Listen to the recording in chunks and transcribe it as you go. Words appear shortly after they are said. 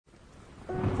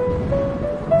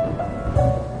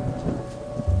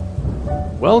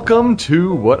Welcome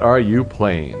to What Are You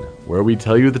Playing, where we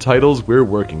tell you the titles we're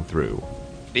working through.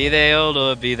 Be they old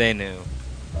or be they new.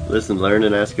 Listen, learn,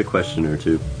 and ask a question or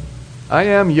two. I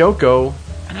am Yoko,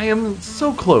 and I am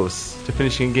so close to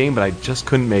finishing a game, but I just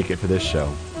couldn't make it for this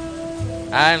show.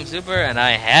 I'm Super, and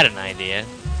I had an idea.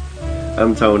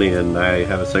 I'm Tony, and I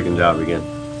have a second job again.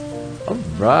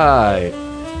 Alright.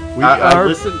 I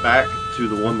listened back to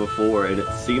the one before, and it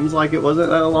seems like it wasn't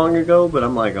that long ago, but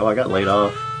I'm like, I got laid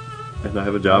off, and I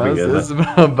have a job again. It's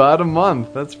about a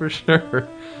month, that's for sure.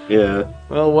 Yeah.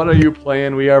 Well, What Are You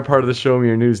Playing? We are part of the Show Me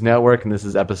Your News Network, and this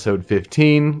is episode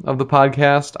 15 of the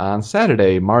podcast on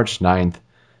Saturday, March 9th,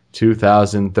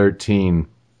 2013.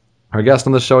 Our guest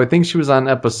on the show, I think she was on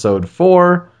episode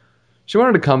 4. She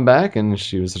wanted to come back, and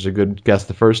she was such a good guest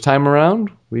the first time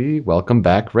around. We welcome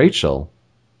back Rachel.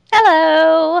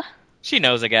 Hello! She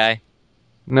knows a guy.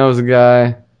 Knows a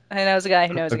guy. Who knows a guy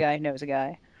who knows a guy who knows a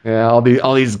guy. Yeah, all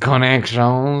these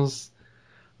connections.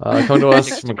 Coming to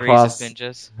us from across coming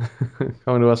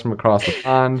to us from across the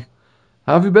pond.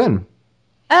 How have you been?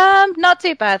 Not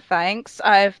too bad, thanks.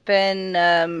 I've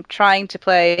been trying to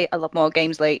play a lot more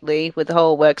games lately, with the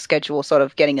whole work schedule sort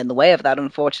of getting in the way of that,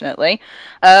 unfortunately.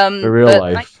 The real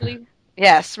life. Thankfully,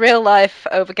 yes, real life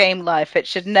over game life. It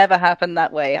should never happen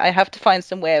that way. I have to find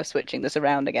some way of switching this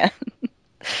around again.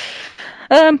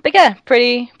 But yeah,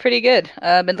 pretty good.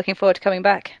 I've been looking forward to coming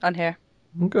back on here.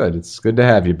 Good. It's good to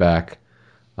have you back.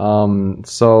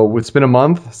 So it's been a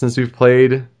month since we've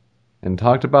played and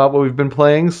talked about what we've been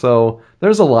playing, so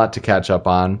there's a lot to catch up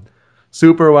on.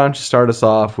 Super, why don't you start us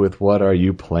off with What Are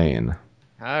You Playing?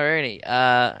 Alrighty.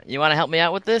 You want to help me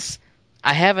out with this?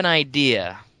 I have an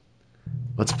idea.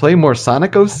 Let's play more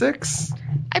Sonic 06?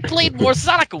 I played more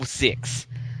Sonic 06.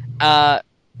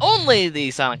 Only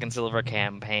the Sonic and Silver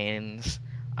campaigns.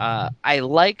 I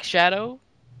like Shadow.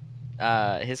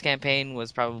 His campaign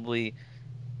was probably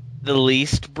the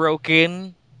least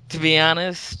broken, to be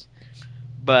honest.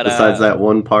 But besides that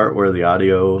one part where the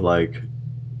audio,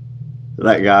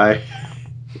 that guy,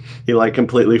 he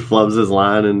completely flubs his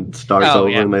line and starts over,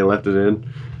 yeah. and they left it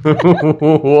in.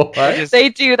 What? They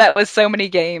do that with so many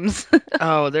games.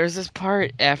 There's this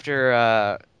part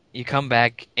after you come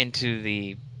back into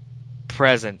the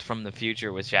present from the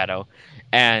future with Shadow,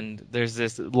 and there's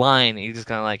this line. He's just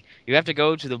kind of you have to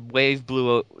go to the wave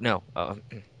blue.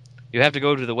 You have to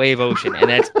go to the wave ocean, and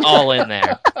that's all in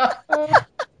there.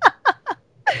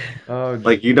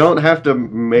 You don't have to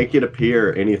make it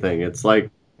appear anything. It's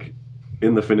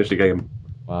in the finished game.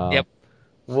 Wow. Yep.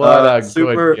 What a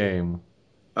Super, good game.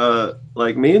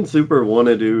 Me and Super want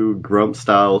to do Grump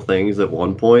style things at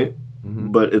one point,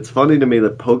 but it's funny to me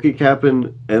that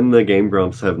PokeCap'n and the Game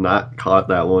Grumps have not caught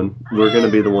that one. We're going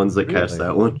to be the ones that catch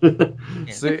that one.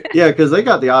 Yeah, because they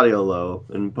got the audio low,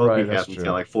 and PokeCap'n's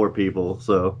got 4 people,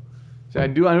 so... I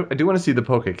do want to see the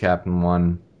PokeCap'n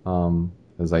one,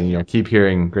 as I keep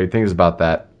hearing great things about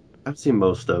that. I've seen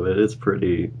most of it. It's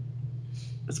pretty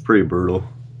brutal.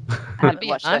 I haven't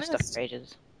watched that stuff for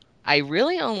ages. I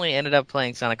really only ended up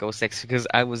playing Sonic 06 because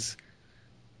I was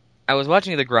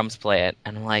watching the Grumps play it,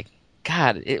 and I'm like,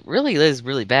 God, it really is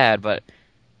really bad, but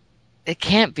it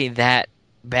can't be that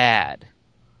bad.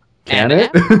 Can and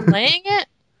it? After playing it,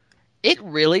 it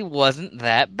really wasn't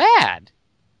that bad.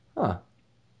 Huh.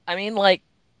 I mean,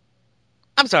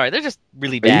 I'm sorry, they're just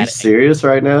really Are bad. you serious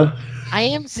right now? I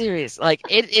am serious.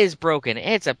 It is broken.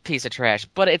 It's a piece of trash,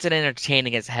 but it's an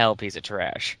entertaining as hell piece of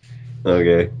trash.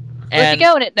 Okay. Well, if you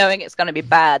go in it knowing it's going to be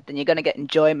bad, then you're going to get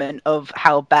enjoyment of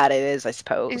how bad it is, I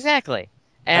suppose. Exactly.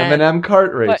 M&M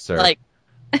Kart Racer. But,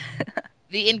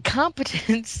 the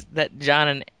incompetence that John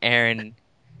and Aaron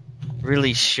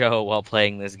really show while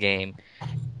playing this game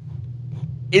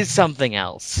is something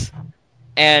else.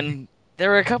 And there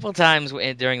were a couple times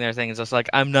during their things I was like,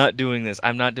 I'm not doing this,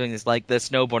 like the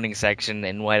snowboarding section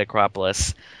in White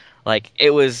Acropolis.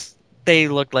 They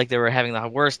looked like they were having the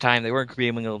worst time. They weren't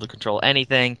being able to control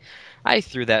anything. I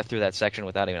threw that section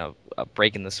without even a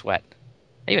break in the sweat.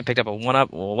 I even picked up a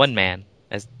one man.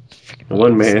 As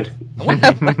one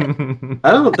man.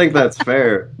 I don't think that's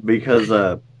fair, because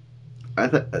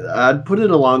I'd put it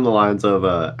along the lines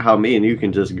of how me and you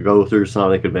can just go through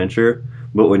Sonic Adventure,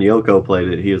 but when Yoko played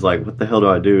it, he was like, what the hell do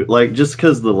I do? Just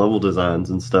because of the level designs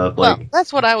and stuff. Well,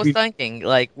 that's what I was thinking,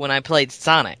 when I played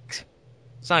Sonic's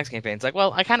campaigns.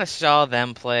 I kind of saw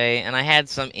them play, and I had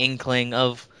some inkling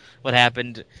of what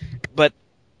happened, but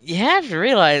you have to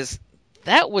realize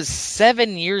that was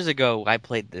 7 years ago I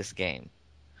played this game.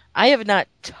 I have not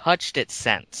touched it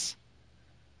since.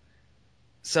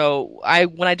 So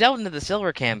when I delved into the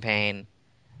Silver campaign,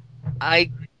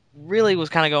 I really was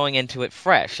kind of going into it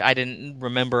fresh. I didn't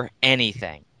remember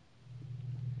anything.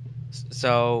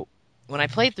 So when I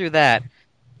played through that,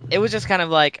 it was just kind of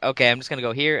like, okay, I'm just gonna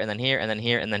go here and then here and then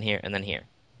here and then here and then here.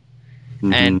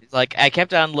 Mhm. And like I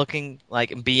kept on looking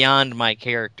like beyond my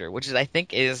character, which is I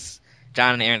think is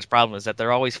John and Aaron's problem, is that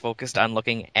they're always focused on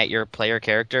looking at your player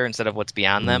character instead of what's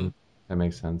beyond them. That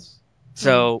makes sense.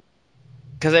 So,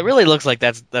 because it really looks like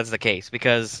that's the case,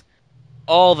 because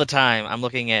all the time I'm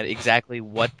looking at exactly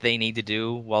what they need to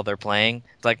do while they're playing.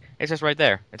 It's like it's just right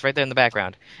there. It's right there in the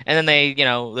background. And then they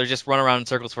just run around in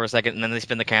circles for a second, and then they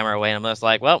spin the camera away, and I'm just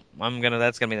like, well,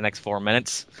 that's gonna be the next 4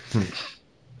 minutes.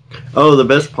 Oh, the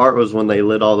best part was when they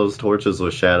lit all those torches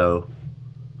with Shadow.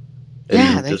 And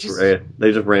Yeah,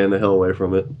 they just ran the hell away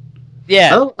from it. Yeah,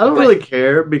 I don't really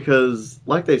care because,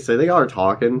 like they say, they are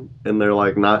talking and they're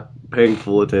like not paying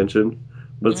full attention.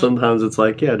 But sometimes it's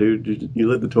like, yeah, dude, you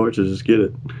lit the torches, just get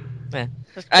it. Yeah.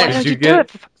 Why Did don't you you do get-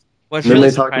 it? What's And then really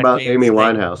they talk surprised about me Amy is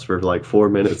Winehouse for like 4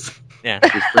 minutes. Yeah.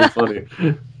 It's pretty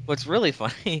funny. What's really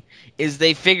funny is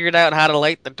they figured out how to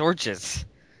light the torches.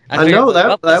 I know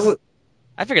that was.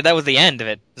 I figured that was the end of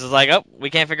it. It was like, oh,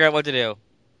 we can't figure out what to do.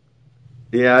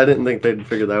 Yeah, I didn't think they'd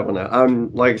figure that one out.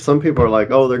 I'm like, some people are like,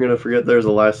 oh, they're gonna forget there's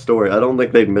a last story. I don't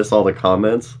think they'd miss all the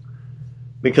comments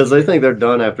because they think they're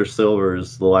done after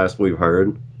Silver's the last we've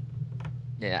heard.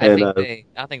 Yeah, And,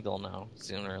 I think they'll know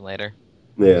sooner or later.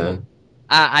 Yeah.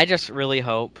 I just really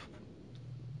hope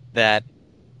that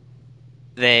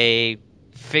they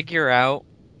figure out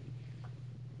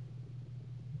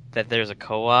that there's a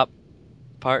co-op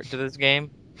part to this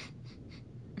game.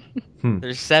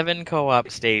 There's 7 co-op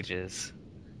stages.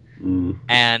 Mm.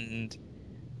 And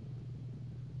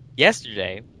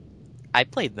yesterday, I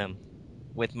played them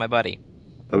with my buddy.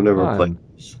 I've never Fun. played.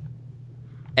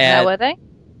 How And were they?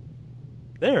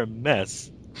 they're a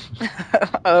mess.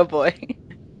 Oh boy.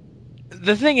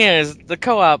 The thing is, the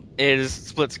co-op is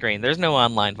split screen. There's no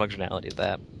online functionality to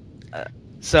that.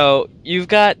 So you've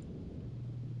got.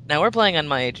 Now we're playing on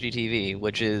my HD TV,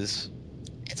 which is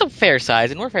it's a fair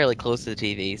size, and we're fairly close to the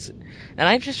TVs. And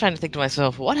I'm just trying to think to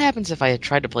myself, what happens if I had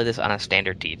tried to play this on a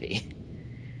standard TV?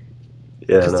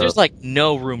 Yeah, Because no. there's like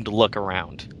no room to look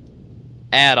around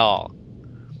at all.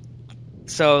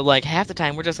 So like half the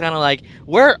time we're just kind of like,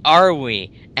 where are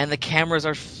we? And the cameras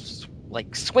are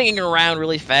like swinging around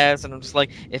really fast, and I'm just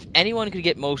like, if anyone could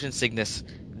get motion sickness,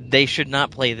 they should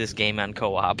not play this game on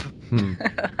co-op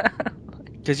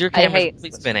because your I camera's hate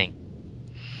completely spinning,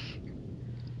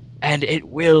 and it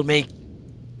will make.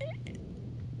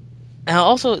 And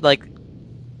also, like,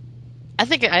 I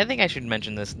think I should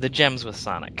mention this: the gems with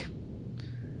Sonic.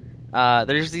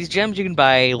 There's these gems you can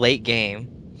buy late game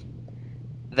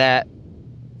that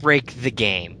break the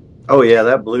game. Oh yeah,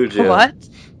 that blue gem. What?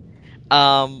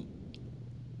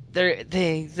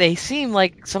 They seem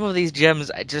like some of these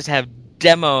gems just have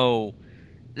demo.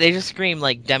 They just scream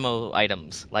like demo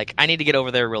items. Like, I need to get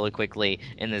over there really quickly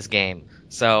in this game,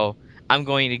 so I'm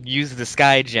going to use the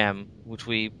Sky Gem, which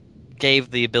we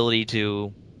gave the ability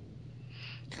to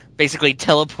basically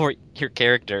teleport your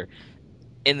character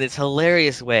in this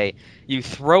hilarious way. You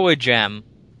throw a gem,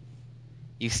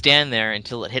 you stand there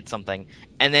until it hits something,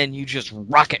 and then you just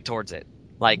rocket towards it,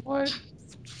 like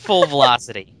full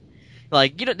velocity.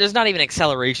 Like, there's not even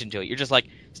acceleration to it. You're just like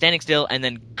standing still and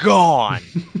then gone.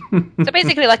 So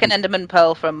basically like an Enderman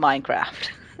Pearl from Minecraft.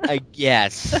 I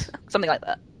guess Something like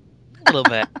that. a little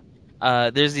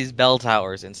bit. There's these bell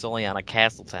towers in Soliana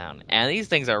Castletown, and these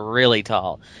things are really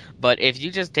tall. But if you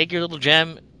just take your little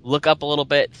gem, look up a little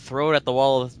bit, throw it at the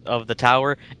wall of the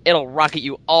tower, it'll rocket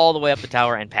you all the way up the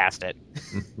tower and past it.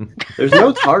 There's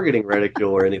no targeting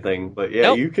reticule or anything, but yeah,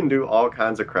 Nope. you can do all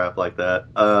kinds of crap like that.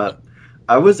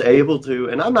 I was able to,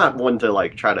 and I'm not one to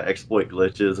like try to exploit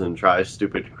glitches and try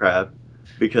stupid crap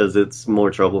because it's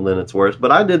more trouble than it's worth.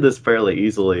 But I did this fairly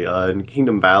easily in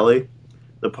Kingdom Valley,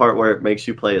 the part where it makes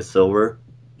you play as Silver.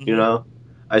 You know,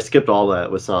 I skipped all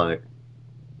that with Sonic.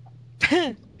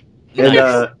 And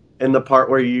in the part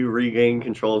where you regain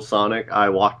control of Sonic, I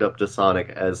walked up to Sonic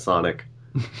as Sonic.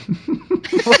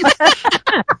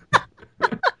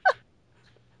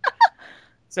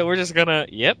 So we're just gonna,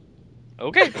 yep,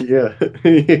 okay. Yeah.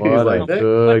 He's What like, a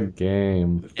good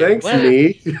game. Thanks, Well-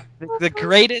 me. The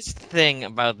greatest thing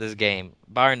about this game,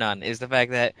 bar none, is the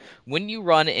fact that when you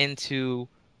run into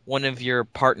one of your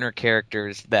partner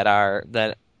characters that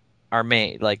are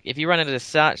made, like if you run into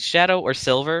Shadow or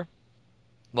Silver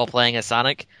while playing as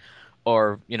Sonic,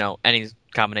 or any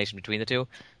combination between the two,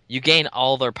 you gain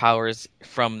all their powers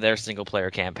from their single player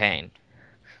campaign.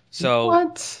 So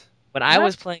What? when I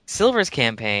was playing Silver's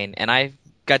campaign and I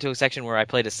got to a section where I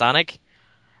played as Sonic,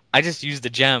 I just used the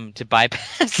gem to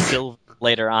bypass Silver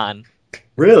later on.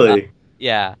 Really?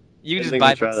 Yeah, you can I just think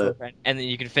we try bypass that. Silver, and then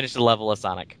you can finish the level of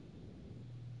Sonic.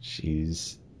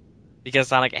 Jeez. Because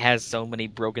Sonic has so many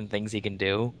broken things he can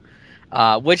do,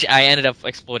 which I ended up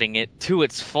exploiting it to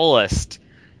its fullest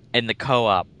in the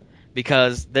co-op.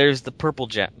 Because there's the purple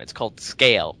gem. It's called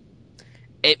Scale.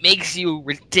 It makes you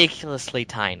ridiculously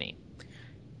tiny.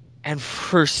 And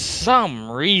for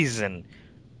some reason,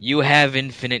 you have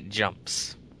infinite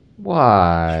jumps.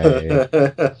 Why?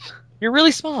 You're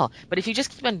really small, but if you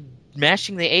just keep on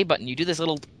mashing the A button, you do this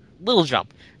little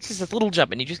jump. It's just this little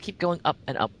jump, and you just keep going up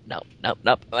and up and up and up and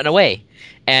up and away.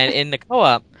 And in the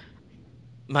co-op,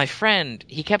 my friend,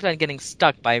 he kept on getting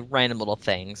stuck by random little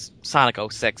things. Sonic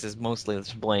 06 is mostly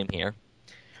to blame here.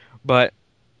 But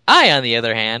I, on the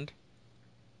other hand,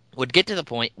 would get to the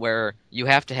point where you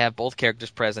have to have both characters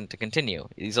present to continue.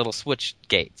 These little switch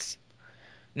gates.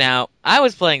 Now, I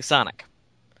was playing Sonic,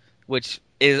 which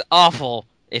is awful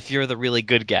if you're the really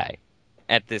good guy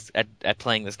at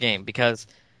playing this game, because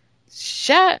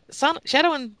Shadow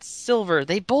and Silver,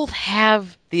 they both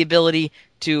have the ability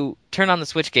to turn on the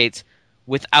switch gates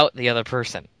without the other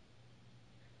person.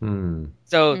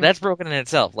 So that's broken in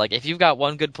itself. Like, if you've got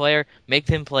one good player, make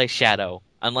him play Shadow.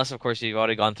 Unless, of course, you've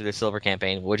already gone through the Silver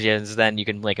campaign, which is then you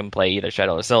can make him play either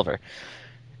Shadow or Silver.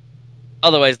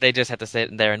 Otherwise, they just have to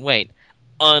sit there and wait.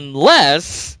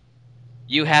 Unless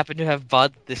you happen to have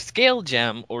bought the Scale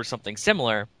Gem or something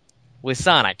similar with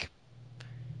Sonic.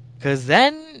 Because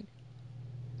then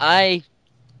I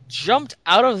jumped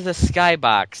out of the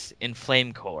skybox in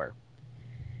Flame Core,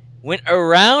 went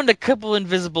around a couple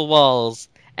invisible walls,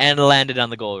 and landed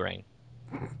on the gold ring.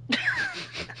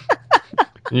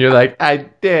 You're like, I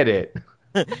did it.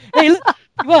 Hey, look,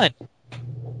 you won.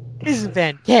 This is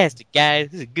fantastic, guys.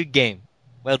 This is a good game.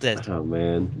 Well tested. Oh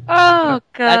man. Oh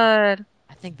god.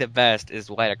 I think the best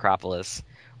is White Acropolis,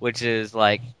 which is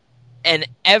like, in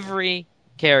every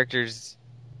character's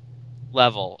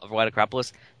level of White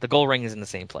Acropolis, the gold ring is in the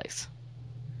same place.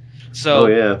 So,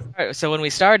 Oh yeah. So when we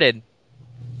started,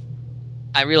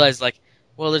 I realized, like,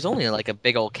 well, there's only like a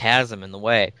big old chasm in the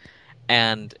way,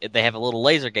 and they have a little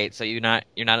laser gate, so you're not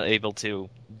able to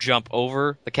jump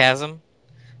over the chasm.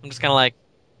 I'm just kind of like,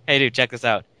 hey, dude, check this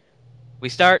out. We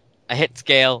start, I hit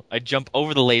Scale, I jump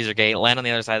over the laser gate, land on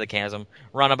the other side of the chasm,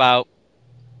 run about,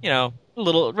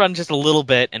 run just a little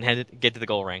bit, and get to the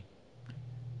gold ring.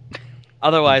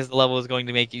 Otherwise, the level is going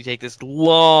to make you take this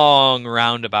long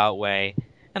roundabout way,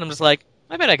 and I'm just like,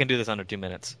 I bet I can do this under 2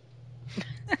 minutes.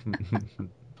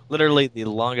 Literally, the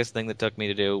longest thing that took me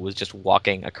to do was just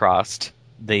walking across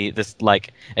this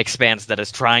expanse that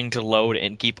is trying to load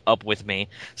and keep up with me.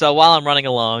 So while I'm running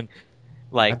along,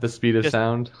 like, At the speed of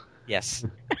sound. yes,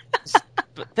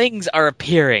 but things are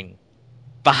appearing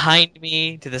behind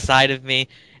me, to the side of me,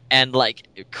 and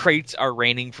like crates are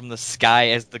raining from the sky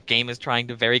as the game is trying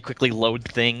to very quickly load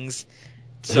things.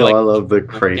 So I love the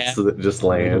crates that just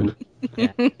land.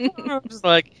 Yeah. I'm just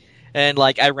like, and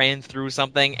like I ran through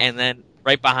something, and then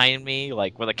right behind me,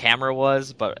 like where the camera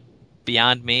was, but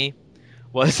beyond me,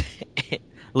 was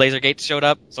laser gate showed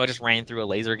up. So I just ran through a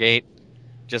laser gate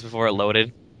just before it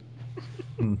loaded.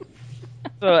 And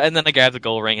then I grabbed the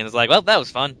gold ring and was like, well, that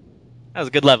was fun. That was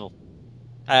a good level.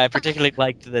 I particularly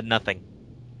liked the nothing.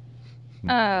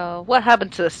 Oh, what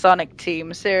happened to the Sonic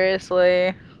team?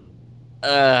 Seriously.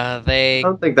 I They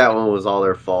don't think that one was all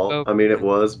their fault. I mean, it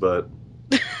was, but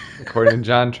According to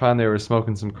John Tron, they were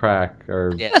smoking some crack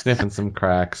or Yes. sniffing some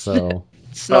crack. So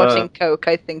Snorting coke,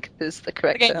 I think, is the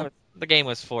correct term. the game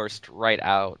was forced right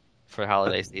out for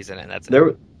holiday season, and that's it.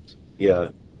 there, yeah,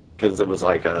 because it was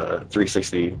like a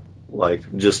 360,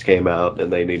 like just came out,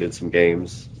 and they needed some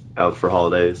games out for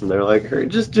holidays, and they're like, hey,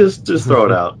 just throw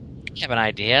it out. I have an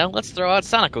idea. Let's throw out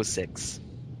Sonic 06.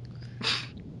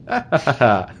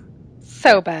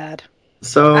 So bad.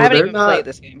 So I haven't they're even played not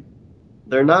this game.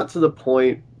 they're not to the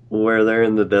point where they're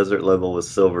in the desert level with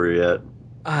Silver yet,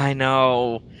 I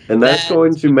know. and that's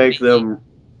going to make crazy. them.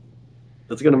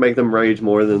 That's going to make them rage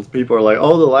more than people are like,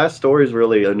 oh, the last story's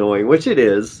really annoying, which it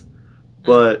is,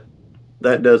 but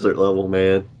that desert level,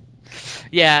 man.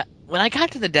 Yeah, when I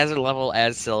got to the desert level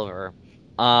as Silver,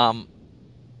 God,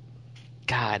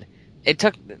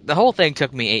 the whole thing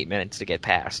took me 8 minutes to get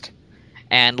past.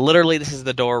 And literally, this is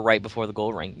the door right before the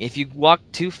gold ring. If you walk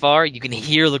too far, you can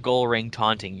hear the gold ring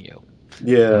taunting you.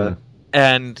 Yeah.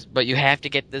 But you have to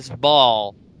get this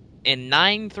ball in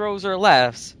 9 throws or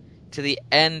less to the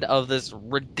end of this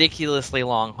ridiculously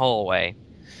long hallway.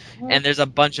 And there's a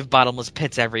bunch of bottomless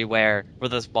pits everywhere for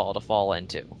this ball to fall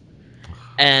into.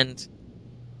 And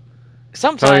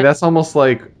sometimes... Tony, that's almost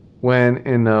like when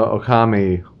in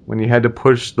Okami, when you had to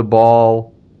push the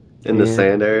ball In the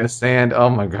sand area? The sand. Oh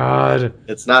my god.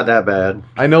 It's not that bad.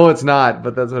 I know it's not,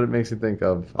 but that's what it makes me think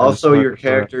of. Also, your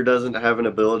character doesn't have an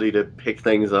ability to pick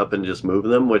things up and just move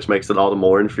them, which makes it all the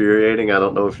more infuriating. I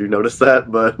don't know if you noticed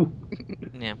that, but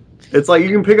Yeah. it's like you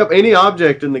can pick up any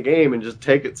object in the game and just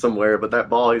take it somewhere, but that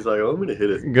ball, he's like, oh, I'm going to hit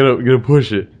it. Gonna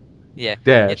push it. Yeah.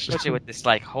 Dash. You push it with this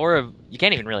like horror. You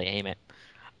can't even really aim it.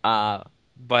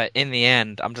 But in the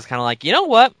end, I'm just kind of like, you know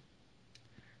what?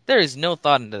 There is no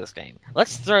thought into this game.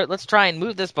 Let's try and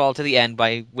move this ball to the end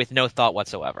with no thought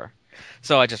whatsoever.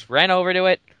 So I just ran over to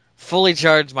it, fully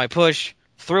charged my push,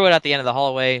 threw it at the end of the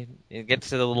hallway. It gets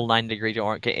to the little 9-degree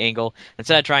angle.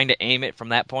 Instead of trying to aim it from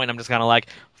that point, I'm just kind of like,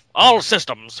 all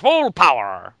systems, full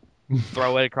power.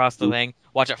 Throw it across the thing,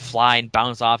 watch it fly and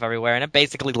bounce off everywhere, and it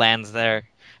basically lands there.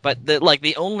 But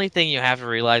the only thing you have to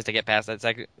realize to get past that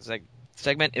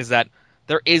segment is that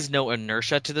there is no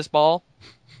inertia to this ball.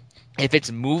 If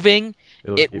it's moving,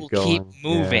 it will keep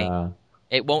moving. Yeah.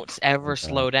 It won't ever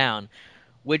slow down,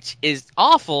 which is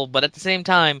awful, but at the same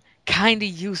time, kind of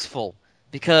useful.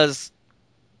 Because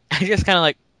I just kind of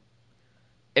like,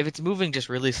 if it's moving just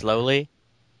really slowly,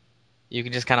 you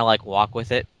can just kind of like walk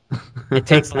with it. It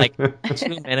takes like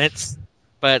 2 minutes,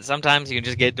 but sometimes you can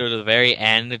just get to the very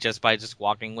end just by just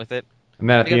walking with it. And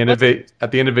then at the end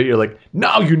of it, you're like,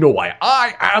 now you know why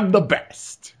I am the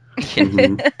best.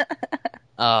 Mhm.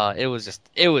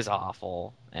 It was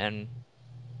awful, and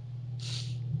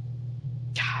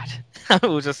God, I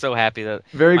was just so happy that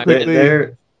Very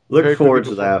quickly. Look forward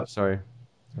to that. Sorry.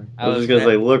 I was just going to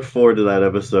say, look forward to that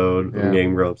episode of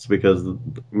Game Grumps, because a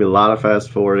lot of fast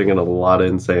forwarding and a lot of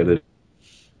insanity.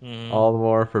 All the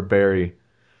more for Barry.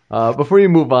 Before you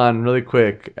move on, really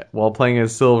quick, while playing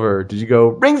as Silver, did you go,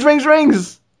 rings, rings,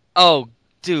 rings? Oh,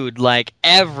 dude, like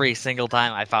every single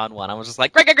time I found one, I was just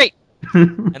like, great, great, great.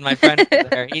 And my friend was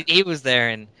there. He was there,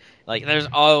 and like, there's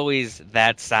always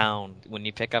that sound when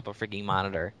you pick up a freaking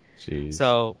monitor. Jeez.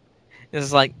 So this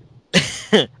is like,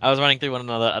 I was running through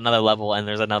another level, and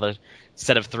there's another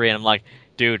set of 3, and I'm like,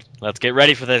 dude, let's get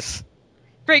ready for this.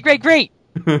 Great, great, great.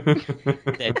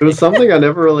 It was something I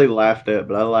never really laughed at,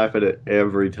 but I laugh at it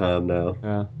every time now.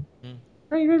 Yeah.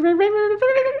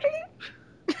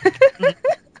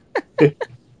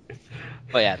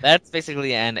 But yeah, that's basically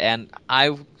the end. And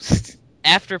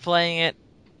after playing it,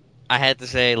 I had to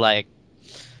say, like,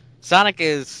 Sonic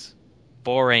is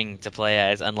boring to play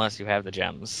as unless you have the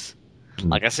gems.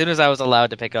 Like, as soon as I was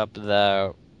allowed to pick up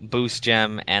the boost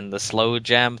gem and the slow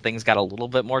gem, things got a little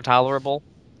bit more tolerable.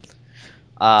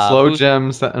 Slow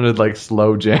gem sounded like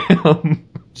slow jam.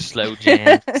 Slow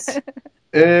jams.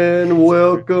 And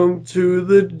welcome to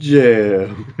the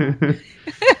jam.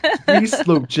 We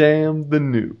slow jam the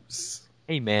news.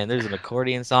 Hey man, there's an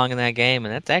accordion song in that game,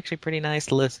 and that's actually pretty nice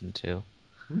to listen to.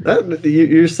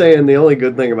 You're saying the only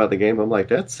good thing about the game. I'm like,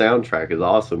 that soundtrack is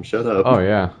awesome. Shut up. Oh,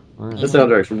 yeah. That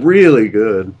soundtrack's really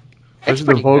good.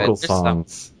 Especially the vocal good.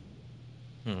 songs.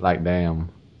 Like, damn.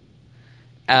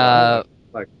 I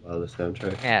like a lot of the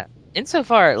soundtrack. Yeah.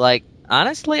 Insofar, like,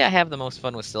 honestly, I have the most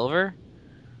fun with Silver,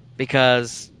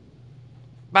 because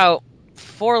about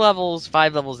 5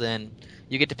 levels in,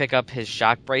 you get to pick up his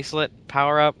shock bracelet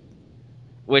power-up,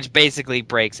 which basically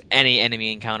breaks any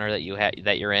enemy encounter that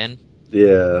you're in.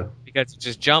 Yeah. Because you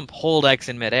just jump, hold X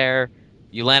in midair,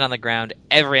 you land on the ground,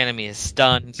 every enemy is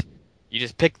stunned, you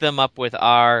just pick them up with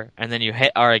R, and then you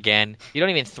hit R again, you don't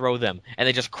even throw them, and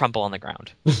they just crumple on the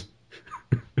ground.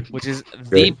 Which is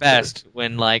the best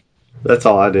when, like... That's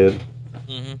all I did.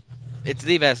 Mm-hmm. It's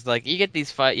the best. Like, you get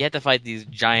these you have to fight these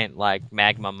giant, like,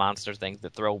 magma monster things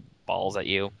that throw balls at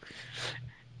you.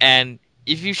 And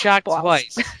if you shock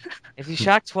twice,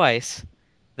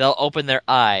 they'll open their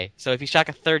eye. So if you shock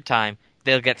a third time,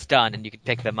 they'll get stunned and you can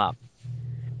pick them up.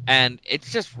 And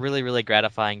it's just really, really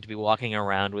gratifying to be walking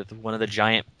around with one of the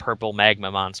giant purple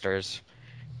magma monsters.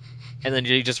 And then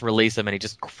you just release him and he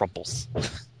just crumples.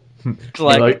 It's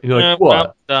like, you're like,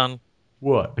 what? Done.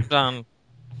 What? Done.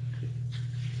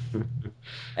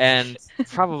 And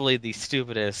probably the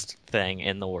stupidest thing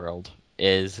in the world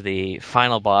is the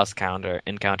final boss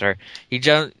encounter. He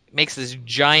makes this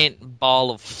giant ball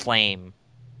of flame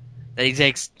that he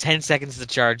takes 10 seconds to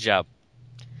charge up.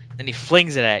 Then he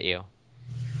flings it at you.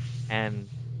 And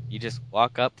you just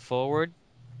walk up forward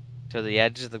to the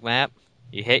edge of the map.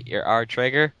 You hit your R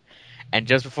trigger. And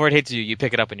just before it hits you, you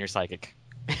pick it up in your psychic.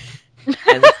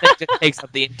 And the thing just takes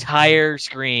up the entire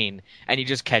screen. And you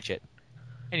just catch it.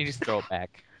 And you just throw it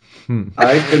back.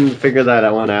 I couldn't figure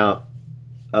that one out.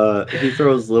 He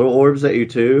throws little orbs at you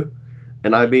too,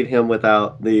 and I beat him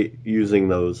without using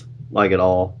those, like, at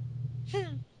all.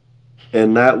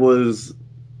 And that was...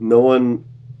 No one...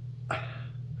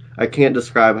 I can't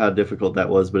describe how difficult that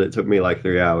was, but it took me like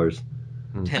 3 hours.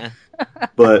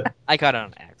 But I caught it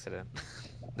on accident.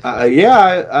 yeah,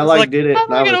 I It's like like, did it. how And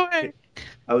do I get away?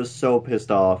 I was so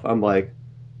pissed off. I'm like,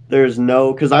 there's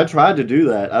no, because I tried to do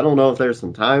that. I don't know if there's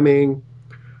some timing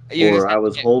You just or I have to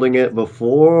was get, holding it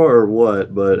before or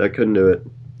what, but I couldn't do it.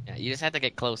 yeah, you just have to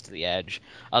get close to the edge.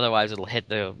 Otherwise, it'll hit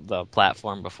the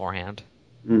platform beforehand.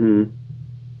 Hmm.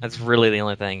 That's really the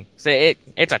only thing. So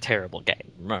it's a terrible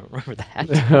game. Remember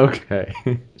that. Okay.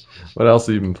 What else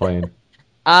have you been playing?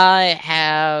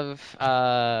 I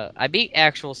beat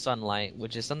Actual Sunlight,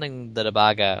 which is something that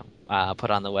Abaga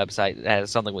put on the website as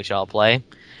something we should all play.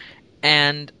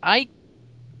 And I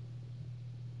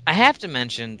have to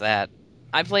mention that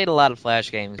I played a lot of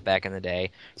Flash games back in the day,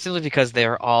 simply because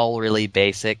they're all really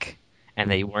basic and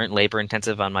they weren't labor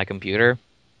intensive on my computer.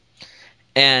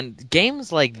 And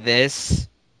games like this,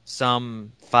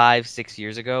 some 5-6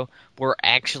 years ago, were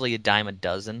actually a dime a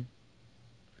dozen.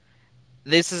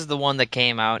 This is the one that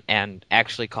came out and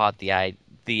actually caught the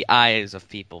eyes of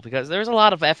people, because there's a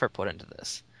lot of effort put into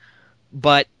this.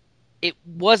 But it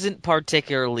wasn't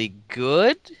particularly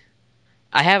good.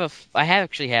 I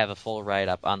actually have a full write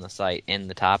up on the site in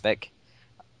the topic,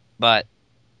 but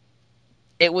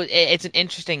it's an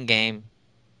interesting game,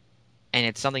 and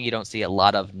it's something you don't see a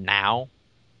lot of now.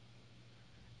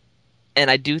 And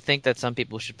I do think that some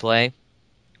people should play,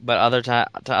 but other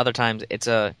times it's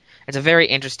a very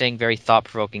interesting, very thought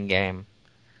provoking game.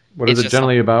 What is it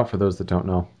generally about for those that don't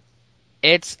know?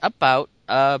 It's about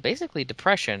basically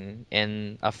depression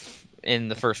in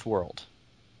the first world,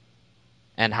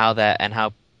 and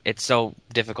how it's so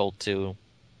difficult to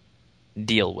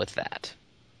deal with that,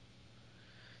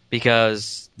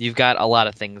 because you've got a lot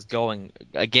of things going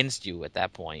against you at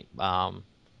that point.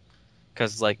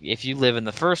 Because like if you live in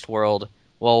the first world,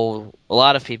 well, a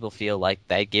lot of people feel like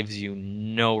that gives you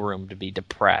no room to be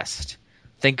depressed.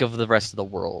 Think of the rest of the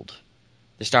world.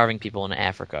 The starving people in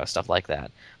Africa, stuff like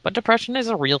that. But depression is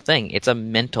a real thing. It's a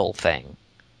mental thing.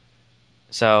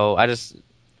 So I just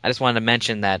wanted to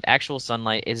mention that Actual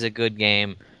Sunlight is a good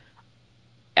game.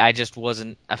 I just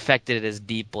wasn't affected as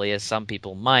deeply as some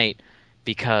people might,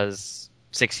 because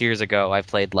 6 years ago I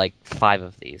played like 5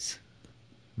 of these.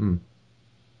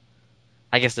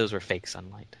 I guess those were fake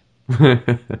sunlight.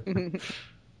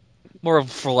 More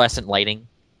of fluorescent lighting.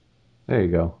 There you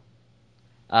go.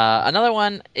 Another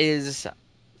one is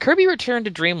Kirby Return to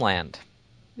Dreamland.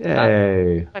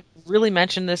 Yay. I really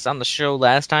mentioned this on the show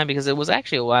last time because it was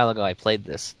actually a while ago I played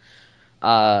this.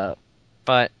 But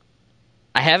I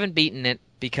haven't beaten it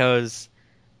because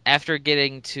after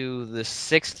getting to the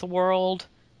 6th world,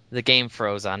 the game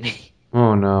froze on me.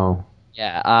 Oh no.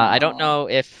 Yeah, I don't know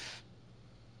if...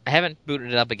 I haven't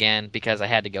booted it up again because I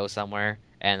had to go somewhere,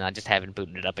 and I just haven't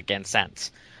booted it up again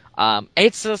since.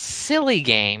 It's a silly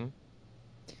game.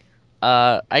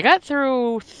 I got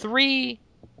through 3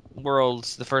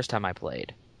 worlds the first time I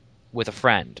played with a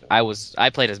friend. I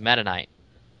played as Meta Knight,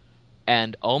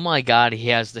 and oh my god, he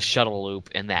has the shuttle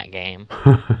loop in that game,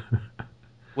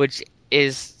 which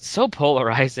is so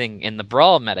polarizing in the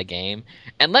Brawl metagame.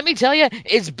 And let me tell you,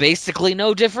 it's basically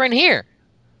no different here.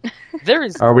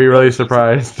 Are we really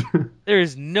surprised? There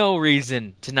is no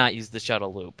reason to not use the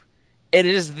shuttle loop. It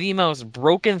is the most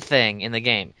broken thing in the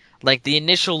game. Like the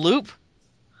initial loop,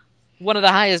 one of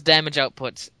the highest damage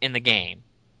outputs in the game.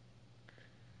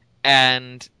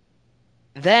 And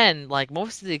then, like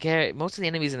most of the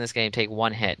enemies in this game take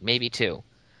 1 hit, maybe 2.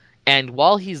 And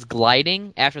while he's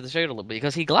gliding after the shuttle loop,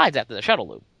 because he glides after the shuttle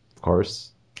loop, of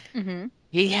course,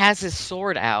 he has his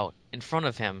sword out in front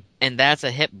of him, and that's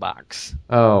a hitbox.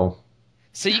 Oh.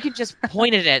 So you can just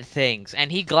point it at things, and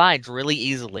he glides really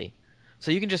easily.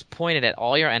 So you can just point it at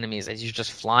all your enemies as you're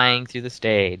just flying through the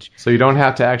stage. So you don't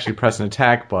have to actually press an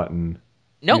attack button.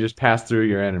 Nope. You just pass through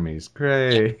your enemies.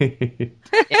 Great.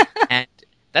 And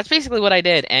that's basically what I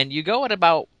did. And you go at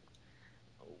about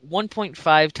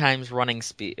 1.5 times running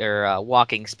speed or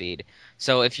walking speed.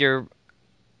 So if your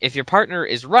partner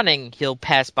is running, he'll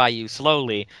pass by you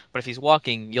slowly, but if he's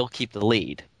walking, you'll keep the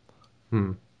lead.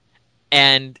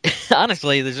 And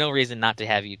honestly, there's no reason not to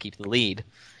have you keep the lead.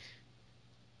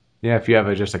 Yeah, if you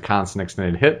have just a constant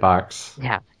extended hitbox.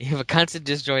 Yeah, you have a constant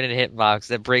disjointed hitbox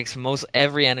that breaks most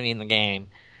every enemy in the game,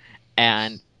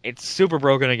 and it's super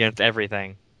broken against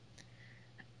everything.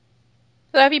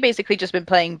 So have you basically just been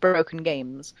playing broken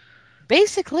games?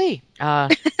 Basically.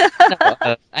 When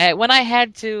I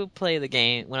had to play the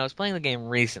game, when I was playing the game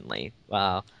recently,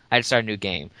 I had to start a new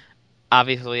game.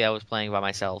 Obviously, I was playing by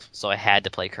myself, so I had to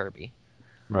play Kirby.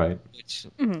 Right. Which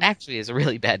actually is a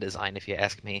really bad design, if you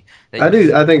ask me. I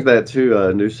think that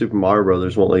too. New Super Mario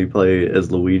Brothers won't let you play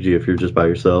as Luigi if you're just by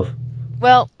yourself.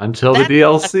 Well, Until the that-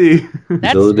 DLC. that's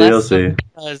Still the less so DLC.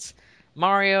 because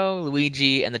Mario,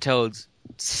 Luigi, and the Toads,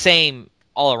 same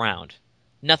all around.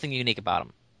 Nothing unique about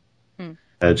them.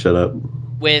 Ed, shut up.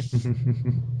 With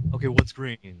okay, one's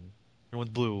green, one's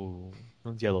blue,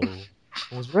 one's yellow,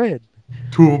 one's red.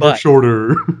 2 of them are But-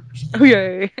 shorter. Oh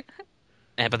yay!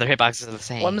 But their hitboxes are the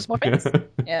same. One was more face.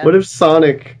 Yeah. What if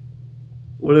Sonic?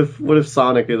 What if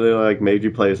Sonic like made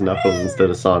you play as Knuckles instead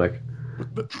of Sonic?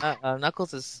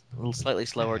 Knuckles is a little slightly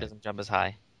slower, doesn't jump as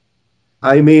high.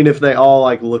 I mean, if they all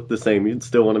like look the same, you'd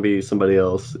still want to be somebody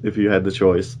else if you had the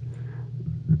choice.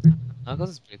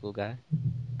 Knuckles is a pretty cool guy.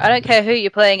 I don't care who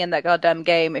you're playing in that goddamn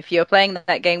game. If you're playing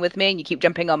that game with me and you keep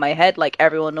jumping on my head like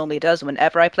everyone normally does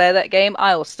whenever I play that game,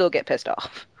 I will still get pissed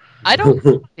off. I don't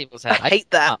jump on people's I head. hate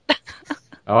that.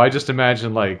 Oh, I just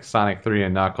imagine like Sonic 3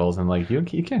 and Knuckles, and like you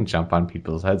can't jump on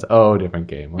people's heads. Oh, different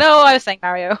game. No, I was saying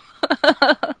Mario.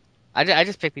 I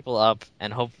just pick people up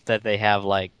and hope that they have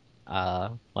like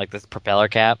this propeller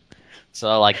cap.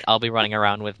 So like I'll be running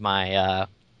around with my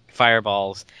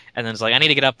fireballs, and then it's like I need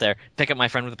to get up there, pick up my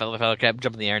friend with the propeller cap,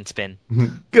 jump in the air, and spin.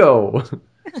 Go.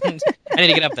 I need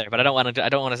to get up there, but I don't want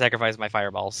to sacrifice my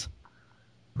fireballs.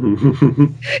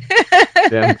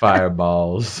 Damn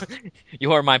fireballs.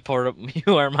 You are my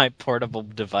portable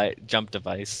jump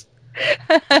device.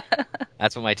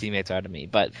 That's what my teammates are to me.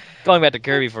 But going back to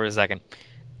Kirby for a second,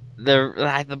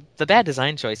 the bad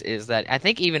design choice is that I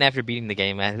think even after beating the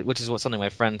game, which is something my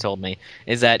friend told me,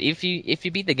 is that if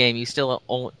you beat the game, you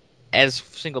still as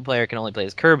single player can only play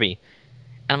as Kirby.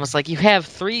 And I'm just like, you have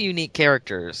 3 unique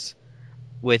characters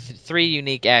with 3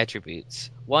 unique attributes.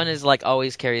 One is like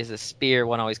always carries a spear,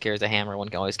 one always carries a hammer,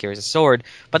 one always carries a sword,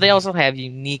 but they also have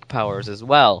unique powers as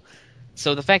well.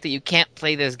 So the fact that you can't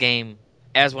play this game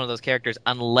as one of those characters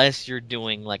unless you're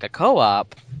doing like a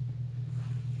co-op,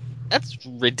 that's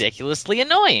ridiculously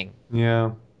annoying.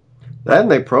 Yeah. That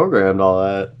and they programmed all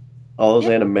that, all those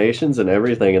animations and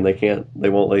everything, and they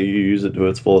won't let you use it to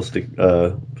its fullest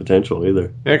potential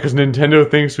either. Yeah, because Nintendo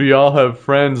thinks we all have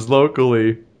friends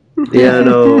locally. Yeah, I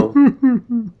know.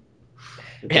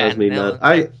 It drives me no,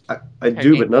 nuts. I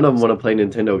do, but none of them want to play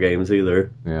Nintendo games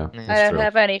either. Yeah. Yeah. I that's don't true.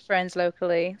 have any friends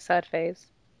locally. Sad face.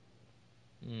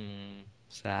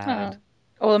 Sad.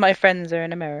 All of my friends are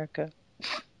in America.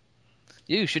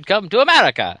 You should come to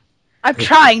America. I'm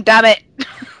trying, damn it!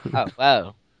 Oh,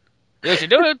 well. You should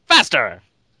do it faster.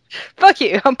 Fuck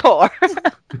you, I'm poor.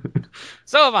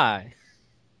 So am I.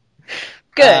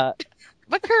 Good.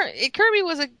 But Kirby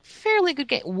was a fairly good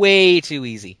game. Way too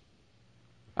easy.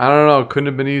 I don't know. Couldn't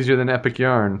have been easier than Epic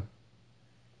Yarn.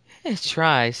 It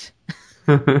tries.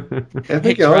 Epic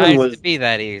It Yarn tries was to be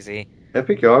that easy.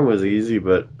 Epic Yarn was easy,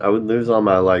 but I would lose all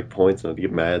my like points and I'd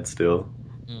get mad still.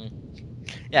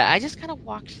 Yeah, I just kind of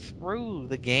walked through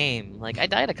the game. Like, I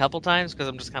died a couple times because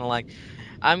I'm just kind of like,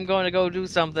 I'm going to go do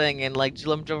something and like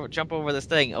jump over this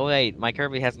thing. Oh wait, my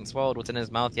Kirby hasn't swallowed what's in his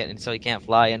mouth yet, and so he can't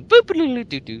fly. And boop doo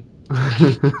doo doo.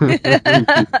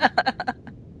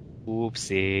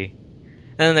 Oopsie.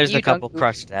 And then there's You a couple don't-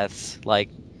 crushed deaths. Like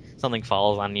something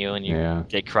falls on you and you Yeah.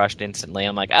 get crushed instantly.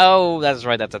 I'm like, oh, that's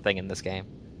right, that's a thing in this game.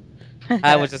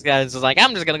 I was just like,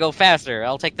 I'm just gonna go faster.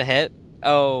 I'll take the hit.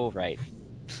 Oh, right.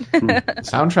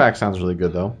 Soundtrack sounds really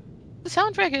good though. The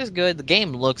soundtrack is good. The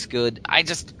game looks good. I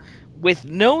just, with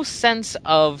no sense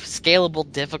of scalable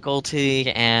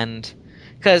difficulty, and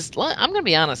because I'm gonna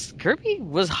be honest, Kirby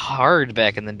was hard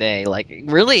back in the day. Like,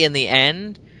 really, in the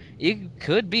end, you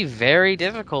could be very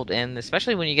difficult, and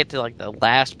especially when you get to like the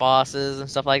last bosses and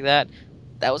stuff like that,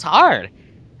 that was hard.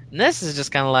 And this is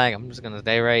just kind of like, I'm just gonna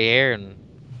stay right here and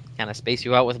kind of space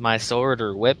you out with my sword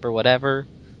or whip or whatever.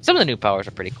 Some of the new powers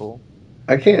are pretty cool.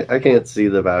 I can't see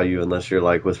the value unless you're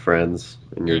like with friends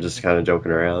and you're just kind of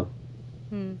joking around.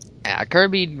 Yeah,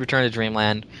 Kirby Return to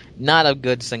Dreamland, not a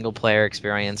good single-player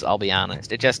experience, I'll be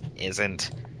honest. It just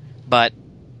isn't. But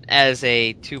as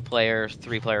a 2-player,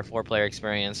 3-player, 4-player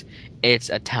experience, it's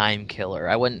a time killer.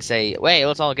 I wouldn't say, wait,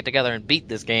 let's all get together and beat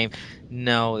this game.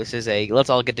 No, this is a, let's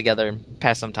all get together and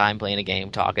pass some time playing a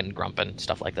game, talking, grumping,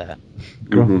 stuff like that.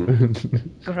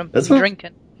 That's what-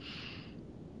 Drinking.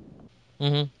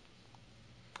 Mm-hmm.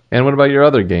 And what about your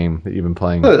other game that you've been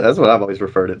playing? That's what I've always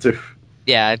referred it to.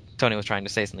 Yeah, Tony was trying to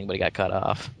say something, but he got cut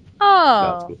off. That's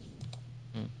Oh. cool.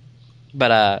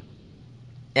 But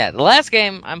yeah, the last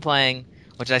game I'm playing,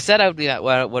 which I said I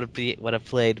would have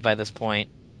played by this point,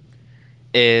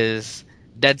 is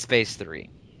Dead Space 3.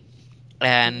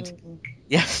 And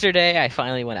yesterday I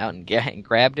finally went out and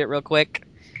grabbed it real quick.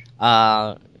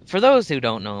 For those who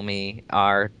don't know me,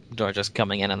 are just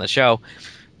coming in on the show,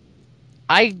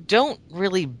 I don't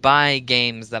really buy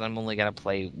games that I'm only gonna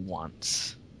play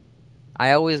once.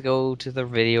 I always go to the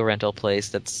video rental place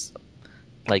that's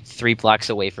like 3 blocks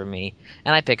away from me,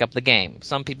 and I pick up the game.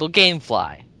 Some people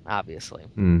GameFly, obviously.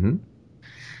 Mm-hmm.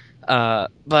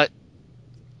 But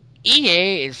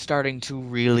EA is starting to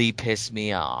really piss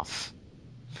me off.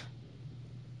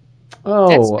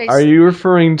 Oh, are you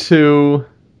referring to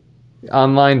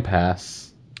Online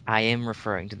Pass? I am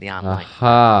referring to the online.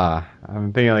 Aha.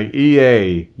 I'm thinking like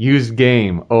EA, used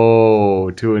game.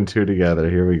 Oh, 2 and 2 together.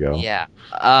 Here we go. Yeah.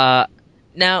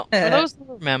 Now, for those who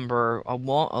remember, a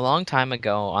long time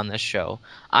ago on this show,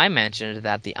 I mentioned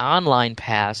that the online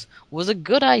pass was a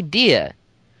good idea.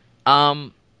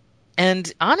 And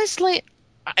honestly,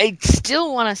 I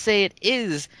still want to say it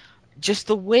is. Just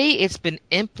the way it's been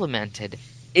implemented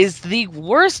is the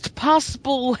worst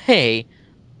possible way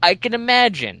I can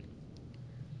imagine.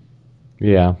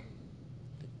 Yeah.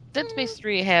 Dead Space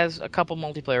 3 has a couple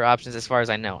multiplayer options as far as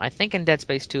I know. I think in Dead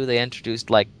Space 2 they introduced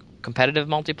like competitive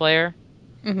multiplayer.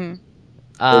 Mm-hmm.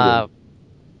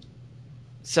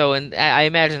 So I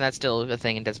imagine that's still a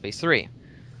thing in Dead Space 3.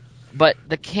 But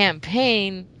the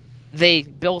campaign, they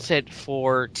built it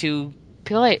for two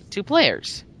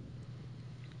players.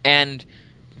 And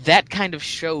that kind of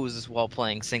shows while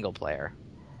playing single player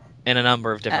in a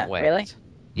number of different ways. Really?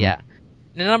 Yeah.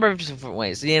 In a number of different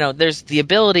ways. You know, there's the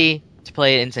ability to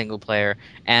play it in single player,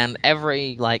 and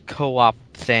every like co-op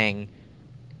thing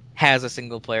has a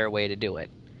single player way to do it.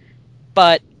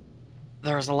 But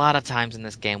there's a lot of times in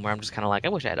this game where I'm just kind of like, I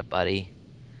wish I had a buddy.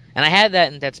 And I had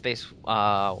that in Dead Space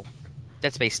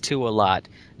 2 a lot.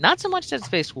 Not so much Dead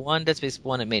Space 1. Dead Space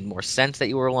 1, it made more sense that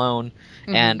you were alone,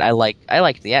 and I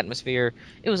liked the atmosphere.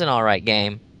 It was an alright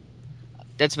game.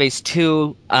 Dead Space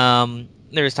 2,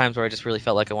 there was times where I just really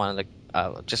felt like I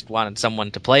wanted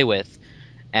someone to play with,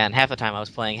 and half the time I was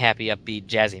playing happy, upbeat,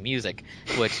 jazzy music,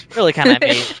 which really kind of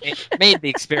made the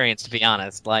experience, to be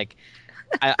honest. Like,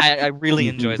 I really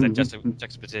enjoy that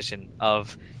juxtaposition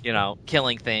of, you know,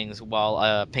 killing things while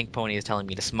a pink pony is telling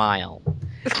me to smile,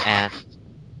 and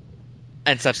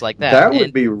such like that. That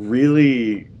would be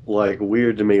really like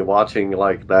weird to me watching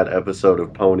like that episode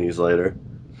of Ponies later.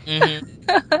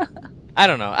 Mm-hmm. I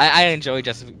don't know. I enjoy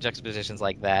juxtapositions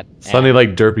like that. Suddenly,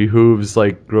 like Derpy Hooves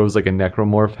like grows like a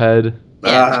necromorph head.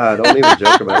 Yeah. Don't even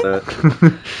joke about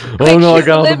that. Oh no! I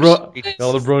got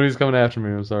all the bronies coming after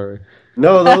me. I'm sorry.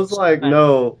 No, those like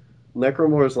no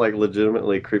necromorphs like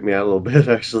legitimately creep me out a little bit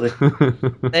actually.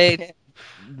 They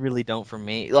really don't for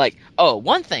me. Like, oh,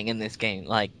 one thing in this game,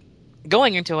 like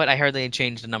going into it, I heard they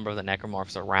changed a number of the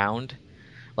necromorphs around.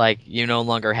 Like, you no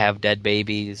longer have dead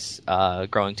babies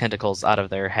growing tentacles out of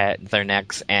their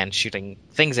necks and shooting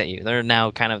things at you. They're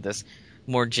now kind of this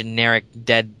more generic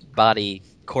dead body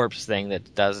corpse thing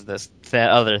that does this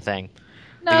other thing.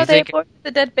 No, they aborted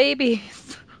the dead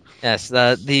babies. Yes,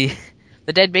 the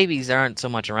dead babies aren't so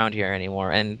much around here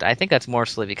anymore, and I think that's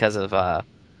mostly because of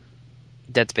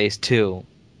Dead Space 2,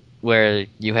 where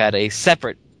you had a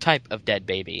separate type of dead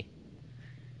baby,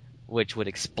 which would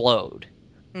explode.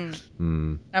 So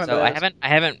I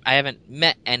haven't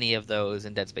met any of those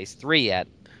in Dead Space 3 yet,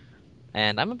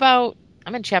 and I'm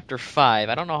in chapter 5.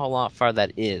 I don't know how far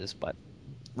that is, but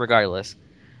regardless,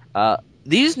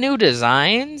 these new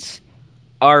designs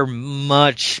are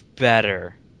much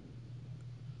better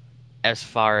as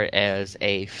far as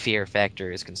a fear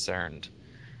factor is concerned.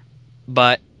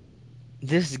 But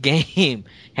this game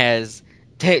has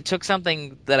took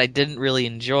something that I didn't really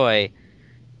enjoy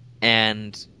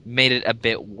and made it a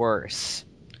bit worse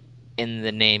in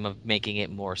the name of making it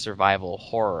more survival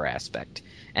horror aspect.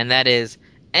 And that is,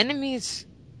 enemies...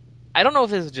 I don't know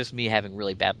if this is just me having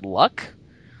really bad luck,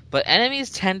 but enemies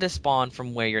tend to spawn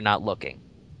from where you're not looking.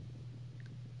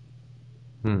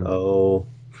 Oh,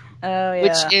 yeah.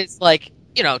 Which is like,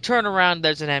 you know, turn around,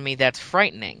 there's an enemy, that's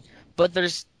frightening. But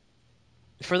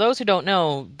for those who don't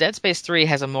know, Dead Space 3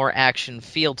 has a more action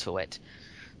feel to it.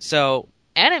 So,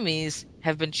 enemies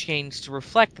have been changed to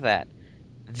reflect that.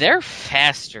 They're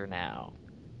faster now.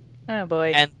 Oh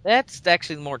boy. And that's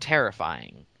actually more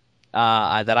terrifying,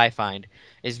 that I find,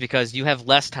 is because you have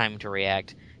less time to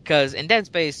react. Because in Dead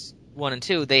Space 1 and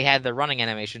 2, they had the running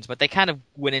animations, but they kind of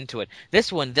went into it.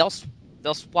 This one, they'll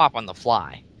swap on the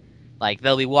fly. Like,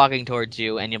 they'll be walking towards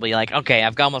you, and you'll be like, okay,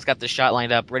 I've almost got the shot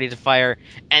lined up, ready to fire,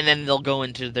 and then they'll go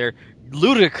into their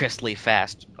ludicrously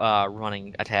fast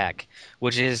running attack,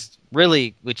 which is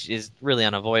really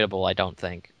unavoidable, I don't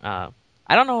think. I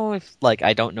don't know if, like,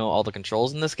 I don't know all the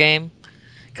controls in this game,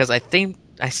 because I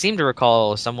seem to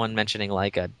recall someone mentioning,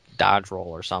 like, a dodge roll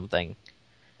or something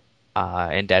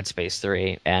in Dead Space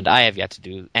 3, and I have yet to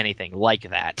do anything like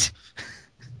that.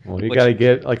 Well, you gotta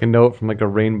get like a note from like a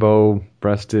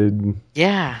rainbow-breasted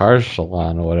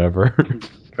Archelon or whatever.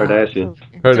 Kardashian.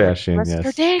 Kardashian, What's yes.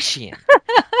 Kardashian.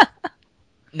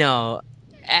 No,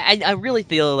 I really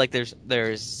feel like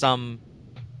there's some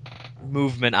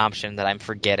movement option that I'm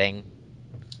forgetting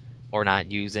or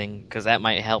not using, because that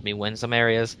might help me win some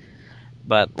areas.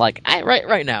 But like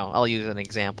right now, I'll use an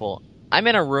example. I'm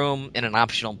in a room in an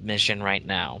optional mission right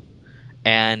now,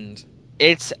 and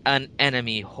it's an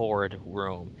enemy horde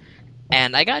room.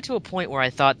 And I got to a point where I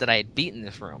thought that I had beaten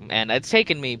this room, and it's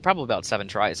taken me probably about 7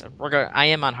 tries. I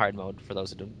am on hard mode, for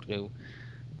those who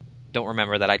don't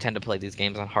remember that I tend to play these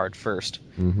games on hard first.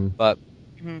 Mm-hmm. But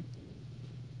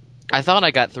I thought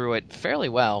I got through it fairly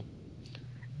well.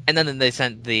 And then they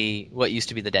sent what used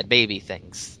to be the dead baby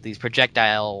things, these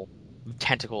projectile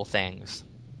tentacle things.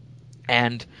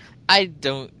 And I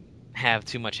don't have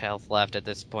too much health left at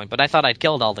this point, but I thought I'd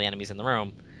killed all the enemies in the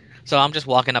room. So I'm just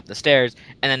walking up the stairs,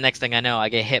 and then next thing I know, I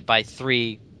get hit by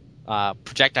 3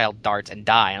 projectile darts and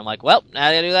die. I'm like, well,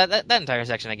 I gotta do that entire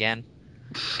section again.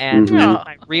 And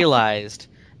I realized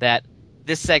that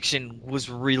this section was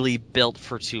really built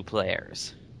for 2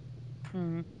 players.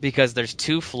 Because there's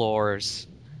 2 floors,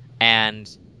 and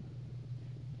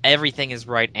everything is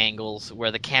right angles,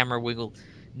 where the camera will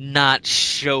not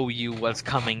show you what's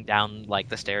coming down like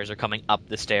the stairs or coming up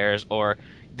the stairs or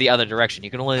the other direction.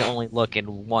 You can only look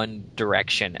in one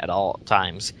direction at all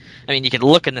times. I mean, you can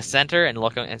look in the center and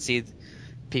look and see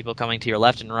people coming to your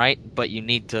left and right, but you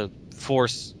need to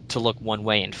force to look one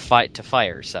way and fight to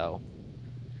fire. So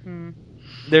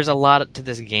there's a lot to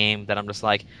this game that I'm just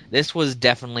like, this was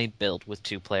definitely built with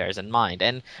 2 players in mind.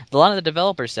 And a lot of the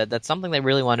developers said that's something they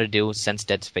really wanted to do since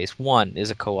Dead Space 1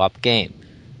 is a co-op game.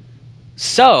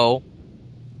 So,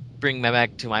 bringing me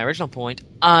back to my original point,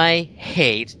 I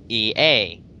hate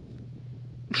EA.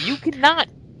 You cannot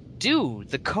do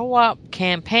the co-op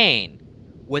campaign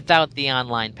without the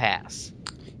online pass.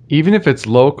 Even if it's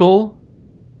local?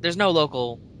 There's no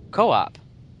local co-op.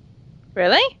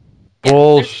 Really? Yeah,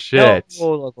 Bullshit.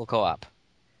 No local co-op.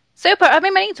 Super. I've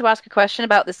been meaning to ask a question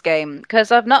about this game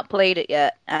because I've not played it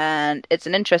yet, and it's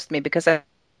an interest to me because I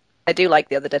do like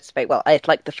the other Dead Space. Well, I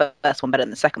like the first one better than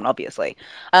the second one, obviously.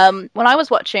 When I was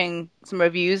watching some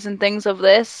reviews and things of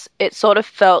this, it sort of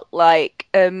felt like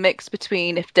a mix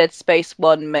between if Dead Space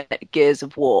 1 met Gears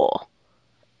of War.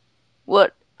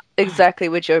 What exactly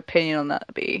would your opinion on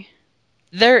that be?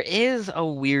 There is a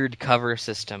weird cover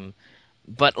system,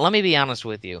 but let me be honest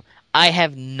with you. I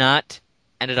have not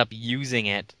ended up using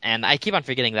it, and I keep on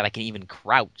forgetting that I can even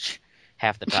crouch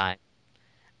half the time.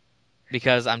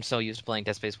 Because I'm so used to playing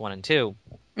Dead Space 1 and 2,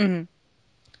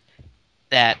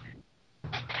 that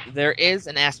there is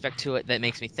an aspect to it that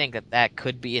makes me think that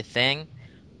could be a thing.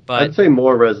 But I'd say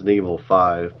more Resident Evil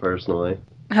 5, personally.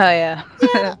 Oh, yeah.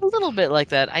 yeah, a little bit like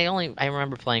that. I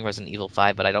remember playing Resident Evil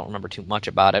 5, but I don't remember too much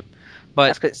about it.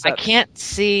 But I can't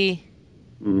see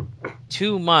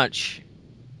too much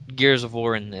Gears of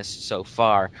War in this so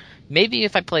far. Maybe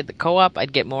if I played the co-op,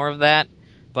 I'd get more of that,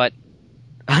 but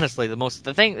honestly,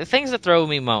 the things that throw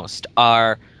me most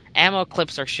are ammo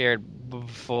clips are shared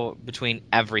between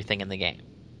everything in the game.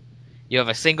 You have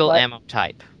a single ammo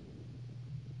type.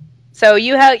 So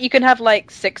you can have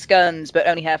like 6 guns, but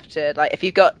only have to like if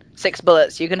you've got 6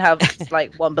 bullets, you can have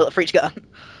like 1 bullet for each gun.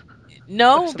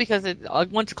 No, because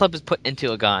once a clip is put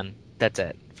into a gun, that's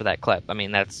it for that clip. I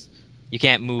mean, you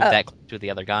can't move that clip to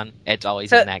the other gun. It's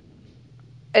always in that.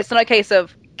 It's not a case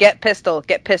of get pistol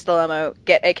ammo,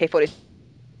 get AK-47.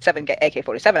 Get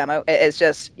AK-47 ammo. It's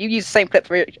just you use the same clip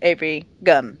for every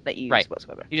gun that you use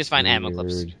whatsoever. You just find ammo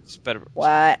clips.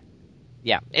 What?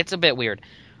 Yeah, it's a bit weird,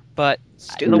 but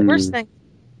the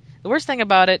worst thing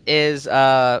about it is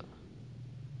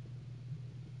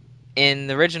in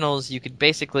the originals you could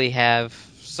basically have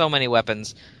so many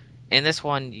weapons. In this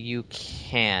one you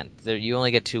can't. You only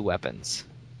get 2 weapons.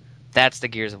 That's the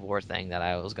Gears of War thing that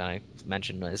I was going to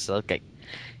mention. Okay,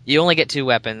 you only get 2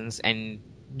 weapons, and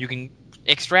you can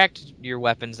extract your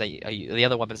weapons the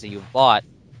other weapons that you've bought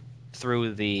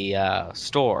through the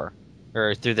store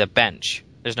or through the bench.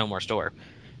 There's no more store.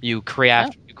 You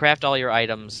craft all your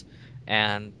items,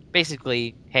 and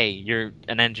basically, hey, you're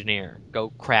an engineer. Go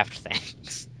craft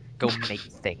things. Go make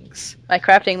things. My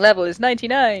crafting level is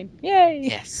 99. Yay!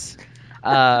 Yes.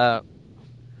 Right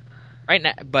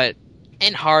now, but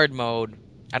in hard mode,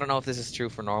 I don't know if this is true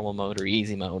for normal mode or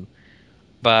easy mode,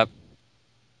 but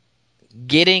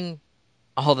getting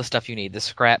all the stuff you need, the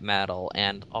scrap metal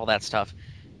and all that stuff,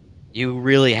 you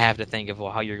really have to think of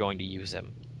how you're going to use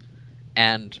them.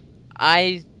 And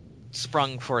I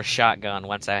sprung for a shotgun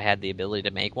once I had the ability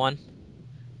to make one,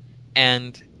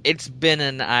 and it's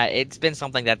been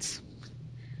something that's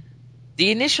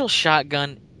the initial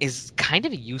shotgun is kind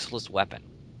of a useless weapon.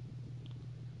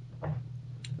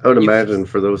 I would You- imagine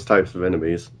for those types of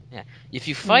enemies. If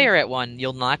you fire at one,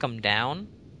 you'll knock them down,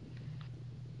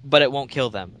 but it won't kill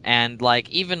them. And like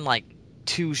even like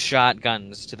 2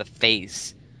 shotguns to the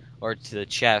face or to the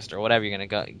chest or whatever you're gonna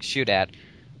go shoot at,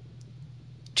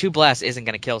 2 blasts isn't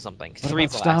gonna kill something. What 3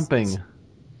 about blasts. stomping?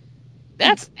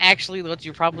 That's actually what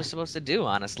you're probably supposed to do.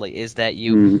 Honestly, is that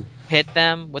you Mm. hit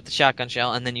them with the shotgun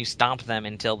shell and then you stomp them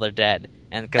until they're dead.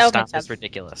 And because That stomp makes is sense.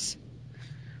 ridiculous.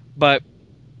 But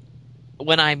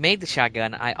when I made the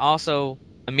shotgun, I also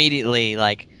immediately,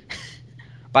 like,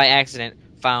 by accident,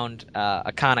 found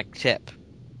a conic tip,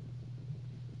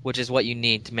 which is what you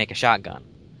need to make a shotgun.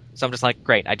 So I'm just like,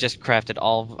 great, I just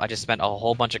spent a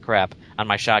whole bunch of crap on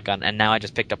my shotgun, and now I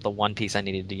just picked up the one piece I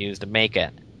needed to use to make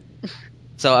it.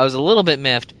 So I was a little bit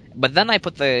miffed, but then I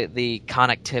put the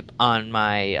conic tip on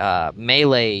my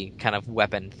melee kind of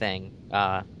weapon thing.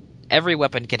 Every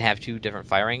weapon can have 2 different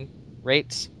firing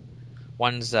rates.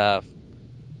 One's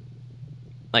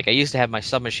like I used to have my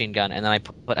submachine gun, and then I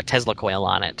put a Tesla coil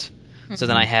on it. So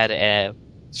then I had a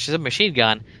submachine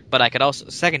gun, but I could also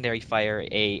secondary fire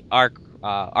a arc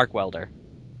welder,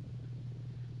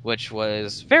 which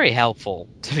was very helpful,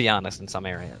 to be honest, in some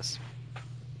areas.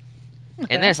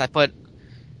 Okay. In this, I put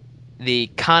the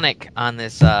conic on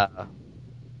this. I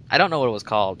don't know what it was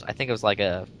called. I think it was like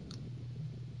it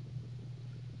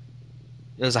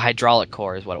was a hydraulic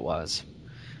core, is what it was.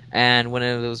 And when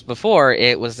it was before,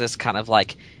 it was this kind of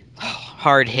like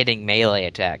hard-hitting melee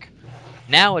attack.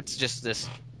 Now it's just this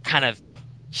kind of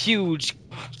huge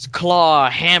claw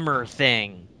hammer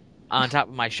thing on top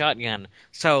of my shotgun.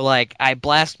 So like I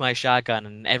blast my shotgun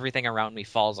and everything around me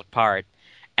falls apart.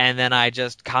 And then I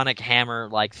just conic hammer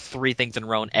like 3 things in a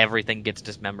row and everything gets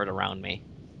dismembered around me.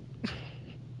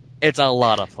 It's a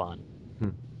lot of fun.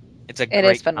 It's a It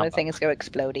great is fun when combo. things go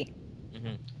explodey.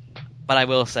 But I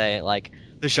will say, like,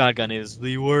 the shotgun is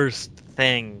the worst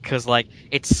thing, because, like,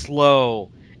 it's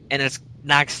slow, and it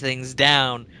knocks things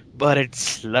down, but it's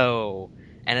slow,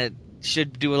 and it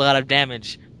should do a lot of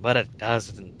damage, but it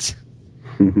doesn't.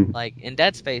 Like, in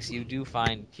Dead Space, you do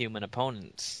find human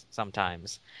opponents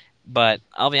sometimes, but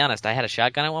I'll be honest, I had a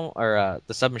shotgun at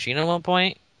the submachine at one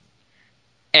point,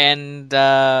 and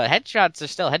headshots are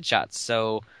still headshots,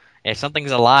 so if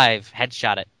something's alive,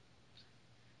 headshot it.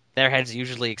 Their heads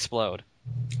usually explode.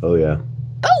 Oh yeah.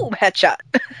 Boom! Headshot.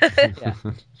 Yeah.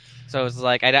 So it's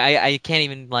like I can't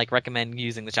even like recommend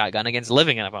using the shotgun against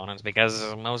living opponents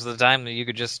because most of the time you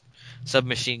could just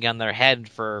submachine gun their head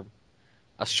for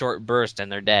a short burst and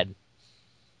they're dead.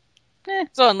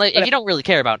 So if you don't really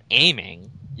care about aiming,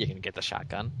 you can get the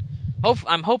shotgun.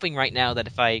 I'm hoping right now that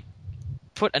if I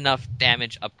put enough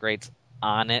damage upgrades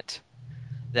on it,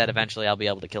 that eventually I'll be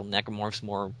able to kill necromorphs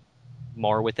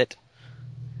more with it.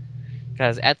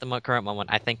 Because at the current moment,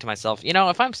 I think to myself,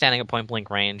 if I'm standing at point blank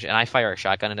range and I fire a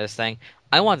shotgun at this thing,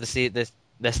 I want to see this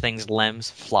thing's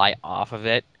limbs fly off of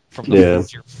it from the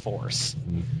sheer force.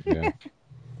 Yeah.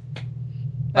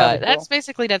 But that's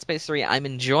basically Dead Space 3. I'm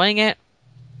enjoying it,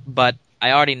 but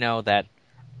I already know that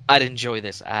I'd enjoy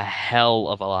this a hell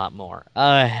of a lot more.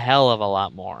 A hell of a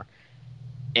lot more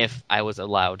if I was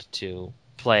allowed to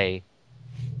play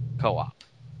co-op.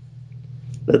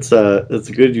 That's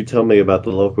good you tell me about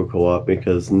the local co-op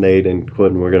because Nate and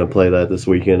Quentin were going to play that this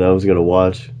weekend. I was going to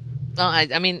watch. No,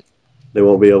 I mean... They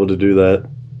won't be able to do that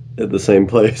at the same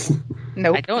place.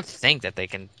 Nope. I don't think that they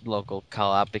can local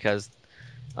co-op because,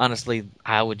 honestly,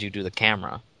 how would you do the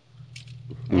camera?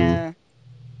 Yeah.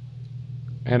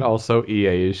 And also,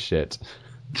 EA is shit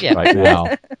Yeah. right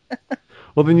now.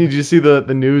 Well, then did you see the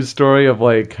news story of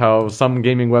like how some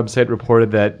gaming website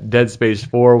reported that Dead Space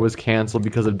 4 was canceled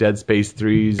because of Dead Space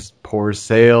 3's poor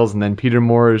sales, and then Peter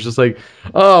Moore is just like,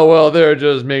 oh, well, they're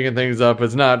just making things up.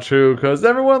 It's not true because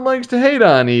everyone likes to hate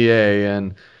on EA,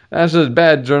 and that's just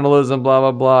bad journalism, blah,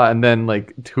 blah, blah. And then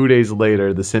like 2 days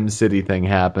later, the SimCity thing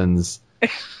happens.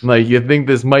 Like, you think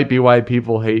this might be why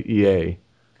people hate EA.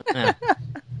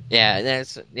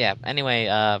 Yeah. Anyway,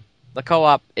 the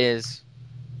co-op is...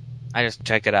 I just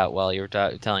checked it out while you were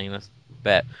telling this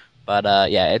bit. But,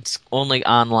 it's only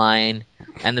online,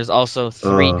 and there's also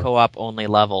 3 co-op only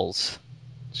levels.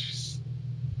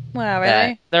 Wow,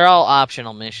 really? They're all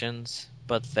optional missions,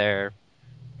 but they're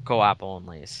co-op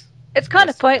onlys. It's kind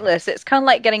of pointless. It's kind of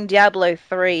like getting Diablo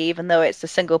 3, even though it's a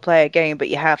single-player game, but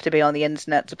you have to be on the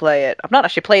internet to play it. I've not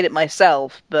actually played it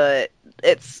myself, but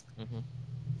it's,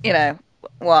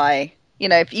 why?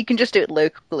 If you can just do it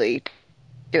locally,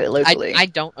 do it locally. I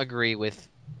don't agree with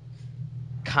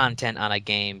content on a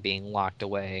game being locked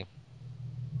away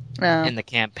in the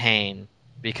campaign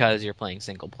because you're playing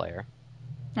single player.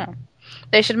 No.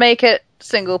 They should make it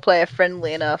single player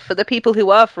friendly enough for the people who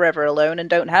are forever alone and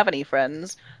don't have any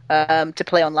friends to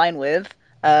play online with.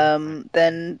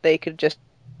 Then they could just,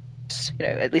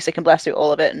 at least they can blast through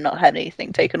all of it and not have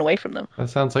anything taken away from them. That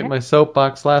sounds like my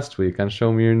soapbox last week on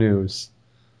Show Me Your News.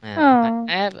 Yeah,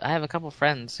 I have a couple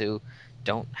friends who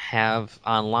don't have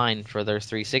online for their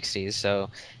 360s, so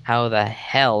how the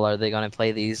hell are they going to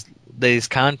play these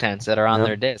contents that are on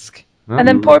their disc? And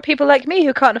then poor people like me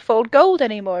who can't afford gold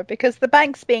anymore because the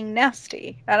bank's being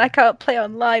nasty and I can't play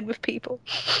online with people.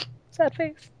 Sad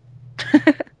face.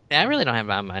 Yeah, I really don't have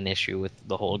an issue with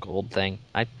the whole gold thing.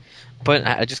 I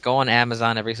just go on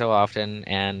Amazon every so often,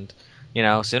 and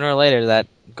sooner or later that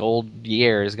gold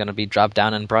year is going to be dropped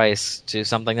down in price to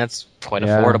something that's quite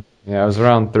affordable. Yeah, it was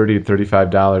around $30 to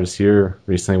 $35 here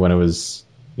recently when it's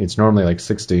normally like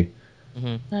 $60.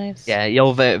 Mm-hmm. Nice. Yeah,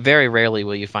 you'll very rarely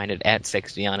will you find it at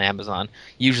 60 on Amazon.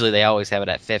 Usually they always have it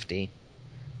at 50.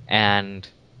 And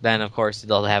then of course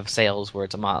they'll have sales where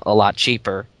it's a lot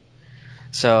cheaper.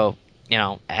 So,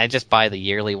 I just buy the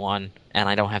yearly one and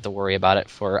I don't have to worry about it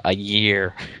for a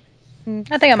year.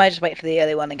 I think I might just wait for the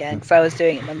yearly one again because I was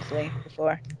doing it monthly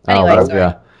before. Anyway, sorry.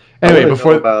 Yeah. Anyway,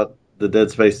 before about the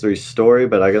Dead Space 3 story,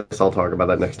 but I guess I'll talk about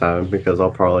that next time because I'll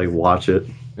probably watch it.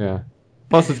 Yeah.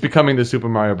 Plus, it's becoming the Super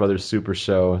Mario Brothers Super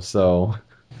Show, so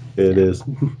it is.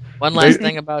 One last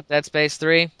thing about Dead Space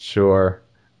 3. Sure.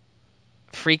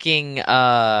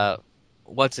 Freaking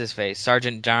what's his face?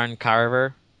 Sergeant John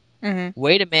Carver. Mm-hmm.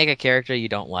 Way to make a character you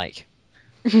don't like.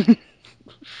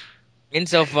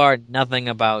 Insofar, nothing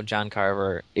about John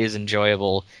Carver is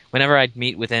enjoyable. Whenever I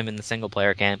meet with him in the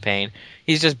single-player campaign,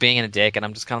 he's just being a dick, and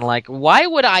I'm just kind of like, why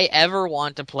would I ever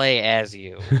want to play as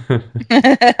you?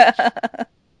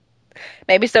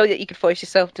 Maybe so that you could force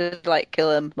yourself to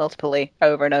kill him multiply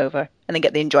over and over, and then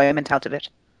get the enjoyment out of it.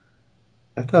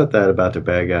 I thought that about the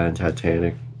bad guy in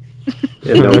Titanic.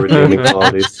 It had no redeeming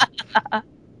qualities.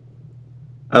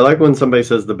 I like when somebody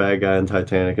says the bad guy in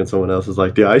Titanic and someone else is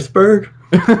like, the iceberg?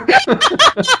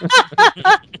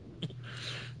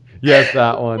 Yes,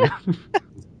 that one.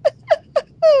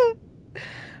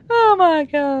 Oh my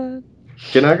god.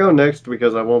 Can I go next?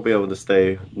 Because I won't be able to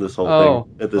stay this whole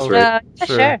thing at this rate. Yeah,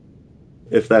 sure.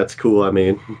 If that's cool, I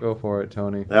mean. Go for it,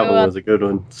 Tony. That one was a good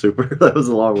one. Super. That was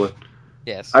a long one.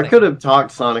 Yes. I could have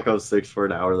talked Sonic 06 for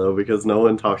an hour, though, because no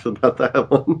one talks about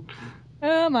that one.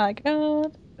 Oh my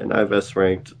god. And I've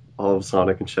S-ranked all of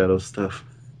Sonic and Shadow stuff.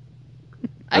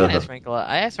 I can S-rank a lot.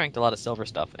 I S-ranked a lot of silver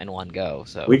stuff in one go.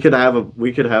 So we could have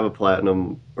a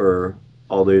platinum or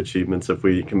all the achievements if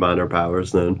we combined our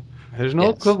powers. Then there's no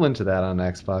equivalent to that on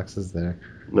Xbox, is there?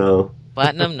 No.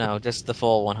 Platinum, no, just the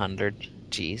full 100.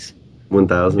 Jeez.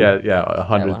 1,000. Yeah,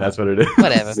 100. That's what it is.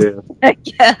 Whatever.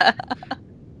 Yeah.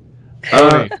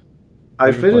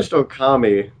 I finished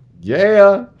Okami.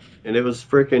 Yeah. And it was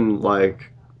freaking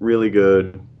really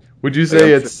good. Would you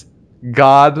say it's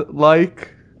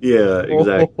god-like? Yeah,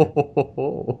 exactly.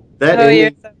 That ending,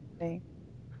 you're so funny.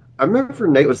 I remember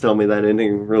Nate was telling me that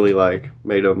ending really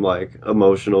made him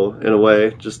emotional in a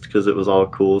way, just because it was all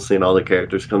cool seeing all the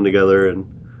characters come together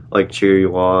and cheer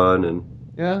you on. And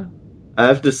yeah, I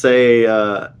have to say,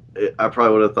 I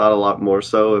probably would have thought a lot more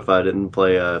so if I didn't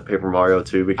play Paper Mario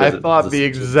 2 because I thought the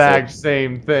exact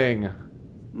same thing.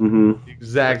 Mm-hmm. The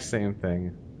exact same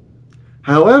thing.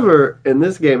 However, in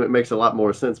this game, it makes a lot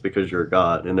more sense because you're a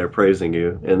god and they're praising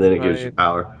you, and then it gives you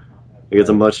power. It's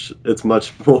much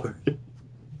more.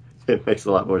 It makes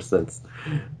a lot more sense.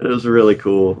 It was really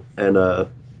cool, and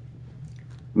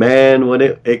man, when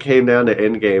it came down to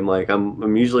endgame,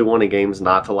 I'm usually wanting games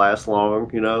not to last long,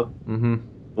 Mm-hmm.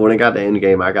 When it got to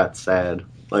endgame, I got sad.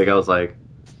 I was like,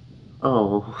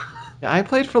 oh. Yeah, I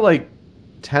played for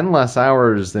 10 less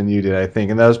hours than you did, I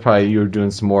think, and that was probably you were doing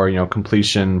some more,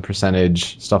 completion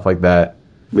percentage stuff like that.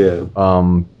 Yeah.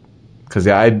 Because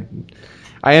I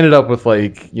ended up with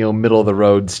middle of the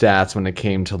road stats when it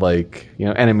came to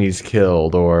enemies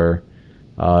killed or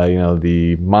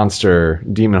the monster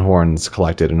demon horns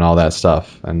collected and all that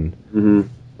stuff, and mm-hmm.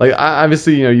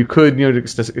 Obviously you could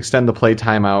extend the play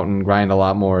time out and grind a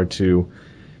lot more to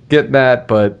get that,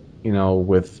 but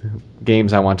with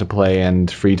games I want to play and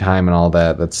free time and all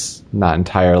that, that's not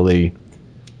entirely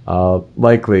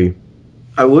likely.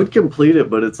 I would complete it,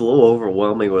 but it's a little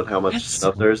overwhelming with how much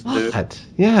stuff there's to do.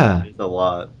 Yeah, it's a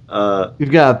lot.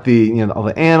 You've got the all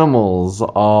the animals,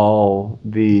 all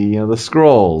the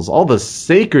scrolls, all the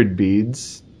sacred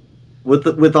beads. With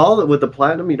the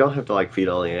platinum, you don't have to feed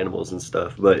all the animals and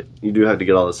stuff, but you do have to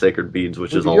get all the sacred beads,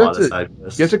 which is a lot of side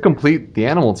quests. You have to complete the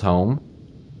animal tome.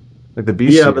 The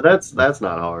bestiary. Yeah, but that's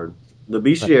not hard. The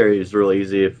bestiary is real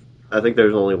easy. I think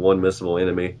there's only one missable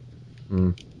enemy.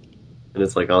 Mm. and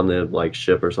it's like on the like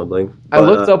ship or something. I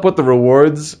looked up what the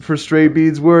rewards for stray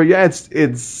beads were. Yeah,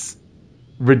 it's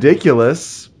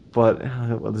ridiculous, but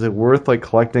is it worth like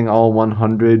collecting all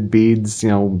 100 beads,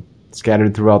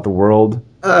 scattered throughout the world?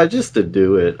 Just to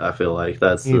do it, I feel like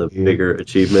that's the Maybe. bigger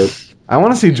achievement. I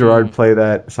want to see Gerard play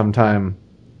that sometime.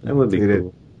 That would be Did it.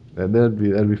 cool.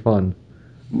 That'd be fun.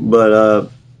 But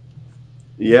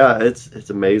yeah, it's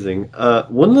amazing.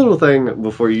 One little thing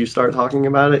before you start talking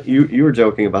about it, you were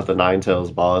joking about the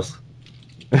Ninetales boss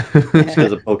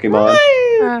as a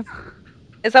Pokemon.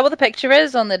 Is that what the picture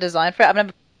is on the design for it? I've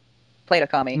never played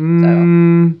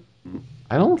Okami,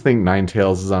 I don't think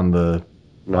Ninetales is on the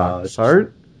No, box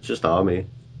art. It's just Ami.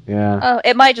 Yeah. Oh,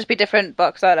 it might just be different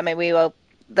box art. I mean,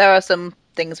 there are some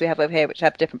things we have over here which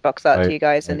have different box art to you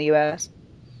guys in the US.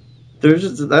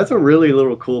 That's a really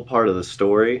little cool part of the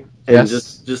story, and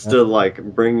Yes. just to like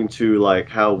bring to like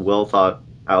how well thought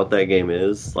out that game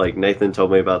is. Like Nathan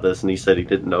told me about this, and he said he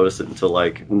didn't notice it until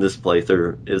like this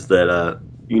playthrough. Is that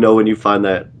when you find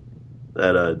that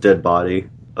dead body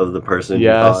of the person?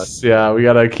 Yes. Yeah. We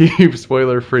gotta keep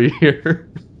spoiler free here.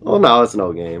 Oh no, it's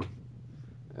no game.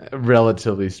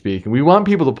 Relatively speaking, we want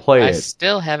people to play I it.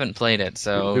 still haven't played it,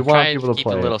 so We want try people to to keep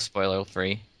play it a it. little spoiler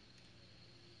free.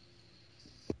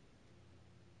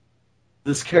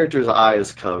 This character's eye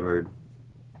is covered,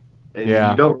 and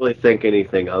Yeah. you don't really think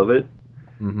anything of it,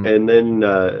 Mhm. and then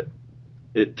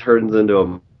it turns into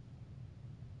a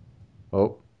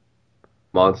Oh.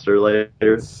 monster later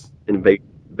in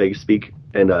vague speak,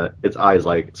 and its eyes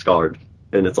like scarred,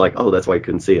 and it's like, oh, that's why you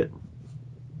couldn't see it.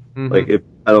 Mhm. Like,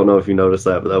 I don't know if you noticed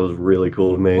that, but that was really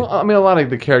cool to me. Well, I mean, a lot of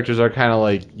the characters are kind of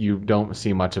like you don't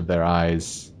see much of their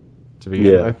eyes to begin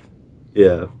Yeah. with.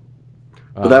 Yeah,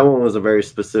 but Uh, that one was a very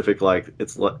specific. Like,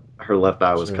 her left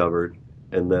eye was Sure. covered,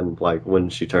 and then like when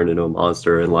she turned into a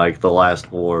monster in like the last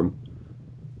form,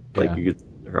 like Yeah.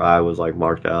 her eye was like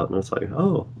marked out, and it's like,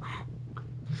 oh,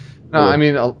 No, I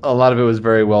mean, a lot of it was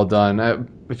very well done.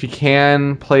 If you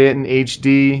can play it in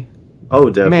HD, oh,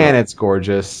 definitely, man, it's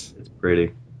gorgeous. it's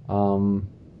pretty.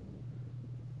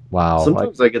 Wow.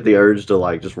 Sometimes I get the urge to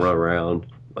like just run around,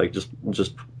 like just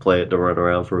play it to run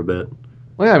around for a bit.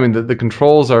 Well, yeah, I mean, the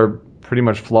controls are pretty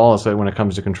much flawless when it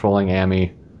comes to controlling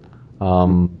Amy.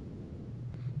 Yeah,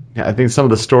 I think some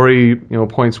of the story,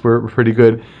 points were pretty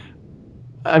good.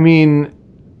 I mean,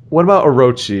 what about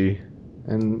Orochi?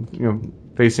 And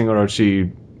facing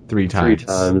Orochi three times. 3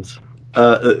 times.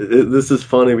 This is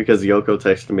funny because Yoko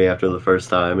texted me after the first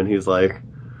time, and he's like,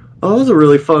 "Oh, it was a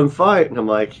really fun fight," and I'm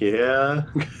like, "Yeah."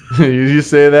 You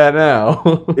say that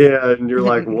now. Yeah, and you're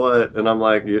like, "What?" And I'm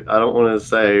like, "I don't want to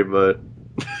say, but."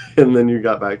 And then you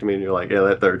got back to me, and you're like, "Yeah,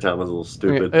 that third time was a little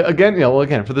stupid."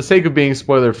 Again, for the sake of being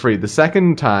spoiler free, the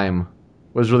second time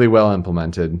was really well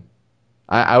implemented.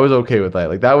 I was okay with that.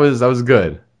 Like that was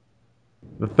good.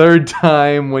 The third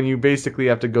time, when you basically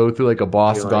have to go through like a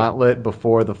boss You're like- gauntlet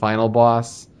before the final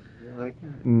boss, You're like,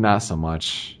 not so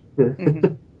much.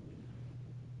 I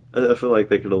feel like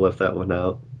they could have left that one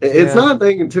out. It's not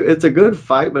thinking too. It's a good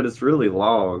fight, but it's really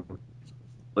long,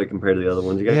 like compared to the other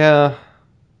ones. You got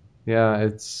Yeah,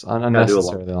 it's do a lot.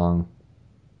 unnecessarily long.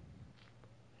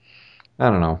 I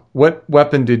don't know. What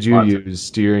weapon did you Lots. use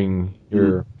during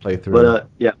your playthrough? But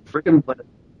yeah, freaking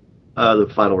the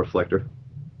final reflector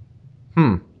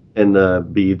Hmm. and the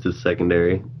beads is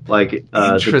secondary. Like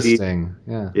Interesting.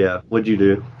 Yeah. Yeah, what'd you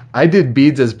do? I did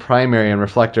beads as primary and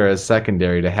reflector as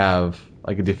secondary to have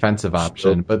like a defensive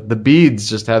option, but the beads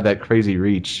just have that crazy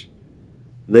reach.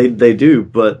 They do,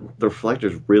 but the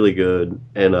reflector's really good,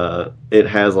 and it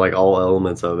has like all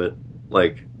elements of it.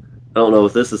 Like, I don't know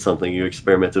if this is something you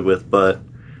experimented with, but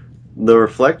the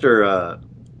reflector, I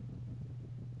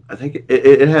think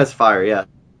it has fire. Yeah,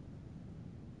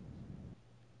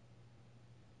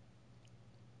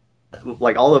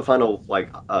 like all the final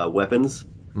weapons.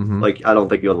 Mhm. Like, I don't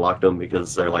think you unlocked them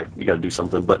because they're like you got to do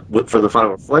something. But for the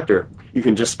final reflector, you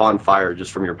can just spawn fire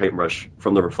just from your paintbrush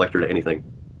from the reflector to anything.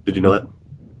 Did you know that?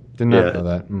 Did not Yeah. know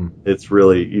that. It's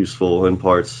really useful in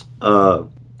parts,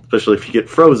 especially if you get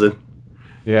frozen.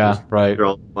 Yeah, right. You're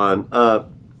all fine.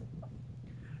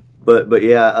 But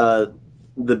yeah,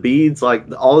 the beads, like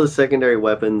all the secondary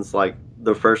weapons, like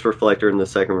the first reflector and the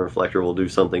second reflector will do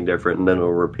something different, and then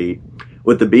it'll repeat.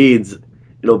 With the beads,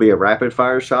 it'll be a rapid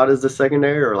fire shot as the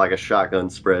secondary, or like a shotgun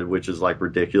spread, which is like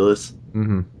ridiculous.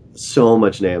 Hmm. So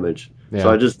much damage. Yeah. So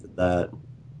I just did that.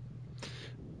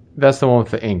 That's the one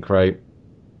with the ink, right?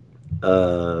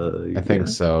 I think Yeah.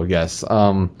 so, yes.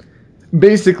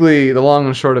 Basically, the long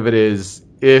and short of it is,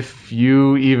 if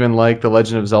you even like the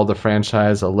Legend of Zelda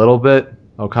franchise a little bit,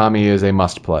 Okami is a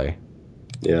must-play.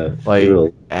 Yeah. Like,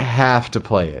 Really. have to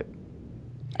play it.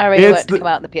 I really It's want it to the- come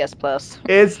out in the PS Plus.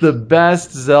 It's the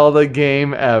best Zelda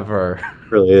game ever.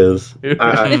 It really is. It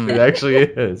actually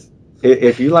is.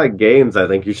 If you like games, I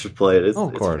think you should play it. It's, Oh,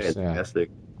 of course, it's yeah. fantastic.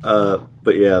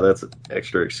 But yeah, that's an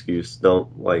extra excuse.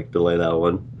 Don't delay that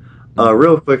one.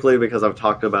 Real quickly, because I've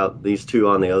talked about these two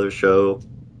on the other show.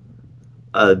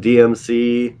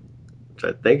 DMC, which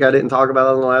I think I didn't talk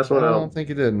about on the last one. I don't think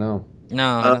you did, no.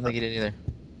 No, I don't think you did either.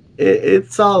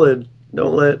 It's solid.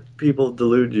 Don't let people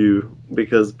delude you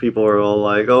because people are all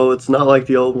like, "Oh, it's not like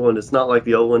the old one. It's not like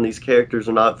the old one. These characters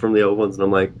are not from the old ones." And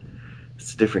I'm like,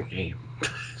 "It's a different game.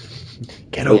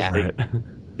 Get over Yeah. it.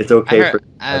 It's okay for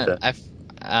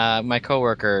my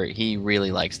coworker, he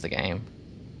really likes the game.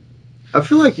 I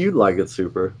feel like you'd like it,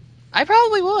 Super. I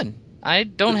probably would. I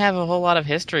don't have a whole lot of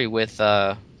history with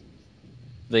the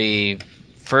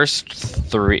first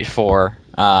four.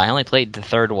 I only played the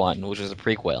third one, which was a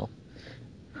prequel,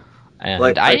 and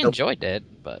Like, I I don't- enjoyed it.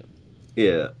 But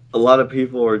Yeah, a lot of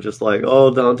people are just like,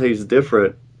 "Oh, Dante's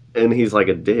different," and he's like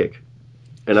a dick.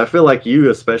 And I feel like you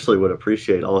especially would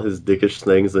appreciate all his dickish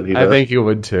things that he does. I think you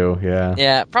would too, yeah.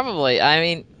 yeah, probably. I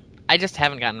mean, I just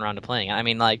haven't gotten around to playing it. I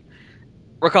mean, like,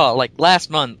 recall like last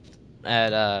month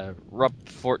at RUP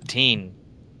 14.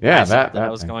 Yeah, I said that I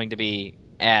was thing. going to be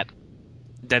at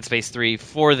Dead Space 3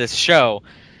 for this show.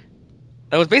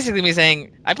 That was basically me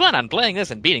saying, I plan on playing this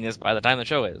and beating this by the time the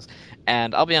show is.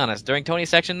 And I'll be honest, during Tony's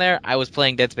section there, I was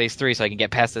playing Dead Space 3 so I can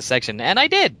get past this section, and I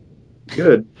did.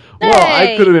 Good. Well, I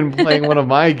Hey! could have been playing one of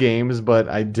my games, but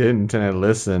I didn't, and I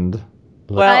listened.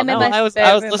 Well, I'm in no, my I was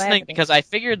spare room, I listening haven't- because I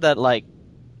figured that like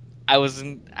I was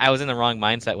in the wrong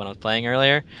mindset when I was playing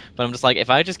earlier. But I'm just like, if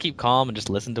I just keep calm and just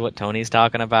listen to what Tony's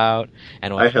talking about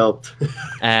and I what, helped.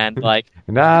 and like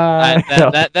Nah.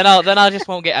 then I'll just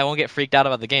won't get freaked out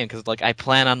about the game because like I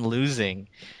plan on losing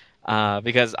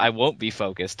because I won't be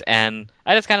focused, and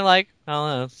I just kind of like, oh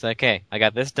no, it's okay, I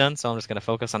got this done, so I'm just gonna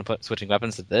focus on switching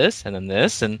weapons to this and then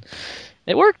this, and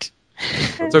it worked.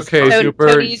 It's okay, Super.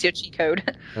 Tony, use your cheat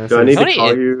code. Do I need Tony, to call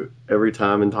it- you every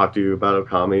time and talk to you about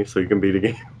Okami so you can beat a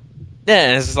game?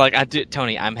 Yeah, it's just like,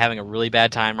 Tony, I'm having a really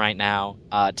bad time right now.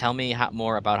 Tell me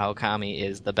more about how Okami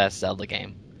is the best Zelda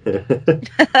game.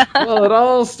 Well, it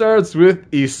all starts with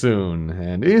Isun,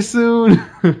 and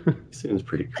Isun. Seems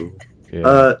pretty cool.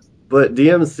 Yeah. But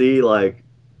DMC, like,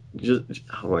 just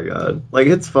oh my god, like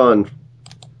it's fun,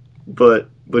 but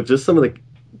just some of the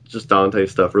just Dante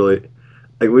stuff really.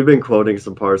 Like we've been quoting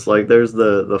some parts. Like there's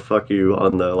the fuck you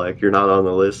on the like you're not on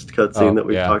the list cutscene Oh, that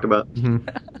we've yeah. talked about.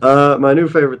 Mhm. My new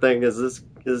favorite thing is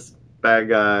this bad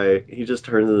guy. He just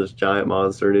turns into this giant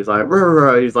monster and he's like, "Rah, rah,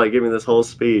 rah." He's like giving this whole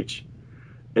speech,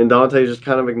 and Dante's just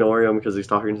kind of ignoring him because he's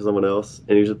talking to someone else,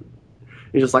 and he's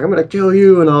just like, "I'm gonna kill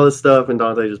you" and all this stuff, and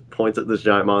Dante just points at this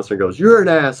giant monster and goes, "You're an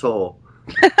asshole."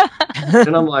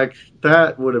 And I'm like,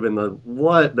 that would have been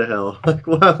what the hell? Like,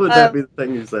 why would that be the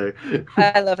thing you say?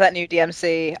 I love that new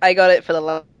DMC. I got it for the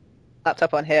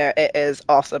laptop on here. It is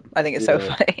awesome. I think it's so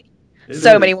Yeah. funny. It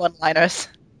So is. many one-liners.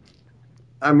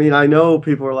 I mean, I know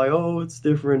people are like, oh, it's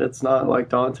different. It's not like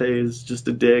Dante's just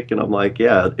a dick. And I'm like,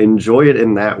 yeah, enjoy it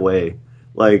in that way.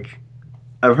 Like,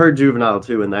 I've heard Juvenile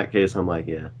too in that case. I'm like,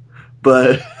 yeah.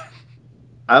 But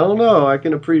I don't know. I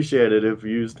can appreciate it if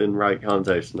used in right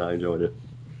context, and I enjoyed it.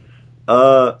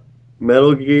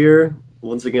 Metal Gear,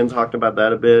 once again, talked about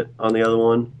that a bit on the other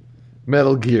one.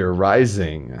 Metal Gear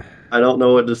Rising. I don't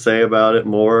know what to say about it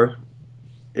more.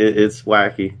 It's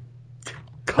wacky. I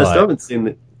still Cut. haven't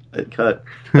seen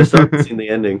I still haven't seen the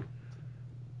ending.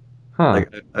 Huh.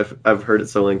 Like I've heard it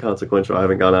so inconsequential. I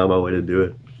haven't gone out of my way to do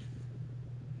it.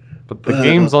 But the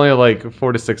game's only like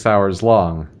 4 to 6 hours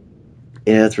long.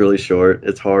 Yeah, it's really short.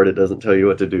 It's hard. It doesn't tell you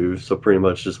what to do. So pretty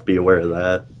much just be aware of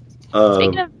that.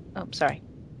 Speaking of, sorry.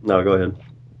 No, go ahead.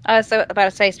 I was about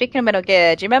to say, speaking of Metal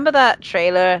Gear, do you remember that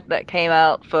trailer that came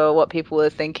out for what people were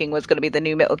thinking was going to be the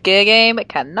new Metal Gear game? I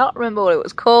cannot remember what it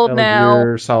was called Metal now.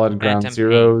 Gear, Solid Ground Phantom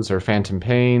Zeroes, or Phantom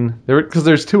Pain. Because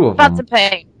there's two of them. Phantom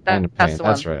Pain. Phantom That's Pain. the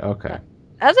one. That's right. Okay.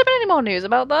 Has there been any more news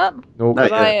about that? Nope. Not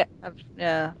Because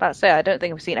about to say, I don't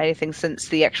think I've seen anything since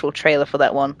the actual trailer for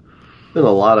that one. Been a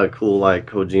lot of cool like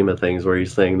Kojima things where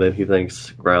he's saying that he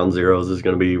thinks Ground Zeroes is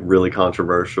going to be really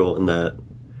controversial and that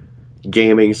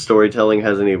gaming storytelling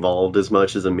hasn't evolved as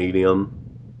much as a medium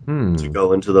to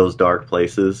go into those dark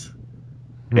places.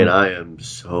 And I am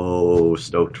so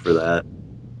stoked for that.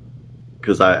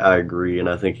 Because I agree, and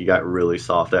I think he got really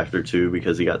soft after 2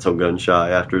 because he got so gun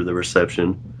shy after the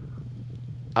reception.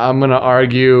 I'm going to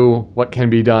argue what can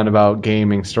be done about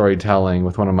gaming storytelling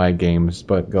with one of my games,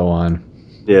 but go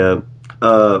on. Yeah.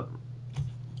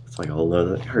 It's like a whole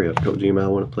nother... Hurry up, Kojima, I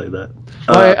want to play that.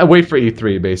 I wait for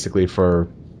E3, basically, for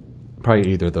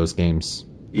probably either of those games.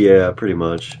 Yeah, pretty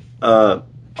much.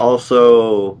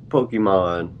 Also,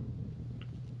 Pokemon.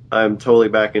 I'm totally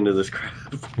back into this crap.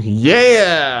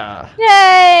 Yeah!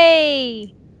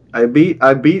 Yay! I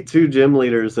beat 2 gym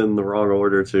leaders in the wrong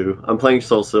order too. I'm playing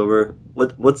Soul Silver.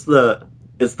 What's the?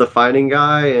 It's the fighting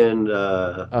guy and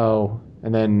Oh,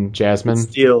 and then Jasmine.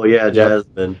 Steel. Yeah, Yep.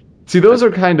 Jasmine. See, those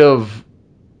are kind of...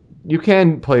 You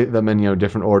can play them in,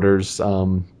 different orders.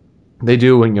 They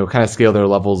do, kind of scale their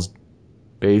levels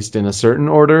based in a certain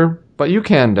order, but you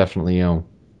can definitely,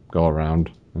 go around.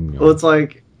 And, Well, it's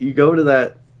like you go to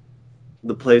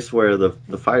the place where the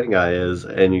fighting guy is,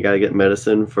 and you got to get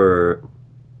medicine for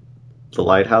the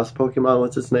lighthouse Pokemon.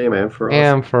 What's its name?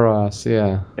 Ampharos,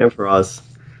 yeah. Ampharos.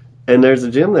 And there's a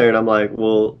gym there, and I'm like,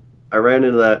 well, I ran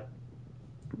into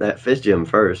that fish gym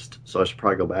first, so I should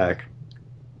probably go back.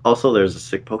 Also, there's a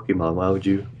sick Pokemon. Why would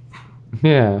you?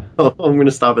 Yeah. Oh, I'm gonna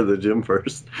stop at the gym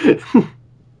first.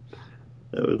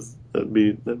 That'd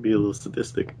be a little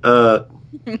sadistic.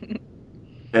 Then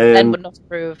And would not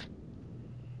approve.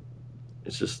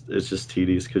 it's just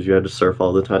tedious because you had to surf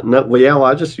all the time. No, well,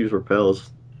 I just use repels.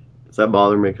 Does that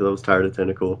bother me? Because I was tired of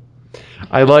Tentacle.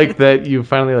 I like that you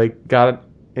finally, got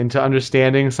into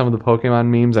understanding some of the Pokemon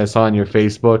memes I saw on your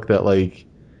Facebook that,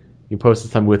 you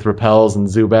posted some with repels and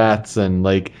Zubats and,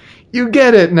 you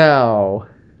get it now!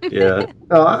 Yeah,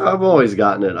 no, I've always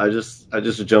gotten it. I just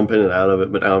jump in and out of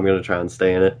it, but now I'm gonna try and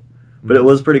stay in it. But it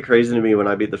was pretty crazy to me when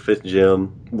I beat the 5th gym,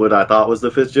 what I thought was the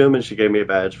 5th gym, and she gave me a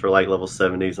badge for level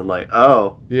 70s. I'm like,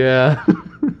 oh, Yeah.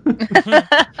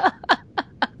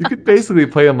 You could basically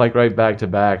play them, right back to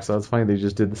back, so it's funny they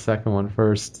just did the second one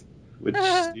first. which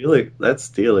Steelix, that's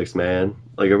Steelix, man.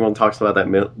 Everyone talks about that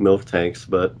MILF tanks,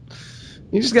 but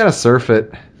You just gotta surf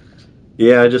it.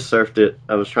 yeah, I just surfed it.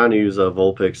 I was trying to use a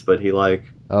Vulpix, but he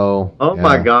Oh. oh yeah.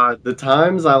 my god, the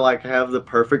times I have the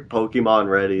perfect Pokemon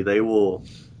ready, they will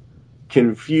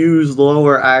confuse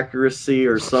lower accuracy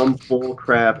or some bull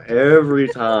crap every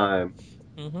time.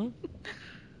 Mm-hmm.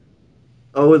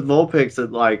 Oh, with Vulpix,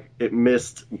 it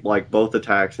missed both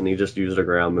attacks, and he just used a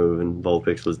ground move, and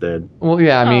Vulpix was dead. Well,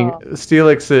 yeah, I mean, Oh.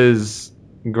 Steelix is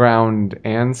ground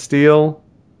and steel,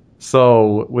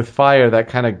 so with fire, that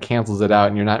kind of cancels it out,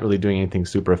 and you're not really doing anything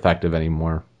super effective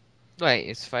anymore. Wait,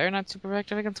 is fire not super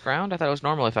effective against ground? I thought it was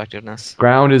normal effectiveness.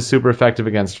 Ground is super effective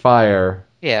against fire.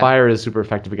 Yeah. Fire is super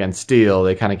effective against steel.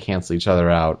 They kind of cancel each other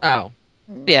out. Oh.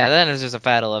 Yeah, then it's just a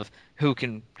battle of who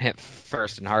can hit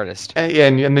first and hardest. And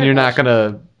then you're not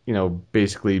gonna,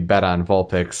 basically bet on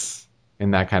Vulpix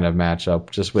in that kind of matchup,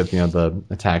 just with the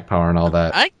attack power and all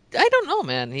that. I don't know,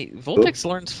 man. Vulpix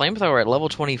learns Flamethrower at level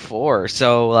 24,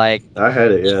 so I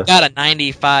had it, yeah. got a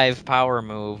 95 power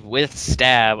move with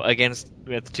stab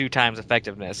with 2 times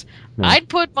effectiveness. Yeah. I'd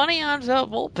put money on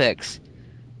Vulpix,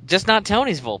 just not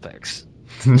Tony's Vulpix.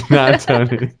 Not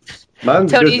Tony.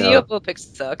 Mine's Tony's good now. your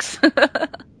Vulpix sucks.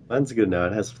 Mine's good now.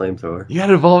 It has Flamethrower. You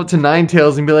gotta evolve it to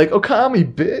Ninetales and be like,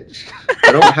 Okami, bitch.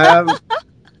 I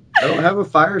don't have a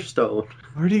Firestone.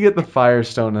 Where do you get the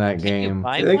Firestone in that Can you game?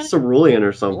 buy I think one? Cerulean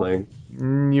or something.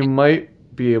 You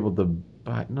might be able to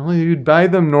buy... No, you'd buy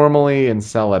them normally and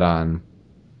sell it on.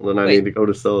 Then I Wait. need to go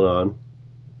to Celadon.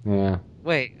 Yeah.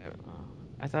 Wait,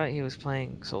 I thought he was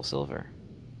playing Soul Silver.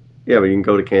 Yeah, but you can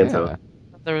go to Kanto. Yeah.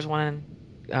 I thought there was one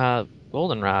in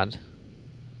Goldenrod.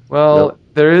 Well, Really?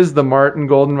 there is the Martin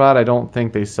Goldenrod. I don't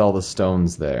think they sell the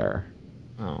stones there.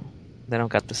 Oh, they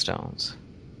don't got the stones.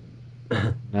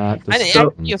 Not the I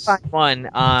stones. think you find one.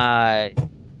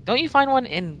 Don't you find one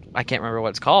in? I can't remember what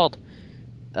it's called.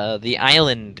 The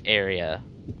island area,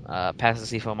 past the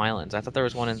Seafoam Islands. I thought there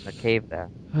was one in the cave there.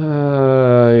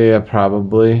 Yeah,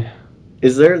 probably.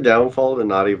 Is there a downfall to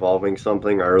not evolving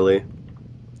something early?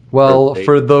 Well, Okay.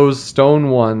 for those stone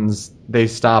ones, they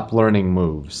stop learning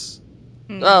moves.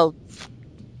 Well,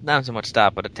 not so much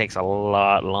stop, but it takes a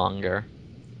lot longer.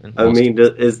 in I most- mean,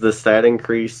 is the stat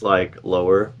increase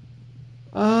lower?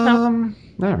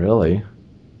 Not really.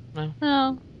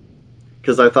 No.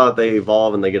 Because I thought they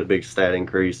evolve and they get a big stat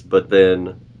increase, but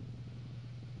then.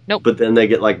 Nope. But then they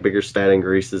get bigger stat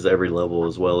increases every level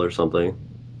as well, or something.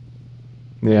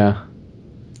 Yeah,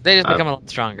 they just become a lot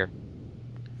stronger.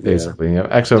 basically.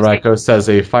 Exo Raiko says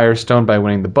a Firestone by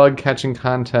winning the bug catching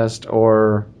contest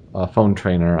or a phone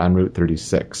trainer on Route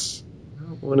 36.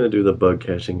 I want to do the bug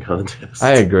catching contest.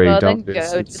 I agree. Well, Don't then do it.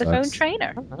 go It to the phone sucks.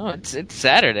 trainer. Oh, it's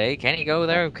Saturday. Can't you go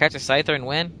there, catch a Scyther, and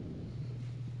win?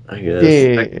 I guess.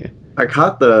 Yeah.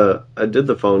 I did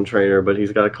the phone trainer, but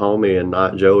he's got to call me and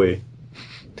not Joey.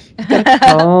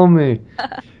 Call me.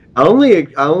 I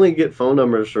only get phone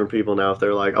numbers from people now if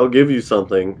they're like, "I'll give you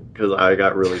something," because I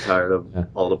got really tired of Yeah.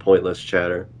 all the pointless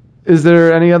chatter. Are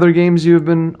there any other games you've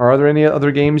been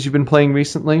playing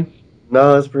recently?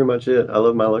 No, that's pretty much it. I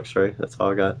love my Luxray. That's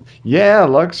all I got. Yeah,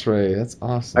 Luxray. That's I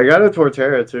awesome. got a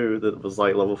Torterra too that was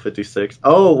like level 56.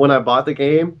 Oh, when I bought the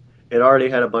game, it already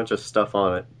had a bunch of stuff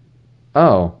on it.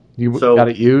 Oh, you got So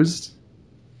it used?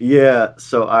 yeah,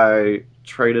 so I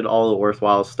traded all the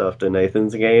worthwhile stuff to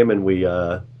Nathan's game, and we've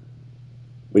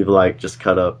like just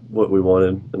cut up what we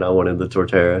wanted, and I wanted the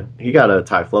Torterra. He got a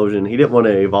Typhlosion. He didn't want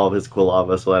to evolve his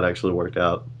Quilava, so that actually worked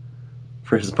out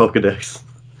for his Pokedex.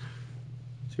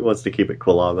 He wants to keep it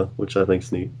Quilava, which I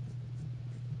think's neat.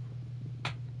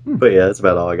 But yeah, that's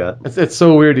about all I got. It's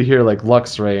so weird to hear like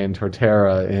Luxray and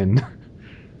Torterra in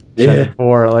Gen Yeah,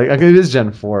 4. Like it is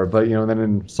Gen 4, but then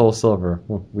in Soul Silver.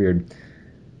 Well, weird.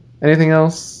 Anything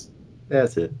else?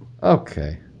 that's it.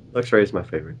 Okay. Luxray is my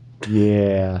favorite.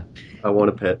 Yeah. I want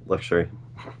a pet Luxray.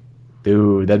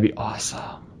 Dude, that'd be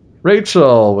awesome.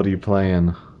 Rachel, what are you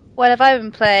playing? What have I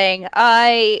been playing?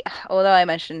 Although I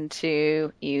mentioned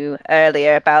to you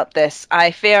earlier about this,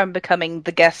 I fear I'm becoming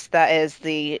the guest that is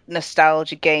the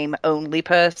nostalgia game only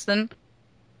person.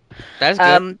 That's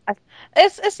good.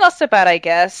 It's not so bad, I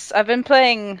guess. I've been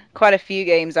playing quite a few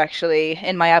games actually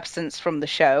in my absence from the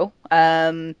show.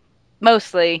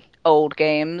 Mostly old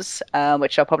games,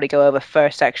 which I'll probably go over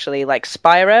first. Actually, like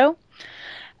Spyro.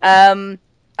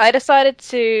 I decided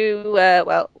to,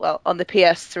 on the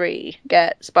PS3,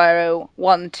 get Spyro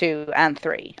 1, 2, and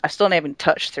 3. I still haven't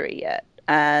touched 3 yet,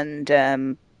 and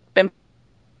been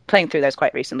playing through those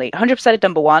quite recently. 100%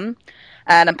 number 1,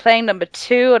 and I'm playing number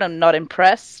 2, and I'm not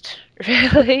impressed,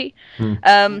 really.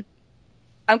 I'm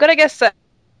going to guess that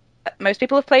most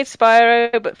people have played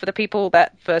Spyro, but for the people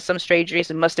that, for some strange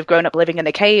reason, must have grown up living in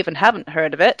a cave and haven't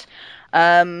heard of it,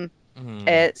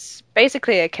 it's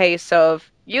basically a case of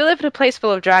you live in a place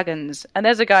full of dragons, and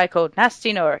there's a guy called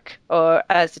Nasty Gnorc, or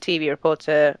as the TV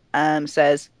reporter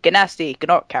says, Gnasty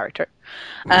Gnorc character.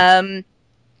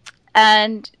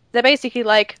 And they're basically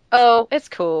like, oh, it's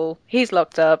cool, he's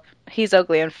locked up, he's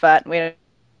ugly and fat, and we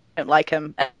don't like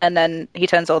him. And then he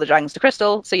turns all the dragons to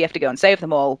crystal, so you have to go and save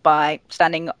them all by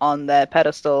standing on their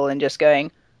pedestal and just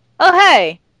going, oh,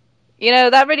 hey,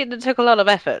 that really took a lot of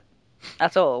effort.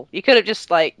 At all. You could have just,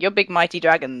 you're big mighty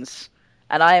dragons,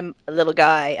 and I'm a little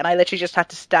guy, and I literally just had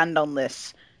to stand on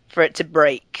this for it to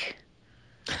break.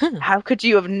 How could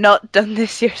you have not done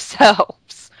this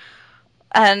yourselves?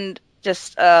 And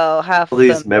just, half All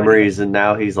these memories, and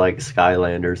now he's like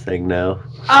Skylander thing now.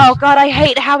 Oh god, I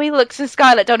hate how he looks in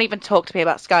Skylar. Don't even talk to me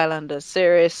about Skylanders.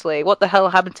 Seriously. What the hell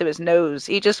happened to his nose?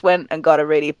 He just went and got a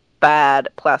really bad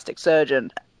plastic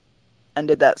surgeon and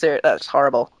did that. That's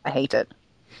horrible. I hate it.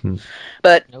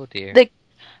 But Oh dear.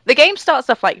 the game starts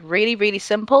off really, really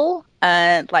simple,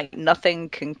 and nothing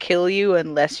can kill you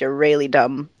unless you're really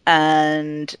dumb.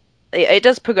 And it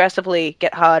does progressively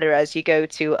get harder as you go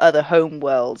to other home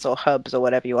worlds or hubs or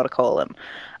whatever you want to call them,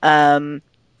 and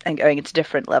going into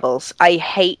different levels. I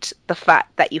hate the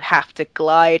fact that you have to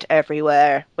glide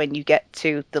everywhere when you get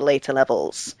to the later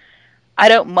levels. I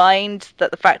don't mind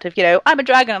that the fact of, I'm a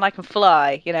dragon and I can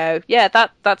fly, yeah,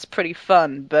 that's pretty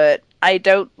fun, but I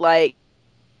don't like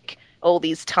all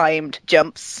these timed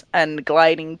jumps and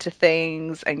gliding to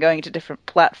things and going to different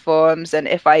platforms, and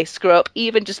if I screw up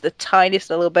even just the tiniest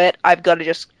little bit, I've got to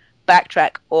just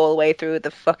backtrack all the way through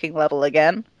the fucking level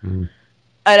again.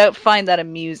 I don't find that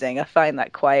amusing. I find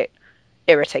that quite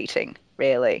irritating,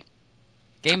 really.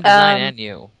 Game design and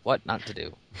you. What not to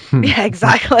do. Yeah,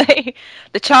 exactly.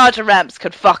 The charger ramps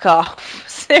could fuck off.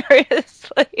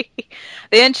 Seriously.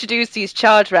 They introduced these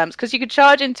charge ramps because you could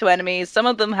charge into enemies. Some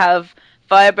of them have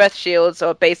fire breath shields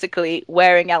or basically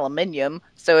wearing aluminium.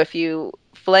 So if you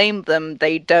flame them,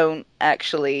 they don't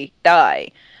actually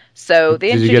die. So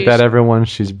they Did you get that, everyone?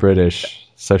 She's British,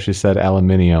 so she said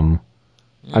aluminium.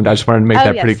 I just wanted to make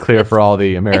that pretty clear for all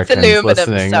the Americans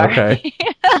listening. Sorry. Okay.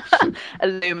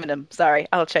 Aluminum. Sorry,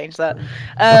 I'll change that.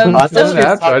 I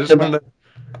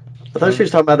I thought she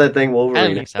was talking about that thing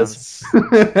Wolverine. That makes sense.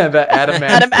 the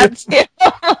adamantium.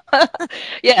 Adamantium.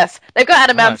 Yes, they've got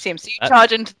adamantium, so you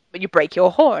charge into, but you break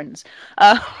your horns.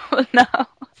 No,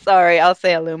 sorry, I'll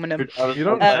say aluminum. You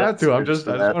don't have to. I just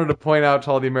wanted to point out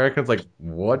to all the Americans,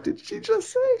 what did she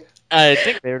just say? I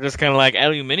think they were just kind of like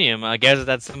aluminium. I guess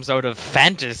that's some sort of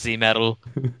fantasy metal.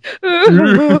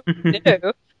 No,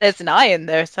 there's an I in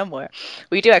there somewhere.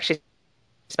 We do actually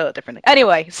spell it differently.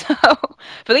 Anyway, so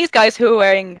for these guys who are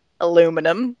wearing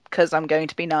aluminum, because I'm going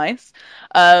to be nice,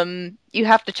 you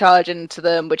have to charge into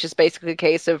them, which is basically a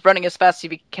case of running as fast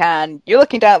as you can. You're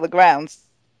looking down at the ground,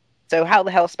 so how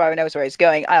the hell Spyro knows where he's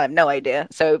going, I have no idea.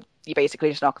 So you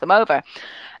basically just knock them over.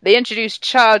 They introduced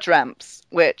charge ramps,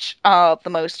 which are the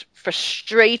most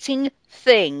frustrating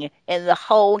thing in the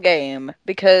whole game,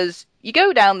 because you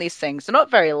go down these things, they're not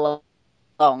very long,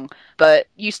 long, but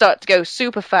you start to go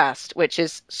super fast, which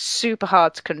is super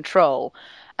hard to control.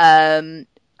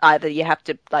 Either you have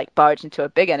to like barge into a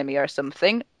big enemy or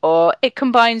something, or it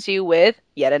combines you with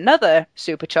yet another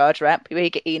supercharge ramp where you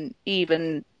get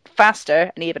even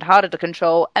faster and even harder to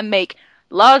control and make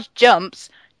large jumps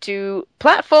to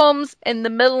platforms in the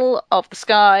middle of the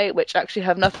sky, which actually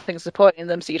have nothing supporting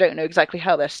them, so you don't know exactly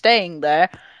how they're staying there,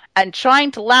 and trying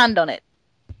to land on it.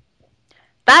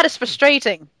 That is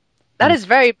frustrating. That is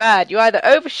very bad. You either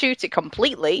overshoot it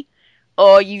completely,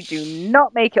 or you do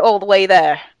not make it all the way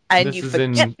there, and This you is forget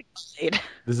in- the glide.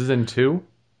 This is in 2?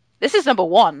 This is number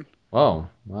 1. Oh,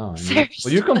 wow. I mean, Seriously?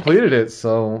 well, you completed it,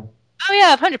 so... Oh yeah,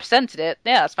 I've 100%ed it.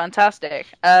 Yeah, it's fantastic.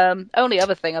 Only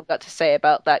other thing I've got to say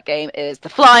about that game is the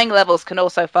flying levels can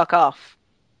also fuck off.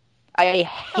 I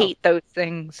hate those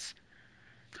things.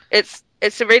 It's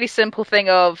a really simple thing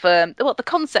of well, the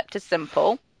concept is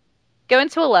simple. Go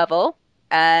into a level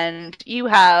and you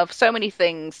have so many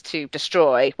things to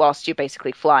destroy whilst you're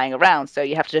basically flying around. So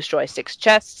you have to destroy 6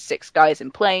 chests, 6 guys in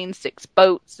planes, 6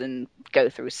 boats, and go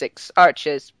through 6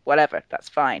 archers, whatever. That's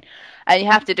fine. And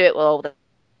you have to do it all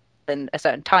in a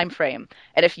certain time frame.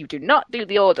 And if you do not do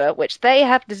the order, which they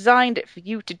have designed it for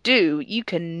you to do, you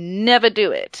can never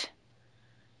do it.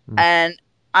 And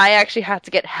I actually had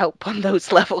to get help on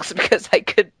those levels because I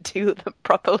couldn't do them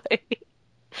properly.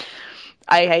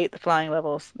 I hate the flying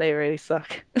levels. They really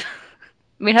suck. I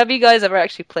mean, have you guys ever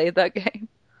actually played that game?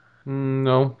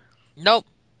 No. Nope.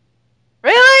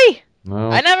 Really? No.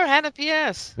 I never had a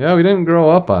PS. Yeah, we didn't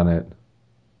grow up on it.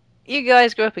 You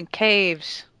guys grew up in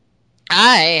caves.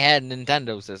 I had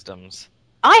Nintendo systems.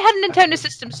 I had Nintendo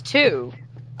systems too.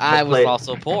 I was played-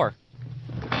 also poor.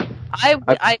 Okay,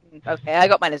 I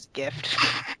got mine as a gift.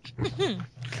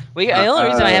 The only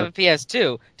reason I have a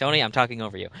PS2, Tony, I'm talking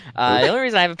over you. The only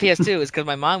reason I have a PS2 is because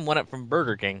my mom won it from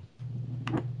Burger King.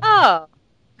 Oh,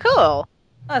 cool.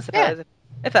 I suppose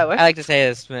if that works. I like to say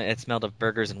it smelled of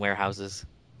burgers and warehouses.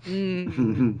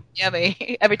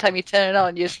 Yummy. Every time you turn it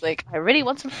on, you're just like, I really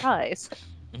want some fries.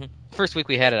 First week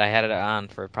we had it, I had it on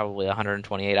for probably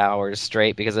 128 hours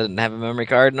straight because I didn't have a memory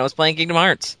card and I was playing Kingdom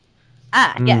Hearts.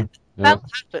 Yeah, Yeah. that'll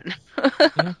happen.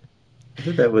 I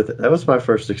did that was my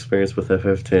first experience with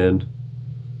FF10.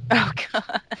 Oh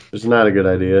god. It's not a good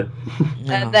idea.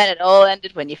 And then it all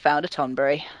ended when you found a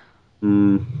Tonberry.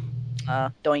 Mm.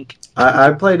 Doink.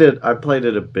 I played it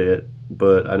a bit,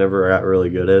 but I never got really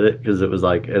good at it because it was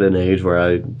like at an age where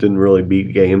I didn't really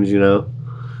beat games, you know.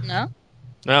 No?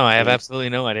 No, I have absolutely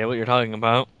no idea what you're talking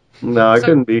about. No, I So-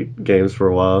 couldn't beat games for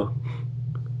a while.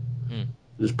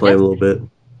 Just play a little bit.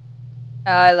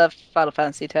 I love Final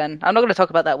Fantasy X. I'm not going to talk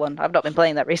about that one. I've not been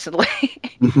playing that recently.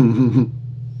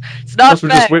 It's not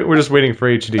Plus, fair. we're just waiting for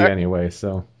HD Sorry? anyway,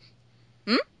 so...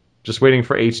 Just waiting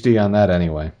for HD on that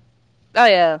anyway. Oh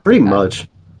yeah. Pretty much.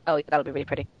 Oh, yeah, that'll be really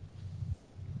pretty.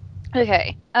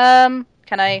 Okay. Can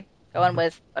I go on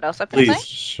with what else I've been Please. playing?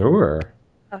 Sure.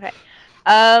 Okay.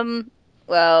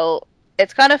 Well,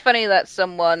 it's kind of funny that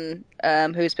someone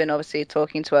who's been obviously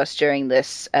talking to us during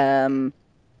this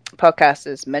podcast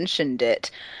has mentioned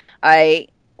it.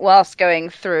 Whilst going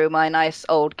through my nice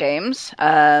old games,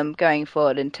 going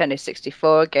for Nintendo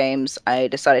 64 games, I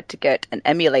decided to get an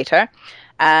emulator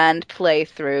and play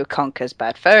through Conker's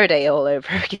Bad Fur Day all over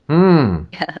again.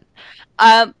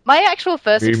 My actual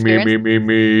first experience...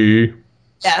 Me.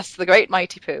 Yes, the great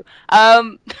mighty Pooh.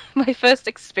 My first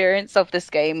experience of this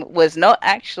game was not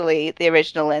actually the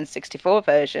original N64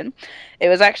 version. It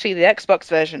was actually the Xbox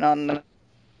version on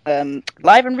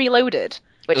Live and Reloaded,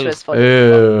 which was fun.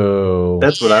 Ew.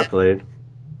 That's what I played.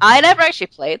 I never actually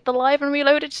played the Live and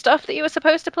Reloaded stuff that you were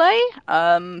supposed to play.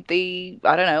 I don't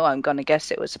know, I'm gonna guess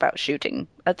it was about shooting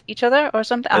at each other or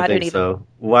something. I think so.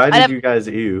 Why did you guys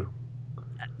ew?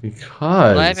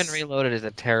 Because... Live and Reloaded is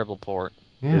a terrible port.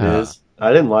 Yeah. It is. I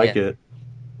didn't like it.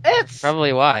 It's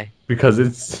Probably why. Because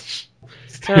it's...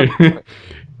 It's terrible.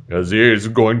 Because he's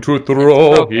going to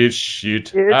throw his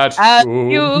shit at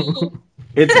you.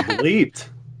 It's bleeped.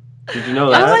 Did you know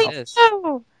Oh that? my Yes.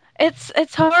 god!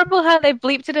 It's horrible how they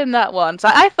bleeped it in that one. So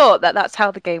I thought that that's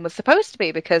how the game was supposed to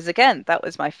be because again, that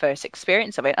was my first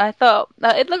experience of it. I thought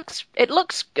it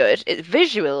looks good. It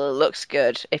visually looks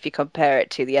good if you compare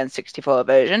it to the N64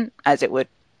 version, as it would.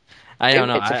 I don't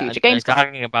know. It's a future I'm game.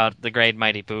 talking about the Great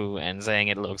Mighty Pooh and saying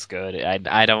it looks good.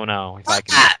 I don't know if I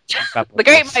can. keep up with The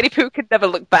Great this. Mighty Pooh could never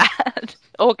look bad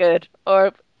or good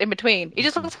or in between. He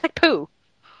just looks like Pooh.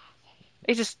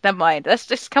 He just never mind. Let's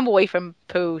just come away from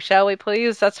Pooh, shall we,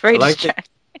 please? That's very I like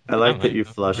distracting. I like that you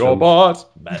flush Your them. boss.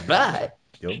 Bye-bye.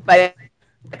 My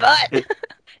butt.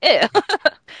 Ew.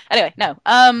 Anyway, no.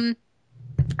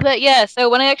 But yeah, so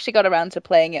when I actually got around to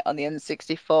playing it on the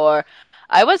N64,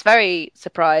 I was very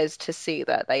surprised to see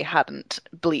that they hadn't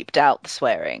bleeped out the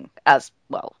swearing as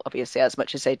well, obviously, as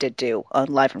much as they did do on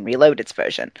Live and Reloaded's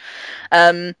version.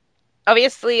 Um,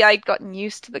 Obviously, I'd gotten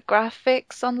used to the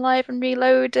graphics on Live and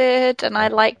Reloaded, and I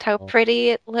liked how pretty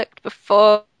it looked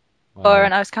before, Wow.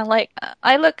 and I was kind of like,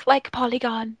 I look like a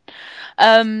polygon.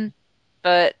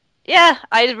 But yeah,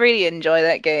 I really enjoy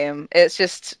that game. It's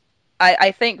just,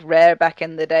 I think Rare back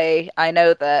in the day, I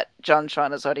know that John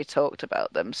Tron has already talked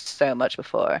about them so much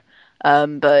before.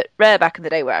 But Rare back in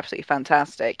the day were absolutely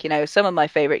fantastic. You know, some of my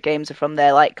favorite games are from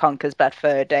there, like Conker's Bad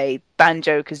Fur Day,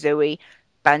 Banjo-Kazooie,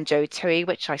 Banjo-Tooie,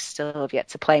 which I still have yet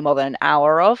to play more than an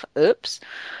hour of. Oops.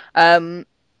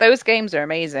 Those games are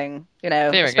amazing, you know,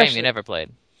 Favorite game you especially... never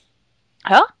played.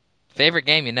 Huh? Favorite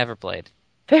game you never played.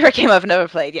 Favorite game I've never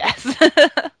played, yes.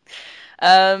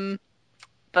 But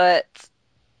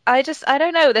I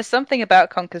don't know. There's something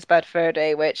about Conker's Bad Fur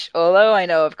Day which, although I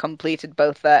know I've completed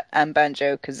both that and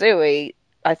Banjo-Kazooie,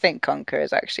 I think Conker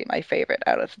is actually my favorite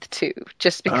out of the two,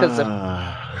 just because of...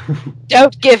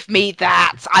 Don't give me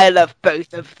that! I love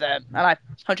both of them, and I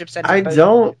 100% I both.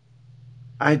 don't.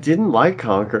 I didn't like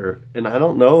Conquer, and I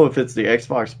don't know if it's the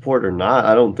Xbox port or not.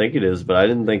 I don't think it is, but I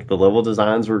didn't think the level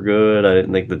designs were good. I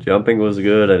didn't think the jumping was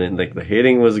good. I didn't think the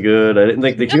hitting was good. I didn't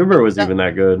think the humor was even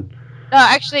that good. No,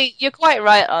 actually, you're quite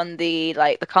right on the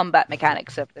combat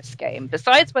mechanics of this game.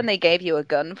 Besides when they gave you a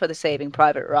gun for the Saving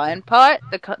Private Ryan part,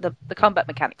 the combat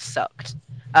mechanics sucked.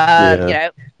 Yeah. You know,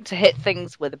 to hit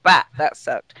things with a bat, that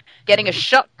sucked. Getting a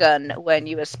shotgun when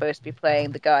you were supposed to be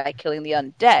playing the guy killing the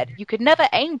undead, you could never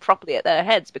aim properly at their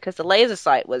heads because the laser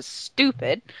sight was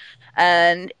stupid.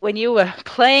 And when you were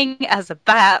playing as a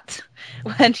bat,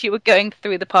 when you were going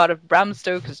through the part of Bram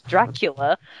Stoker's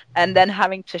Dracula, and then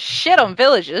having to shit on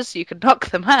villagers so you could knock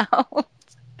them out,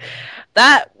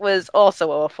 that was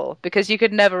also awful because you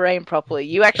could never aim properly.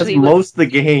 You That's actually most of the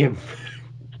game.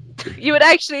 you would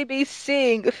actually be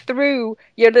seeing through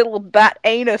your little bat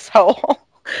anus hole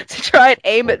to try and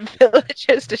aim at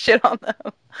villagers to shit on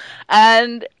them.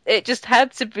 And it just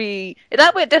had to be...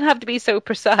 That way it didn't have to be so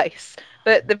precise.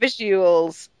 But the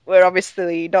visuals were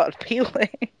obviously not appealing.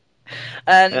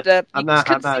 And I'm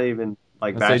not even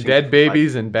like I say bashing dead it,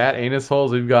 babies and bat anus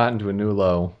holes, we've gotten to a new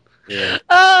low. Yeah.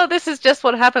 Oh, this is just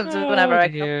what happens whenever I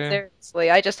come dear.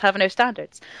 seriously. I just have no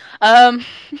standards. But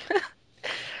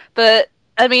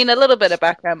I mean, a little bit of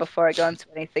background before I go into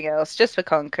anything else, just for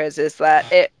Conkers, is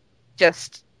that it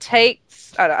just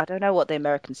takes... I don't know what the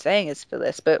American saying is for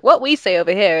this, but what we say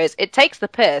over here is it takes the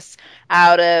piss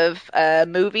out of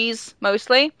movies,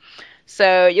 mostly.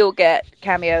 So you'll get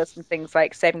cameos and things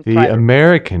like Saving The Private...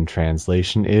 American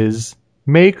translation is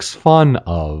makes fun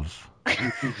of.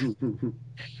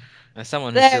 As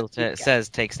someone who There still you go. says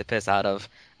takes the piss out of,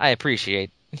 I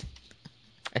appreciate. I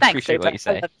Thanks, appreciate what you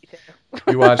Super. I say. love you too.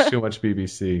 You watch too much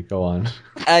BBC. Go on.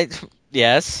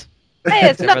 Yes. Hey,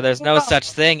 it's Except for there's nothing no wrong.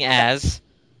 such thing as.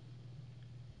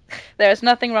 There's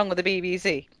nothing wrong with the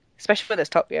BBC, especially when there's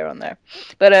Top Gear on there.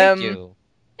 But Thank you.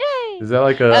 yay! Is that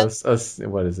like a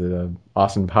what is it? A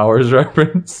Austin Powers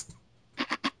reference?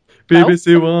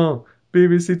 BBC 1,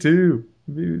 BBC 2,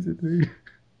 BBC 3.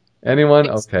 Anyone?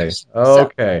 Okay.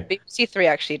 Okay. BBC Three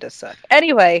actually does suck.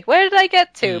 Anyway, where did I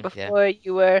get to before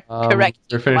you were correct?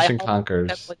 You're finishing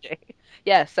Conkers.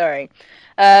 Yeah, sorry.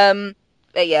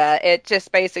 But yeah, it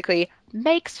just basically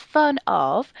makes fun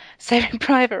of Saving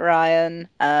Private Ryan,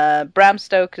 Bram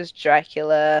Stoker's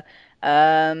Dracula,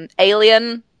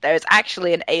 Alien. There's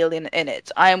actually an alien in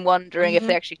it. I am wondering if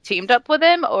they actually teamed up with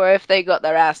him or if they got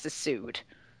their asses sued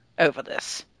over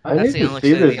this. I That's need to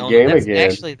see this only, game that's again.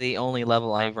 actually the only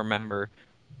level I remember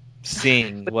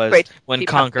seeing was Great. when Keep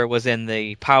Conker was in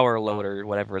the power loader,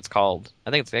 whatever it's called.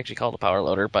 I think it's actually called a power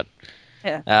loader, but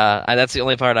Yeah. that's the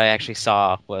only part I actually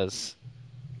saw was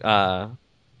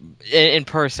in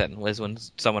person was when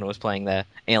someone was playing the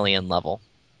alien level.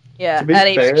 Yeah, To be and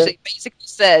he fair- actually basically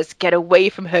says, "Get away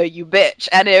from her, you bitch!"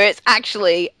 And it's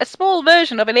actually a small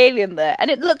version of an alien there, and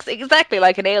it looks exactly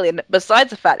like an alien. Besides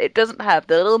the fact it doesn't have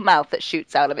the little mouth that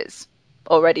shoots out of its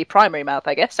already primary mouth,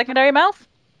 I guess, secondary mouth.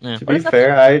 Yeah. To What be is that?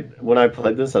 fair, when I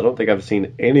played this, I don't think I've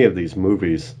seen any of these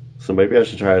movies, so maybe I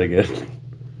should try it again.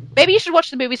 Maybe you should watch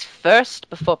the movies first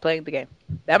before playing the game.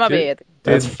 That might be it.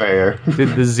 That's fair.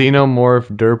 Did the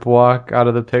xenomorph derp walk out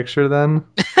of the picture then?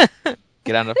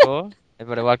 Get on the floor.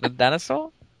 Everybody walk the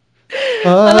dinosaur.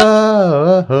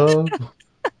 Oh.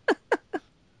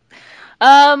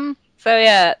 So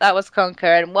yeah, that was Conquer,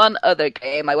 and one other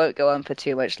game. I won't go on for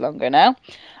too much longer now.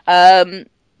 One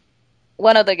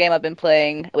other game I've been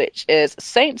playing, which is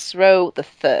Saints Row the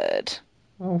Third.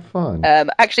 Oh, fun.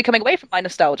 Actually coming away from my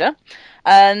nostalgia,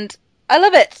 and I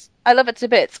love it. I love it to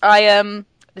bits.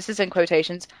 this is in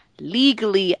quotations,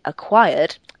 legally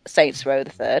acquired Saints Row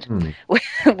the Third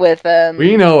with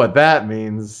We know what that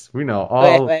means. We know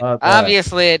all Wait. about that.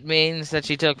 Obviously, it means that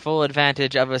she took full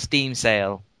advantage of a Steam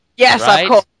sale. Yes, Right? of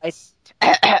course.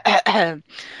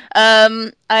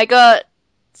 I got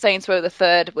Saints Row the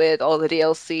Third with all the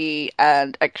DLC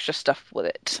and extra stuff with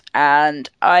it, and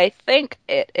I think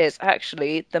it is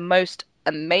actually the most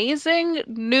amazing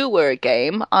newer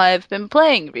game I've been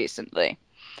playing recently.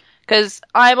 Because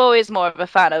I'm always more of a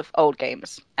fan of old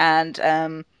games, and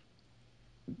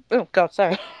oh god,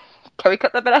 sorry, can we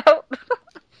cut that bit out?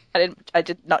 I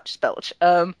did not just belch.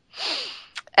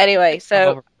 Anyway,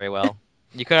 so Over very well.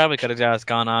 You probably could have just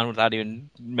gone on without even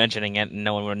mentioning it, and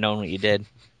no one would have known what you did.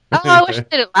 oh, I wish I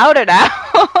did it louder now.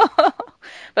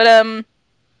 But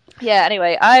yeah.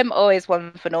 Anyway, I'm always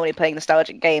one for normally playing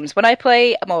nostalgic games. When I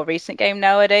play a more recent game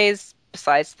nowadays,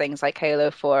 besides things like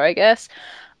Halo 4, I guess,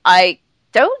 I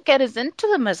don't get as into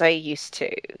them as I used to.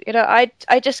 You know, I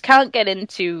just can't get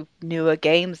into newer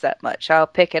games that much. I'll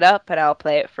pick it up and I'll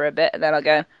play it for a bit, and then I'll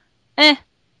go,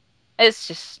 it's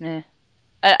just,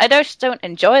 I just don't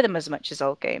enjoy them as much as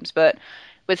old games. But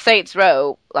with Saints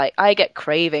Row, like, I get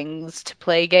cravings to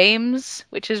play games,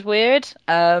 which is weird.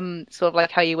 Sort of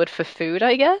like how you would for food,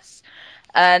 I guess.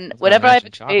 And whenever I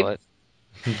chocolate.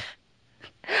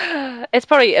 it's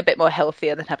probably a bit more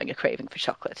healthier than having a craving for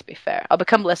chocolate, to be fair. I'll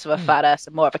become less of a fat ass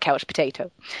and more of a couch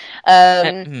potato.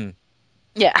 Yeah,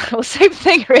 well, same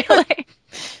thing, really.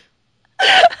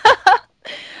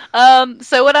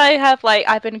 So when I have, like,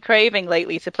 I've been craving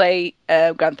lately to play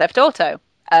Grand Theft Auto.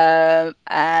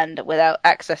 And without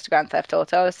access to Grand Theft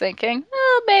Auto, I was thinking,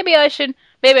 oh, maybe I should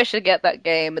get that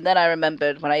game. And then I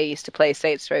remembered when I used to play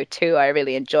Saints Row 2, I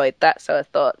really enjoyed that. So I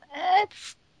thought,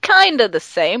 it's kind of the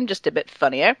same, just a bit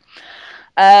funnier.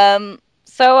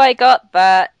 So I got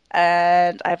that,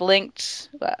 and I've linked,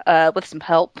 with some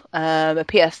help, a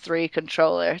PS3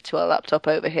 controller to a laptop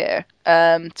over here,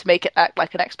 to make it act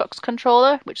like an Xbox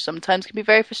controller, which sometimes can be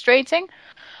very frustrating.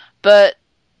 But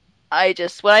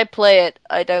when I play it,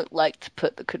 I don't like to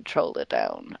put the controller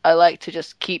down. I like to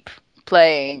just keep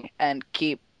playing and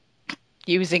keep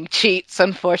using cheats,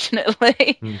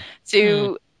 unfortunately,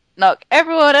 to knock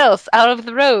everyone else out of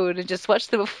the road and just watch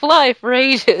them fly for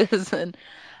ages. And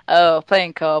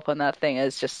playing co-op on that thing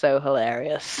is just so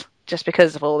hilarious, just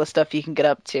because of all the stuff you can get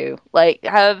up to. Like,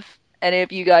 have any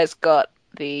of you guys got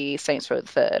the Saints Row the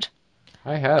Third?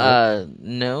 I have it.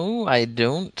 No, I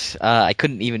don't. I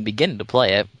couldn't even begin to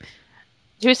play it.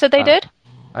 Who said they did?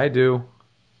 I do.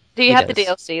 Do you He have the does.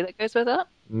 DLC that goes with that?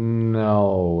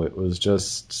 No, it was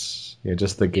just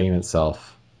the game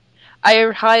itself. I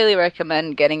highly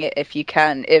recommend getting it if you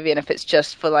can, even if it's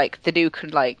just for, like, the new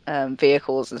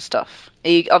vehicles and stuff.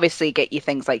 You obviously get your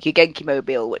things like your Genki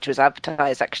Mobile, which was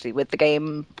advertised actually with the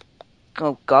game.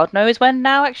 Oh, God knows when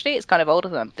now. Actually, it's kind of older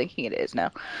than I'm thinking it is now.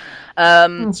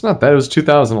 It's not that. It was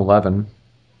 2011.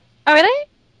 Oh, really?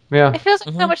 Yeah. It feels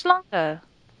like so much longer.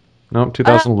 Nope,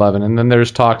 2011. And then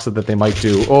there's talks that they might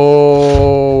do.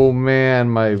 Oh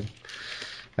man, I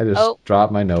just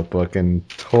dropped my notebook and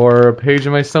tore a page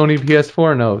of my Sony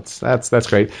PS4 notes. That's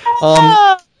great.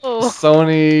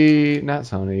 Sony, not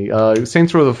Sony.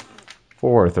 Saints Row the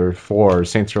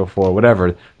Saints Row 4,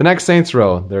 whatever. The next Saints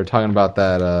Row, they're talking about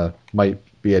that might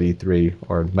be at E3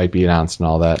 or might be announced and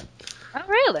all that. Oh,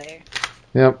 really?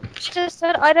 Yep. She just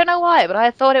said, I don't know why, but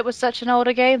I thought it was such an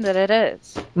older game that it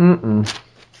is. Mm-mm.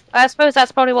 I suppose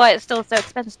that's probably why it's still so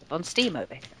expensive on Steam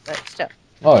over here, but still.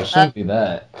 Oh, it shouldn't be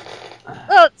that.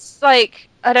 Well, it's like,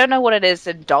 I don't know what it is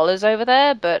in dollars over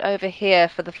there, but over here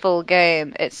for the full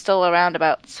game, it's still around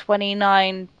about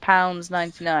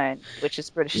 £29.99, which is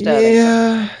British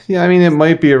sterling. Yeah. I mean, it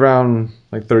might be around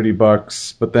like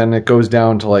 $30, but then it goes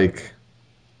down to like,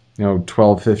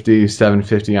 $12.50,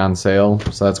 $7.50 on sale.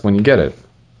 So that's when you get it.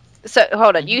 So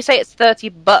hold on, you say it's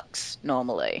 $30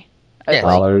 normally? Yeah.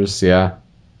 Dollars, yeah.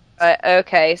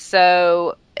 Okay,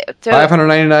 so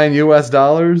 $599 US.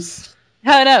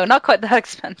 No, not quite that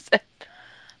expensive.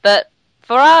 But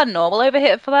for our normal over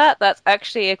here for that's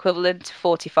actually equivalent to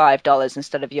 $45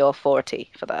 instead of your $40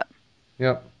 for that.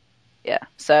 Yep. Yeah.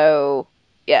 So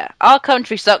yeah, our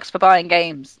country sucks for buying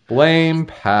games. Blame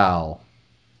PAL.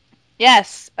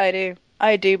 Yes, I do.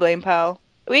 I do blame PAL.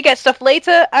 We get stuff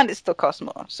later, and it still costs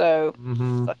more. So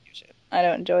fuck your shit. I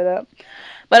don't enjoy that.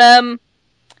 But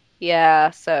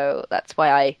yeah. So that's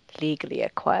why I legally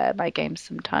acquire my games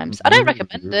sometimes. I don't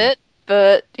recommend it,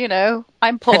 but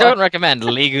I'm poor. I don't recommend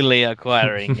legally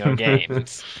acquiring your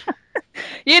games.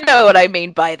 You know what I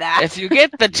mean by that. If you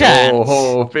get the chance.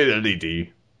 Oh,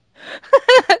 fidelity.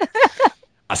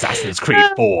 Assassin's Creed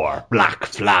 4, Black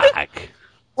Flag.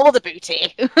 All the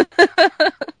booty.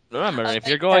 Remember, if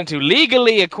you're going to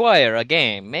legally acquire a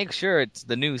game, make sure it's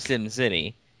the new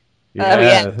SimCity.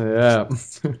 Yeah.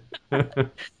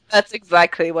 That's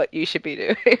exactly what you should be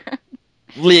doing.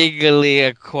 Legally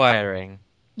acquiring.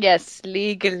 Yes,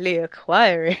 legally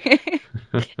acquiring.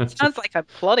 Sounds like I'm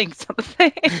plotting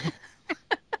something.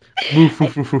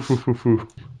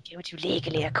 Would you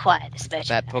legally acquire this merchandise?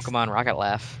 That Pokemon Rocket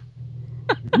laugh.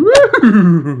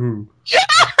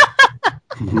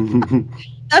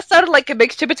 That sounded like a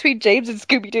mixture between James and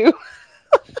Scooby-Doo.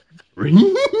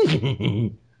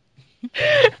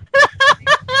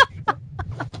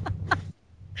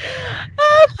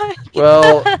 Oh my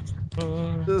Well,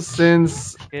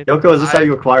 since Yoko, is this how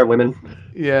you acquire women?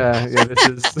 yeah, this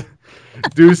is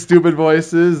do stupid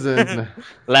voices and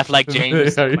Laugh like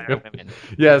James. Yeah, acquire yeah. women.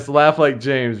 yes, laugh like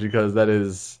James because that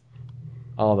is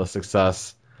all the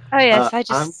success. Oh yes, I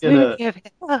just I'm gonna- smoothly over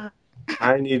there.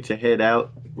 I need to head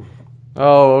out.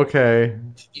 Oh, okay.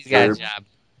 He's got a Sure. job.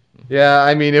 Yeah,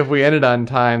 I mean, if we ended on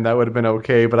time, that would have been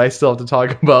okay, but I still have to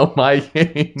talk about my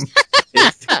game.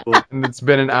 It's cool. And it's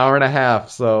been an hour and a half,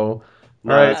 so.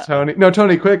 No, Alright, Tony. No,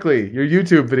 Tony, quickly. Your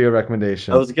YouTube video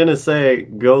recommendation. I was gonna say,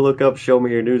 go look up Show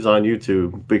Me Your News on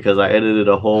YouTube because I edited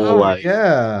a whole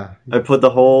yeah. I put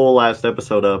the whole last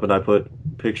episode up and I put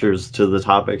pictures to the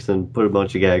topics and put a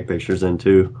bunch of gag pictures in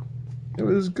too. It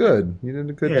was good. You did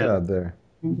a good Yeah. job there.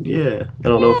 Yeah, I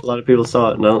don't know if a lot of people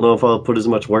saw it, and I don't know if I'll put as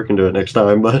much work into it next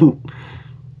time, but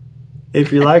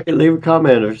if you like it, leave a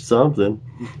comment or something.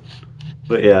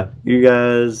 But yeah, you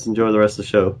guys enjoy the rest of the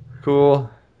show. Cool.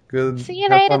 Good. See you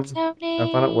Have later, fun. Tony.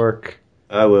 Have fun at work.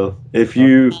 I will. If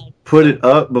you put it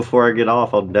up before I get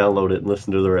off, I'll download it and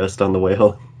listen to the rest on the way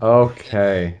home.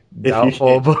 Okay.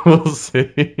 Doubtful, but we'll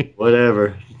see.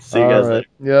 Whatever. See you guys later.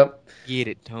 Yep. Get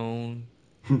it, Tone.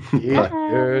 Yeah.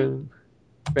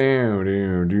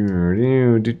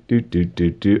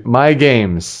 My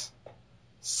games.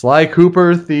 Sly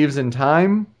Cooper, Thieves in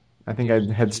Time. I think I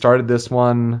had started this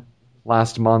one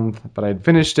last month, but I'd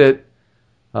finished it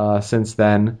since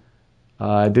then.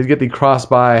 I did get the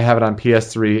cross-buy. I have it on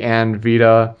PS3 and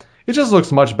Vita. It just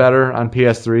looks much better on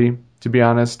PS3, to be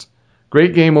honest.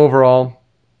 Great game overall.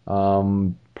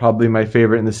 Probably my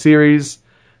favorite in the series.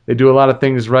 They do a lot of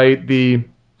things right. The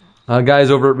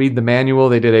guys over at Read the Manual,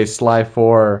 they did a Sly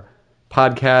 4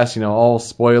 podcast, all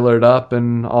spoilered up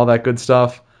and all that good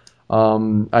stuff.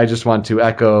 I just want to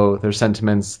echo their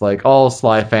sentiments, like all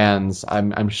Sly fans,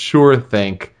 I'm sure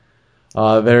think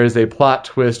there is a plot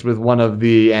twist with one of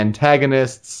the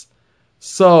antagonists.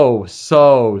 So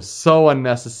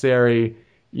unnecessary.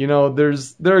 There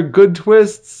are good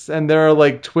twists, and there are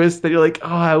like twists that you're like, oh,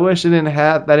 I wish that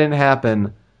didn't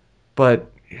happen, but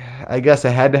I guess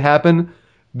it had to happen.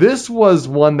 This was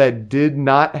one that did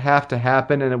not have to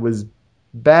happen, and it was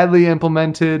badly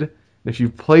implemented. If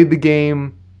you've played the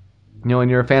game, and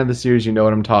you're a fan of the series, you know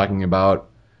what I'm talking about.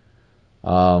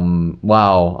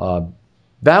 Wow.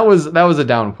 That was a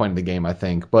down point of the game, I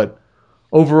think. But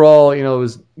overall, it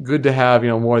was good to have,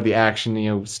 more of the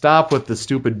action. Stop with the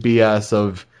stupid BS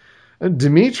of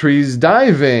Dimitri's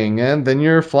diving, and then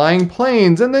you're flying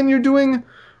planes, and then you're doing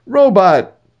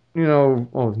robot.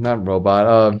 Not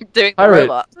robot. Doing the pirate.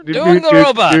 robot. Doing the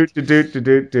robot.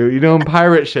 You're doing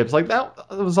pirate ships. Like that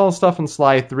was all stuff in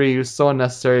Sly 3. It was so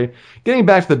unnecessary. Getting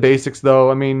back to the basics, though,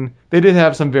 I mean, they did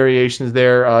have some variations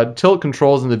there. Tilt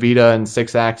controls in the Vita and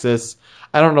 6-axis.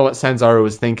 I don't know what Sanzaru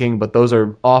was thinking, but those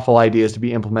are awful ideas to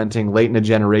be implementing late in a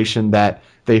generation that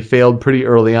they failed pretty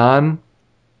early on,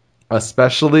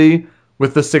 especially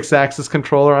with the 6-axis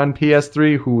controller on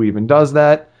PS3. Who even does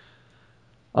that?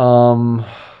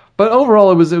 But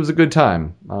overall, it was a good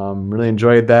time. Really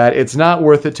enjoyed that. It's not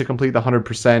worth it to complete the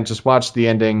 100%. Just watch the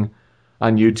ending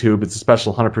on YouTube. It's a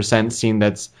special 100% scene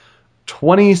that's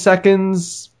 20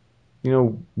 seconds,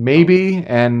 maybe,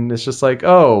 and it's just like,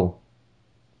 oh,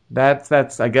 that's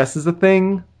I guess is a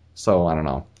thing. So I don't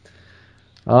know.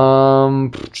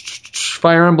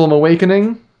 Fire Emblem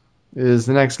Awakening is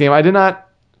the next game. I did not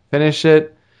finish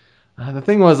it. The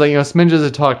thing was, Sminjas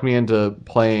had talked me into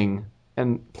playing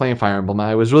Fire Emblem.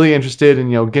 I was really interested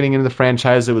in getting into the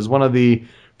franchise. It was one of the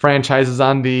franchises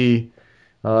on the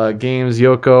games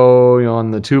Yoko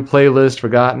on the 2 playlist,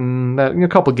 Forgotten, that a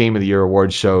couple Game of the Year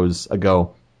award shows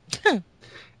ago.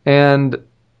 And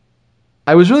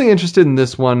I was really interested in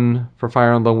this one for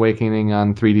Fire Emblem Awakening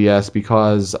on 3DS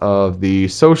because of the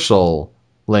social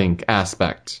link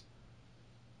aspect.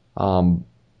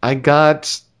 I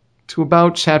got to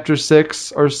about chapter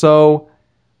 6 or so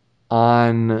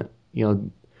on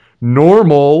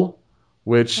normal,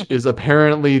 which is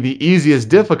apparently the easiest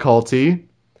difficulty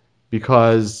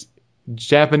because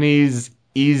Japanese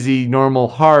easy, normal,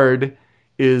 hard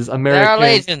is There are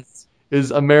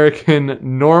American legends.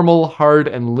 normal, hard,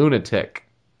 and lunatic.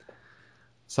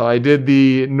 So I did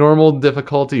the normal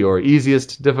difficulty or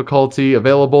easiest difficulty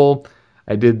available.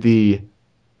 I did the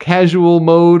casual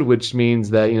mode, which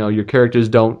means that your characters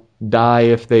don't die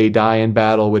if they die in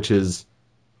battle, which is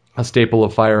a staple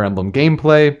of Fire Emblem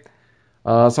gameplay.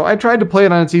 So I tried to play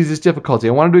it on its easiest difficulty.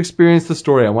 I wanted to experience the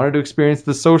story. I wanted to experience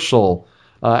the social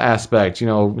aspect.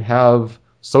 Have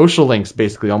social links,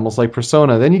 basically, almost like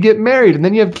Persona. Then you get married, and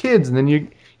then you have kids, and then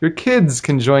your kids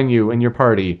can join you in your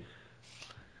party.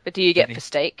 But do you get for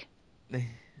steak?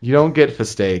 You don't get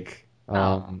Fastake.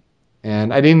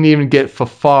 And I didn't even get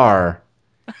Fafar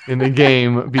in the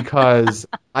game because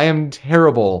I am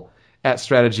terrible at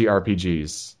strategy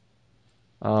RPGs.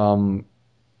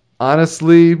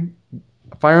 Honestly,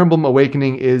 Fire Emblem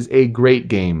Awakening is a great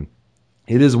game.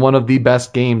 It is one of the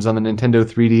best games on the Nintendo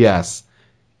 3DS.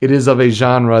 It is of a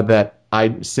genre that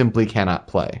I simply cannot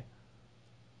play.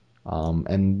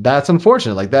 And that's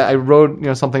unfortunate. Like that, I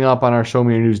wrote something up on our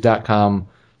ShowMeYourNews.com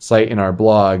site in our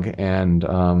blog, and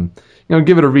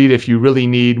give it a read if you really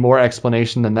need more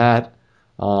explanation than that.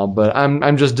 But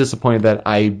I'm just disappointed that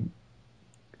I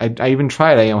even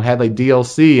tried. I had like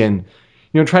DLC and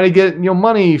try to get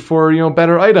money for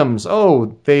better items.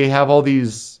 Oh, they have all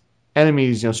these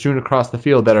enemies strewn across the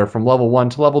field that are from level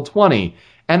 1 to level 20,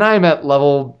 and I'm at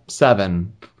level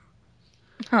 7.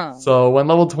 Huh. So when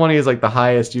level 20 is like the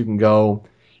highest you can go,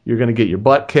 you're gonna get your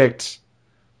butt kicked.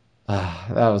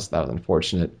 That was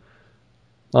unfortunate.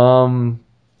 So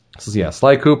yeah,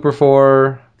 Sly Cooper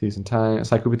for Thieves in Time,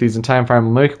 Sly Cooper Thieves in Time, Fire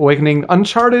Emblem Awakening,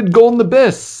 Uncharted Golden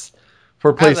Abyss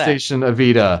for How's that? PlayStation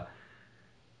Vita.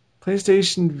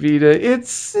 PlayStation Vita,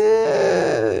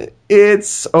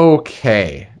 it's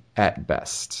okay at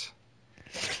best.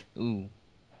 Ooh.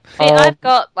 See, I've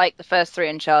got like the first 3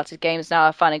 Uncharted games now.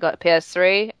 I've finally got a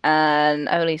PS3 and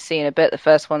only seen a bit the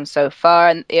first one so far.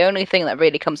 And the only thing that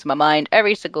really comes to my mind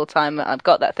every single time I've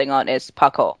got that thing on is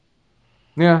parkour.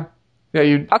 Yeah,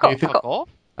 Parkour, think- parkour. Oh,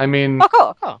 I mean,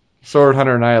 Parkour. Sword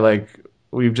Hunter and I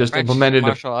we've just French implemented.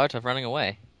 martial art of running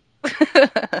away.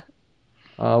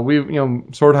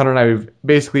 Sword Hunter and I, we've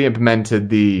basically implemented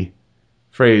the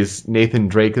phrase Nathan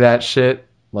Drake that shit,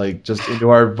 just into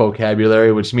our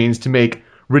vocabulary, which means to make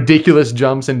ridiculous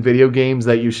jumps in video games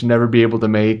that you should never be able to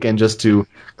make, and just to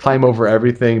climb over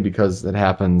everything because it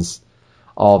happens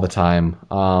all the time.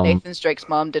 Nathan Drake's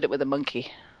mom did it with a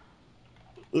monkey.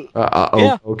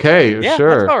 Yeah. Okay, Yeah,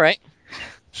 sure. that's all right.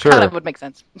 Sure. Kind of would make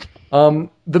sense. The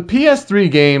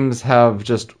PS3 games have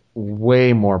just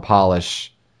way more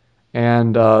polish.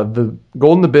 And the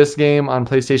Golden Abyss game on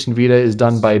PlayStation Vita is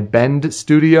done by Bend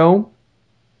Studio.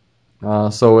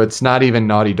 So it's not even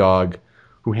Naughty Dog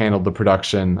who handled the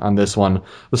production on this one.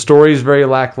 The story is very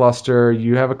lackluster.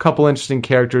 You have a couple interesting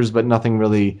characters, but nothing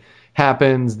really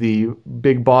happens. The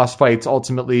big boss fights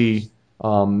ultimately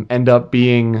end up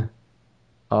being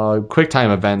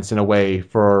QuickTime events in a way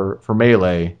for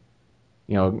Melee,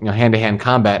 hand-to-hand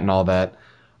combat and all that.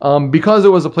 Because it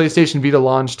was a PlayStation Vita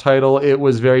launch title, it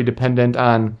was very dependent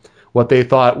on what they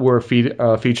thought were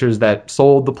features that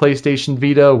sold the PlayStation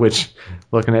Vita, which,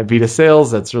 looking at Vita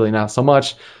sales, that's really not so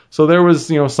much. So there was,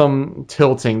 some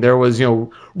tilting. There was,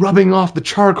 rubbing off the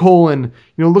charcoal and,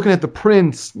 looking at the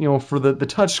prints, for the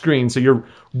touchscreen. So you're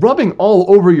rubbing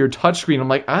all over your touchscreen. I'm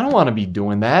like, I don't want to be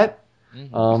doing that.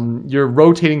 Mm-hmm. You're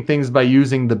rotating things by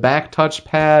using the back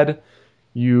touchpad.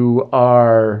 You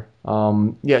are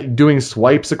doing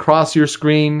swipes across your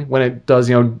screen when it does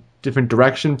different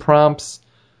direction prompts.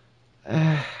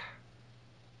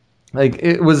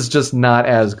 It was just not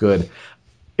as good.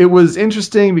 It was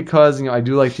interesting because I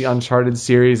do like the Uncharted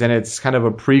series, and it's kind of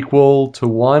a prequel to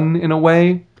 1 in a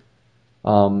way.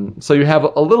 So you have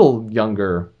a little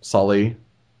younger Sully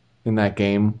in that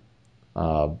game,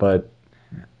 but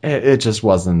it just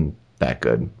wasn't that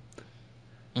good.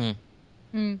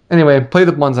 Anyway, play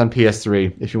the ones on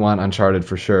PS3 if you want Uncharted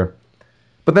for sure.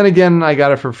 But then again, I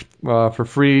got it for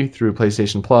free through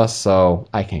PlayStation Plus, so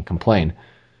I can't complain.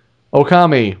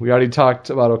 Okami, we already talked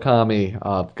about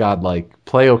Okami. Godlike,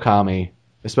 play Okami,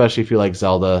 especially if you like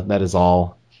Zelda. That is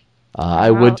all. I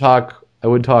would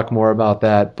talk more about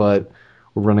that, but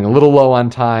we're running a little low on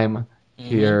time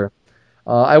here.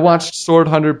 I watched Sword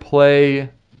Hunter play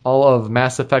all of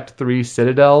Mass Effect 3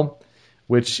 Citadel,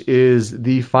 which is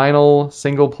the final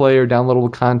single-player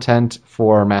downloadable content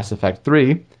for Mass Effect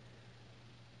 3.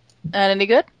 And any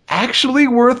good? Actually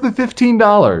worth the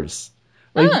 $15.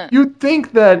 You'd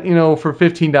think that, for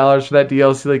 $15 for that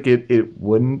DLC, it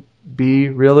wouldn't be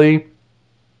really.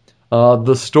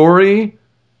 The story,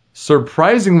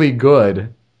 surprisingly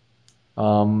good.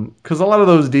 Because a lot of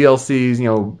those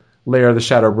DLCs, Lair of the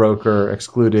Shadow Broker,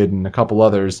 Excluded, and a couple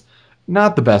others,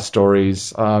 not the best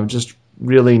stories, just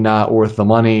really not worth the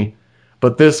money.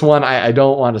 But this one, I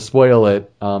don't want to spoil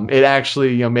it. It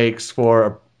actually makes for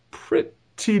a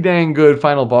pretty dang good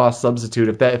final boss substitute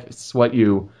if that's what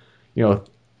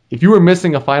if you were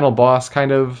missing a final boss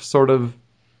kind of sort of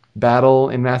battle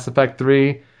in Mass Effect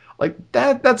 3, like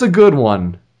that's a good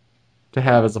one to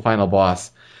have as a final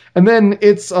boss. And then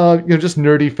it's just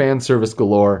nerdy fan service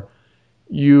galore.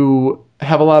 You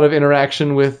have a lot of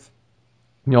interaction with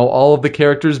all of the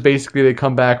characters. Basically, they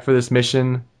come back for this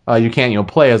mission. You can't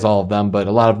play as all of them, but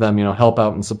a lot of them help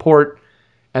out and support.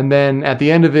 And then at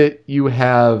the end of it, you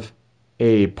have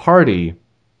a party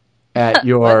at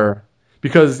your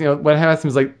because what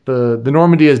happens is like the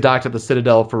Normandy is docked at the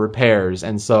Citadel for repairs,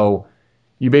 and so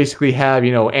you basically have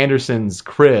Anderson's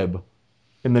crib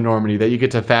in the Normandy that you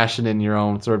get to fashion in your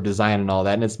own sort of design and all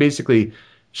that, and it's basically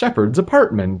Shepard's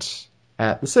apartment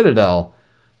at the Citadel.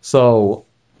 So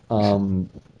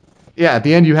at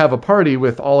the end you have a party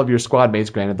with all of your squad mates,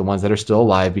 granted the ones that are still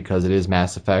alive because it is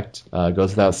Mass Effect,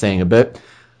 goes without saying a bit.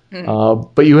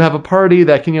 But you have a party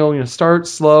that can start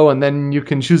slow and then you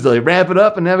can choose to ramp it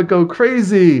up and have it go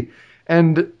crazy.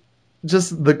 And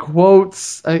just the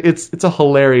quotes, it's a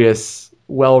hilarious,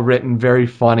 well-written, very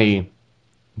funny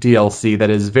DLC that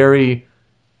is very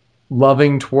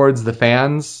loving towards the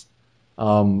fans.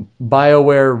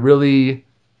 BioWare really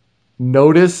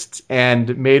noticed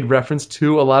and made reference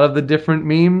to a lot of the different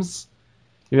memes.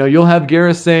 You'll have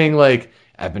Garrus saying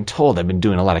I've been told I've been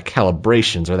doing a lot of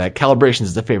calibrations, or that calibrations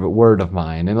is a favorite word of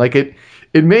mine. And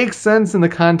it makes sense in the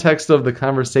context of the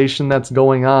conversation that's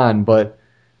going on, but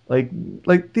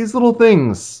like these little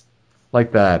things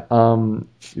like that,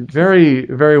 very,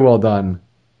 very well done.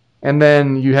 And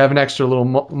then you have an extra little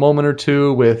moment or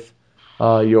two with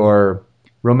your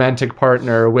romantic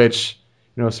partner, which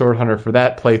Sword Hunter, for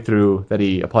that playthrough that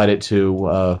he applied it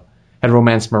to, had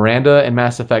romanced Miranda in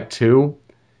Mass Effect 2.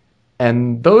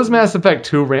 And those Mass Effect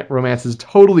 2 romances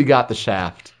totally got the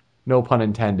shaft, no pun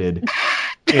intended,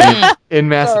 in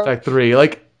Mass Effect 3.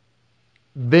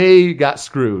 They got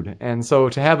screwed. And so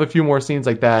to have a few more scenes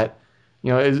like that,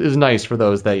 is nice for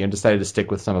those that decided to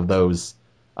stick with some of those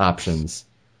options.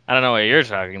 I don't know what you're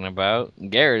talking about.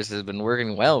 Garrus has been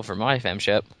working well for my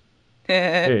femship.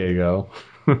 There you go.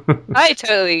 I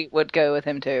totally would go with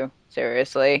him too.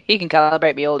 Seriously, he can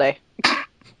calibrate me all day.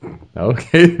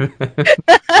 Okay.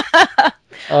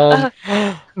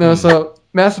 No, so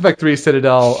Mass Effect 3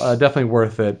 Citadel, definitely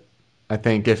worth it. I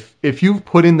think if you've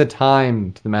put in the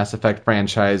time to the Mass Effect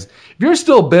franchise, if you're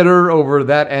still bitter over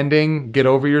that ending, get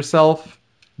over yourself.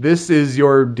 This is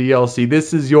your DLC.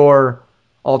 This is your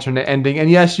alternate ending. And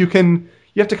yes, you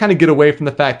have to kind of get away from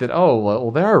the fact that,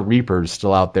 there are Reapers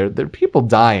still out there. There are people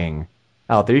dying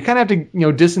out there. You kind of have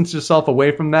to, distance yourself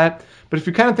away from that. But if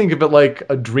you kind of think of it like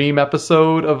a dream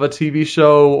episode of a TV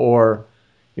show, or,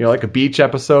 like a beach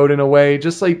episode in a way,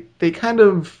 just they kind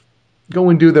of go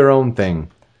and do their own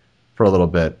thing for a little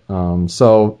bit.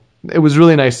 So it was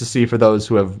really nice to see for those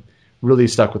who have really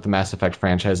stuck with the Mass Effect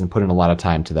franchise and put in a lot of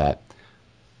time to that.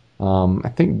 I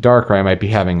think Darkrai might be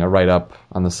having a write-up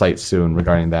on the site soon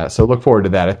regarding that, so look forward to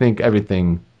that. I think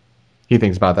everything he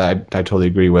thinks about that, I totally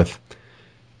agree with.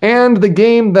 And the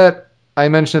game that I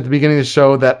mentioned at the beginning of the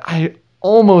show that I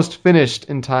almost finished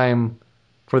in time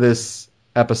for this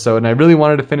episode, and I really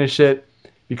wanted to finish it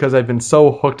because I've been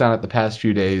so hooked on it the past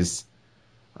few days.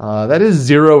 That is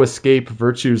Zero Escape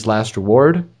Virtue's Last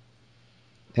Reward.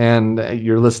 And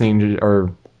you're listening to,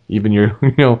 or even your,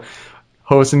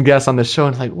 hosts and guests on the show,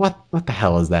 and it's what the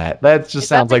hell is that? That just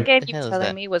sounds like... The game you're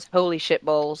telling me was Holy Shit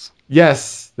Balls.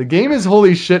 Yes, the game is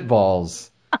Holy Shit Balls.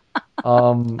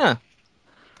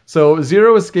 So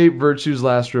Zero Escape Virtue's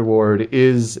Last Reward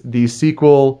is the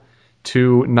sequel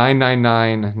to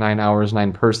 999, 9 Hours,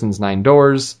 9 Persons, 9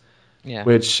 Doors,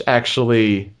 which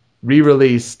actually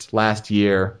re-released last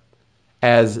year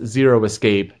as Zero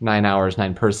Escape, 9 Hours,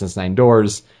 9 Persons, 9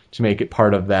 Doors, to make it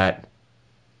part of that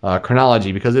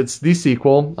chronology, because it's the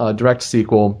sequel, direct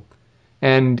sequel.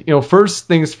 And, first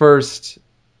things first,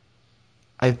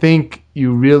 I think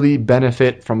you really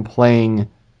benefit from playing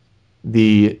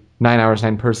the 9 Hours,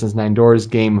 9 Persons, 9 Doors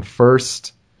game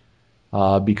first,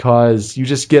 because you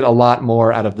just get a lot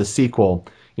more out of the sequel.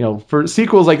 For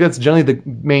sequels, that's generally the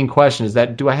main question, is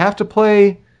that, do I have to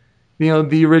play,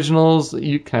 the originals?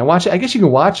 Can I watch it? I guess you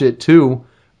can watch it too,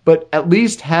 but at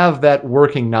least have that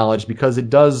working knowledge, because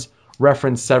it does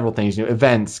reference several things,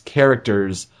 events,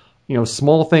 characters,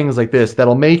 small things like this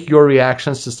that'll make your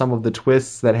reactions to some of the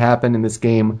twists that happen in this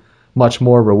game much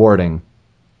more rewarding.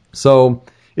 So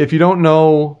if you don't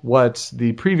know what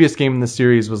the previous game in the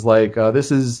series was like,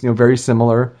 this is very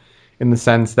similar in the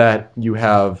sense that you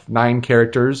have 9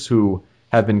 characters who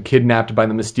have been kidnapped by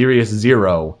the mysterious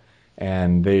Zero,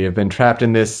 and they have been trapped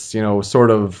in this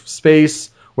sort of space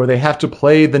where they have to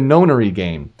play the Nonary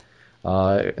game.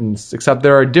 Except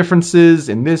there are differences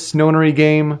in this Nonary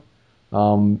game.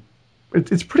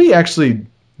 It's pretty actually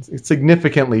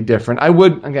significantly different. I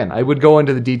would go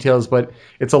into the details, but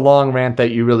it's a long rant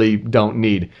that you really don't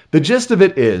need. The gist of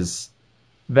it is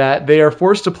that they are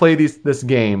forced to play this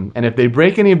game, and if they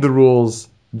break any of the rules,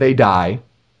 they die.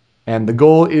 And the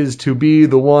goal is to be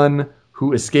the one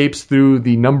who escapes through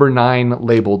the number 9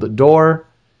 labeled door,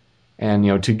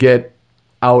 and to get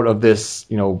out of this,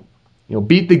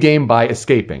 beat the game by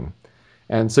escaping.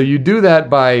 And so you do that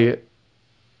by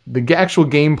the actual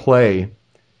gameplay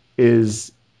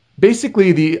is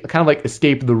basically the kind of like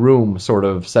escape the room sort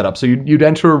of setup. So you'd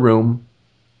enter a room,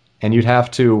 and you'd have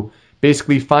to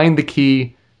basically find the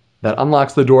key that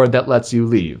unlocks the door that lets you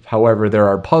leave. However, there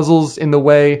are puzzles in the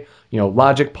way,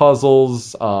 logic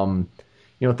puzzles,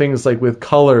 things like with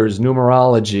colors,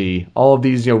 numerology, all of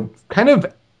these, kind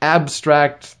of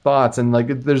abstract thoughts, and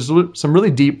there's some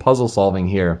really deep puzzle solving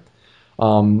here.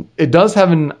 It does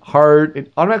have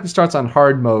it automatically starts on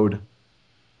hard mode,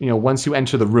 once you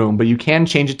enter the room, but you can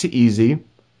change it to easy,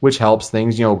 which helps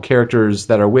things. Characters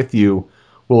that are with you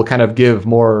will kind of give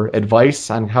more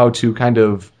advice on how to kind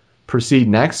of proceed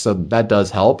next, so that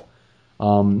does help.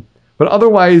 But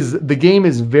otherwise, the game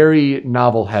is very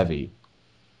novel heavy.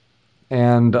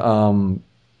 And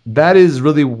that is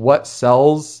really what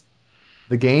sells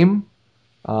the game.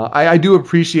 I do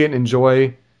appreciate and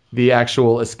enjoy the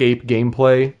actual escape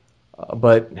gameplay,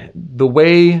 but the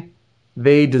way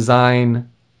they design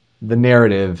the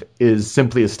narrative is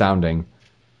simply astounding,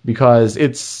 because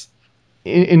it's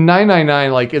in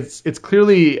 999, it's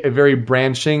clearly a very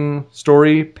branching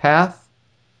story path.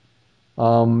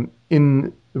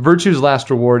 In Virtue's Last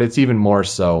Reward, it's even more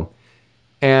so.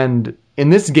 And in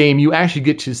this game, you actually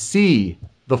get to see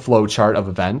the flowchart of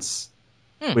events,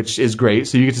 which is great.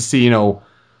 So you get to see,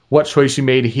 what choice you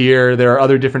made here. There are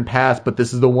other different paths, but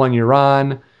this is the one you're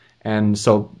on. And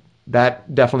so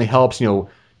that definitely helps, not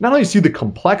only see the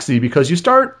complexity, because you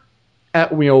start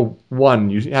at, 1,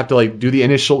 you have to do the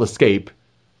initial escape,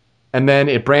 and then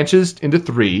it branches into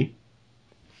 3,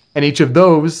 and each of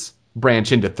those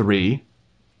branch into 3,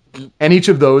 and each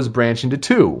of those branch into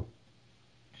 2.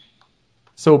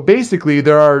 So basically,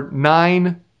 there are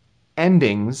 9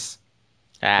 endings,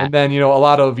 and then, a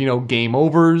lot of, game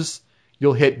overs.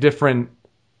 You'll hit different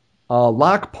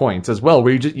lock points as well,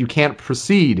 where you can't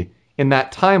proceed in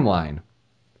that timeline.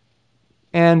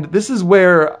 And this is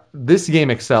where this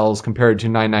game excels compared to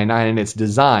 999 in its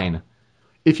design.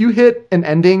 If you hit an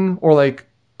ending or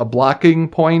a blocking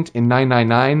point in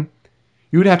 999,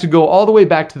 you would have to go all the way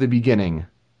back to the beginning.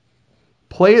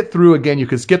 Play it through again. You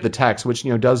could skip the text, which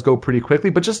does go pretty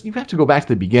quickly, but you have to go back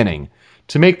to the beginning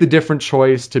to make the different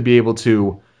choice to be able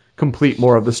to complete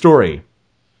more of the story.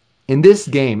 In this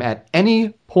game, at any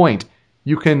point,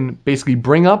 you can basically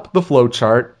bring up the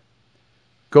flowchart,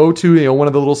 go to one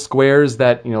of the little squares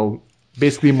that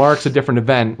basically marks a different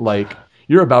event, like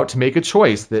you're about to make a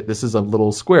choice. That this is a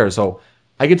little square, so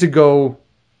I get to go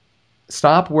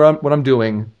stop what I'm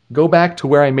doing, go back to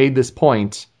where I made this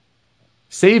point,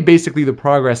 save basically the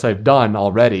progress I've done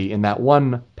already in that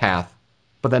one path,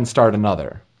 but then start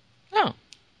another. Oh.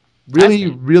 Really,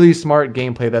 really smart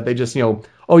gameplay that they just,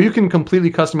 you can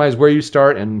completely customize where you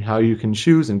start and how you can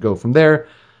choose and go from there.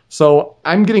 So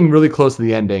I'm getting really close to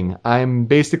the ending. I'm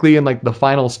basically in the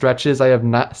final stretches. I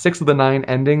have 6 of the 9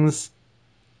 endings.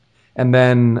 And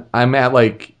then I'm at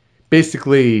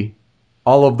basically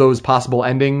all of those possible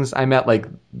endings. I'm at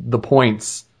the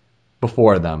points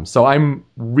before them. So I'm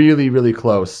really, really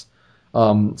close.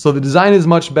 So the design is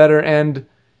much better, and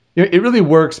it really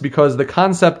works because the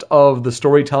concept of the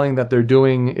storytelling that they're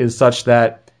doing is such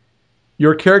that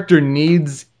your character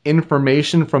needs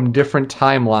information from different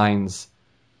timelines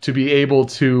to be able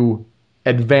to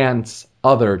advance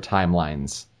other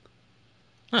timelines.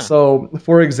 Huh. So,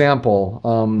 for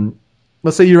example,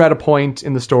 let's say you're at a point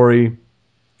in the story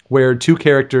where 2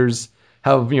 characters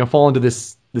have fallen to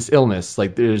this illness,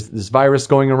 there's this virus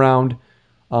going around,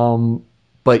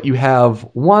 but you have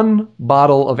 1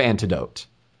 bottle of antidote.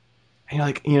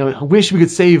 And you're I wish we could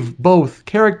save both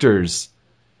characters,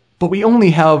 but we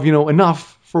only have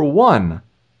enough for 1.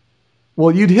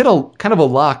 Well, you'd hit a kind of a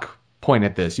lock point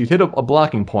at this. You'd hit a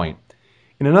blocking point.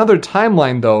 In another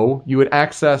timeline, though, you would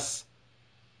access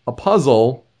a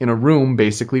puzzle in a room,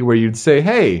 basically, where you'd say,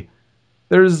 hey,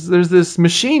 there's this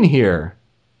machine here.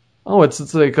 Oh,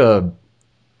 it's like a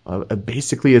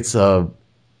basically it's a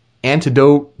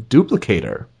antidote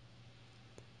duplicator.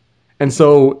 And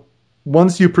so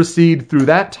once you proceed through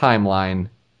that timeline,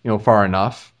 far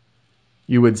enough,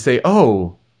 you would say,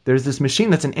 oh, there's this machine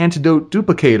that's an antidote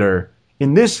duplicator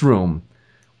in this room.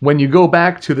 When you go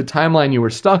back to the timeline you were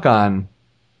stuck on,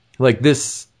 like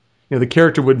this, the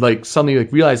character would like suddenly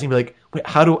like realize and be like, wait,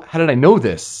 how did I know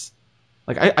this?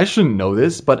 Like I shouldn't know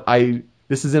this, but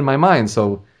this is in my mind.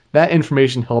 So that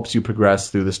information helps you progress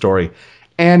through the story.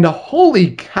 And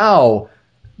holy cow,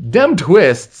 them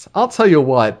twists! I'll tell you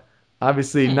what.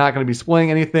 Obviously, not going to be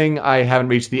spoiling anything. I haven't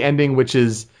reached the ending, which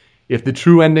is, if the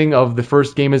true ending of the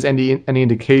first game is any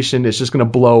indication, it's just going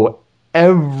to blow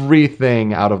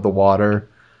everything out of the water.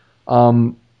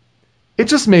 It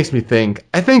just makes me think.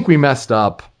 I think we messed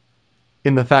up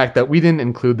in the fact that we didn't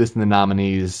include this in the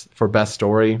nominees for Best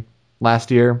Story last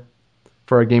year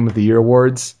for our Game of the Year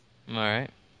awards. All right.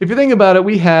 If you think about it,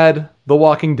 we had The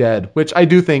Walking Dead, which I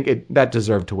do think that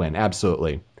deserved to win,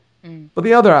 absolutely. But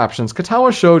the other options,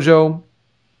 Katawa Shoujo,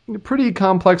 pretty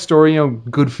complex story,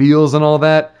 good feels and all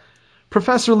that.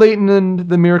 Professor Layton and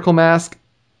the Miracle Mask,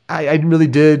 I really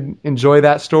did enjoy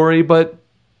that story, but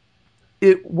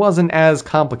it wasn't as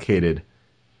complicated.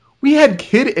 We had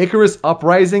Kid Icarus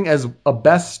Uprising as a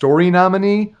Best Story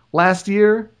nominee last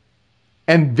year,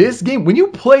 and this game, when you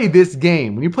play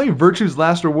Virtue's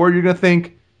Last Reward, you're going to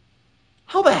think,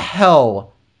 how the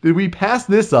hell did we pass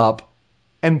this up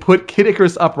and put Kid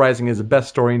Icarus Uprising as a Best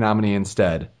Story nominee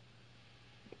instead?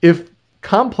 If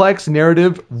complex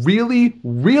narrative, really,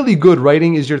 really good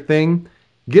writing is your thing,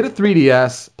 get a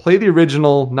 3DS, play the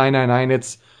original 999.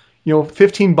 It's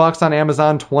 $15 on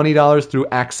Amazon, $20 through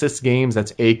Axis Games.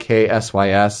 That's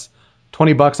AKSYS.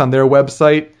 $20 on their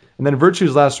website, and then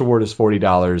Virtue's Last Reward is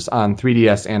 $40 on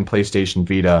 3DS and PlayStation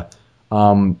Vita.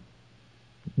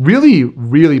 Really,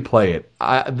 really play it.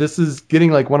 This is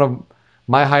getting like one of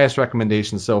my highest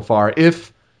recommendations so far.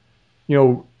 If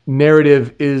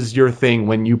narrative is your thing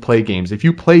when you play games. If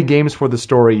you play games for the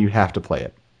story, you have to play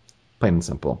it. Plain and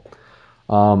simple.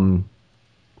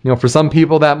 For some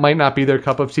people, that might not be their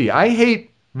cup of tea. I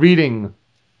hate reading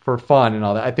for fun and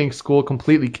all that. I think school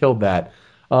completely killed that.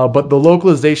 But the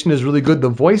localization is really good. The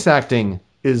voice acting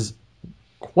is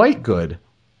quite good.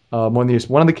 One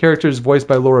of the characters voiced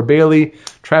by Laura Bailey.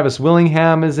 Travis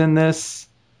Willingham is in this.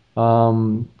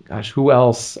 Who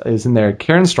else is in there?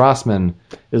 Karen Strassman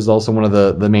is also one of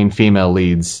the main female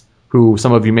leads, who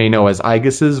some of you may know as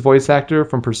Aegis's voice actor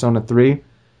from Persona 3.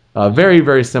 Very,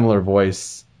 very similar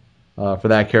voice for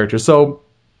that character. So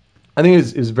I think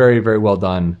it's very, very well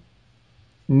done.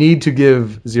 Need to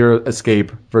give Zero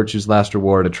Escape Virtue's Last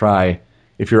Reward a try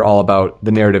if you're all about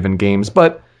the narrative in games.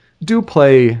 But do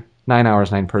play 9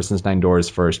 Hours, 9 Persons, 9 Doors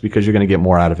first, because you're going to get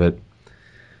more out of it.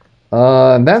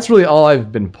 And that's really all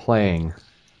I've been playing.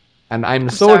 And I'm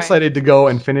so excited to go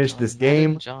and finish this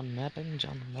game. John Madden.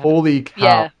 Holy cow.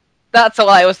 Yeah, that's all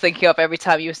I was thinking of every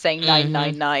time you were saying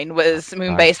 999 was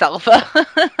Moonbase Alpha.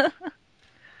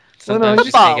 Sometimes you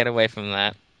just can't get away from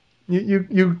that.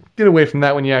 You get away from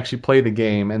that when you actually play the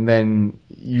game, and then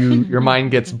your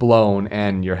mind gets blown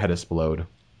and your head explode.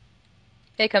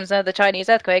 Here comes the Chinese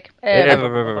earthquake.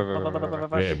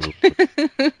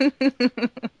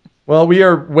 Well, we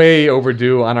are way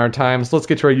overdue on our time, so let's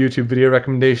get to our YouTube video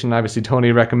recommendation. Obviously,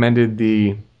 Tony recommended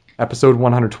the episode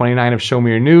 129 of Show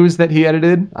Me Your News that he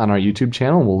edited on our YouTube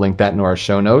channel. We'll link that in our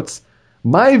show notes.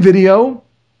 My video,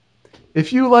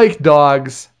 if you like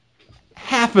dogs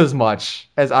half as much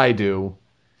as I do,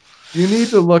 you need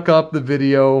to look up the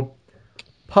video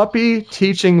Puppy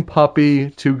Teaching Puppy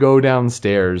to Go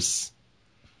Downstairs.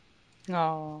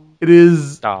 Aww. It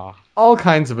is all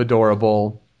kinds of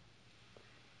adorable.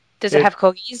 Does it have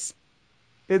corgis?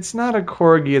 It's not a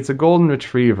corgi, it's a golden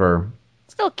retriever.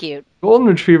 Still cute. Golden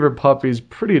retriever puppy's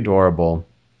pretty adorable.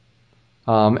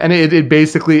 And it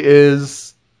basically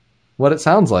is what it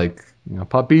sounds like.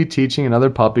 Puppy teaching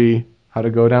another puppy how to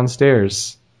go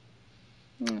downstairs.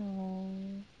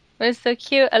 Aww. It's so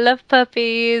cute. I love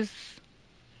puppies.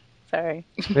 Sorry.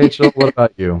 Rachel, what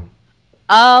about you?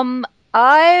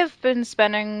 I've been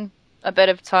spending a bit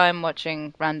of time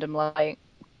watching random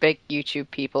big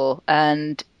YouTube people,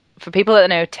 and for people that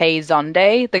know Tay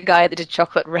Zonde, the guy that did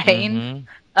Chocolate Rain,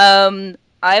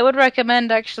 I would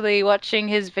recommend actually watching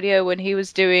his video when he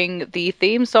was doing the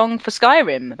theme song for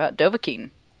Skyrim about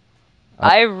Dovahkiin.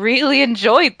 I really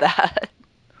enjoyed that.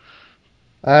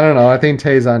 I don't know. I think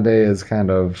Tay Zonde is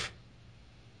kind of,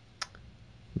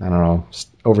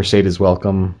 overstayed his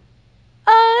welcome.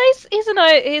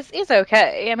 He's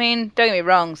okay. I mean, don't get me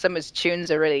wrong, some of his tunes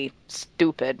are really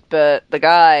stupid, but the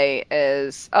guy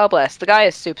is, the guy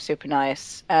is super, super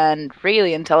nice and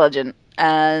really intelligent.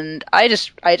 and I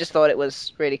just thought it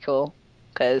was really cool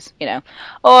because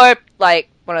or like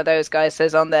one of those guys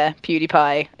says on there,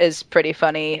 PewDiePie is pretty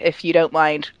funny if you don't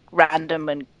mind random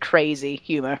and crazy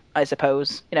humor, I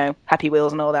suppose. Happy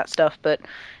Wheels and all that stuff. But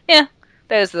yeah,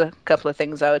 there's a couple of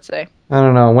things I would say. I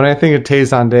don't know. When I think of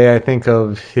Tayson Day, I think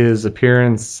of his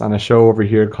appearance on a show over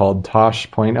here called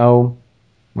Tosh.0,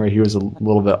 where he was a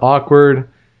little bit awkward.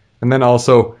 And then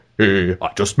also, hey,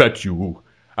 I just met you,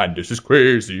 and this is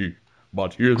crazy,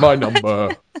 but here's my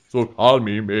number, so call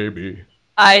me maybe.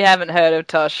 I haven't heard of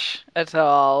Tosh at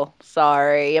all.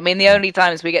 Sorry. I mean, the only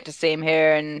times we get to see him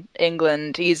here in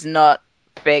England, he's not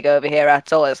big over here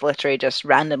at all. It's literally just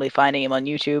randomly finding him on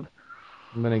YouTube.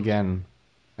 And then again,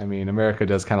 I mean, America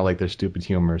does kind of like their stupid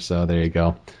humor, so there you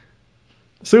go.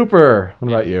 Super! What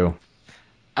about you?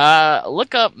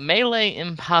 Look up Melee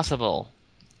Impossible.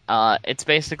 It's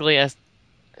basically a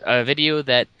video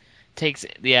that takes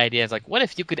the idea, it's like, what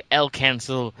if you could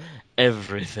L-cancel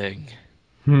everything?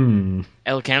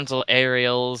 L-cancel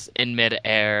aerials in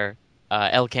mid-air,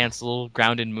 L-cancel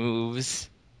grounded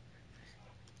moves,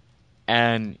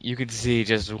 and you can see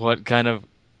just what kind of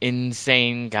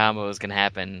insane combos can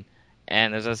happen.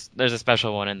 And there's a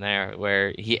special one in there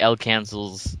where he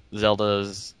L-cancels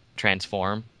Zelda's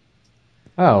transform.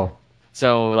 Oh.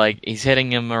 So, like, he's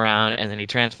hitting him around, and then he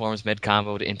transforms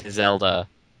mid-combo into Zelda,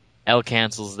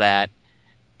 L-cancels that,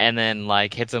 and then,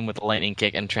 like, hits him with a lightning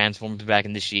kick and transforms back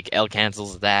into Sheik,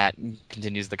 L-cancels that,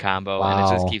 continues the combo, and it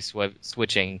just keeps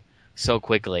switching so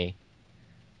quickly.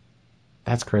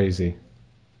 That's crazy.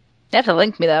 You have to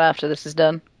link me that after this is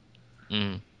done.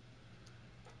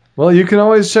 Well, you can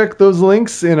always check those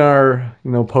links in our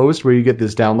post where you get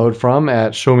this download from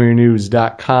at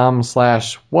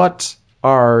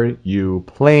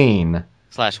showmeyournews.com/whatareyouplaying.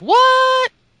 /what?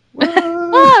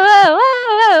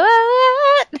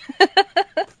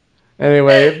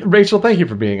 Anyway, Rachel, thank you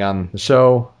for being on the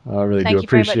show. I really do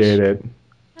appreciate it.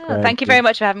 Thank you very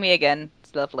much for having me again.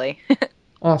 It's lovely.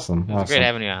 Awesome. It's great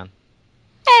having you on.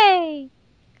 Hey!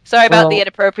 Sorry about the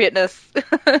inappropriateness.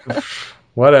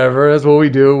 Whatever, that's what we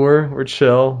do. We're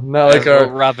chill. Not That's like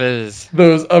what Rob is.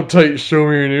 those uptight show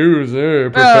me your news.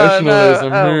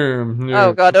 Professionalism.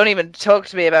 Oh god, don't even talk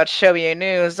to me about show me your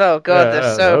news. Oh god,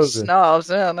 they're so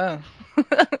snobs. Oh no.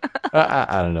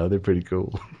 I don't know, they're pretty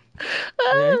cool.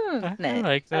 I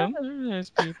like them. They're nice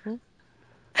people.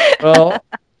 Well,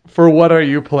 for What Are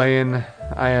You Playing?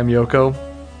 I am Yoko.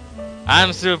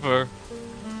 I'm Super.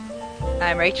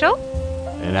 I'm Rachel.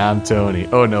 And I'm Tony.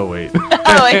 Oh, no, wait. Oh,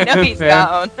 I know he's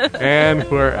gone. And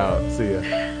we're out. See ya.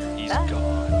 He's gone.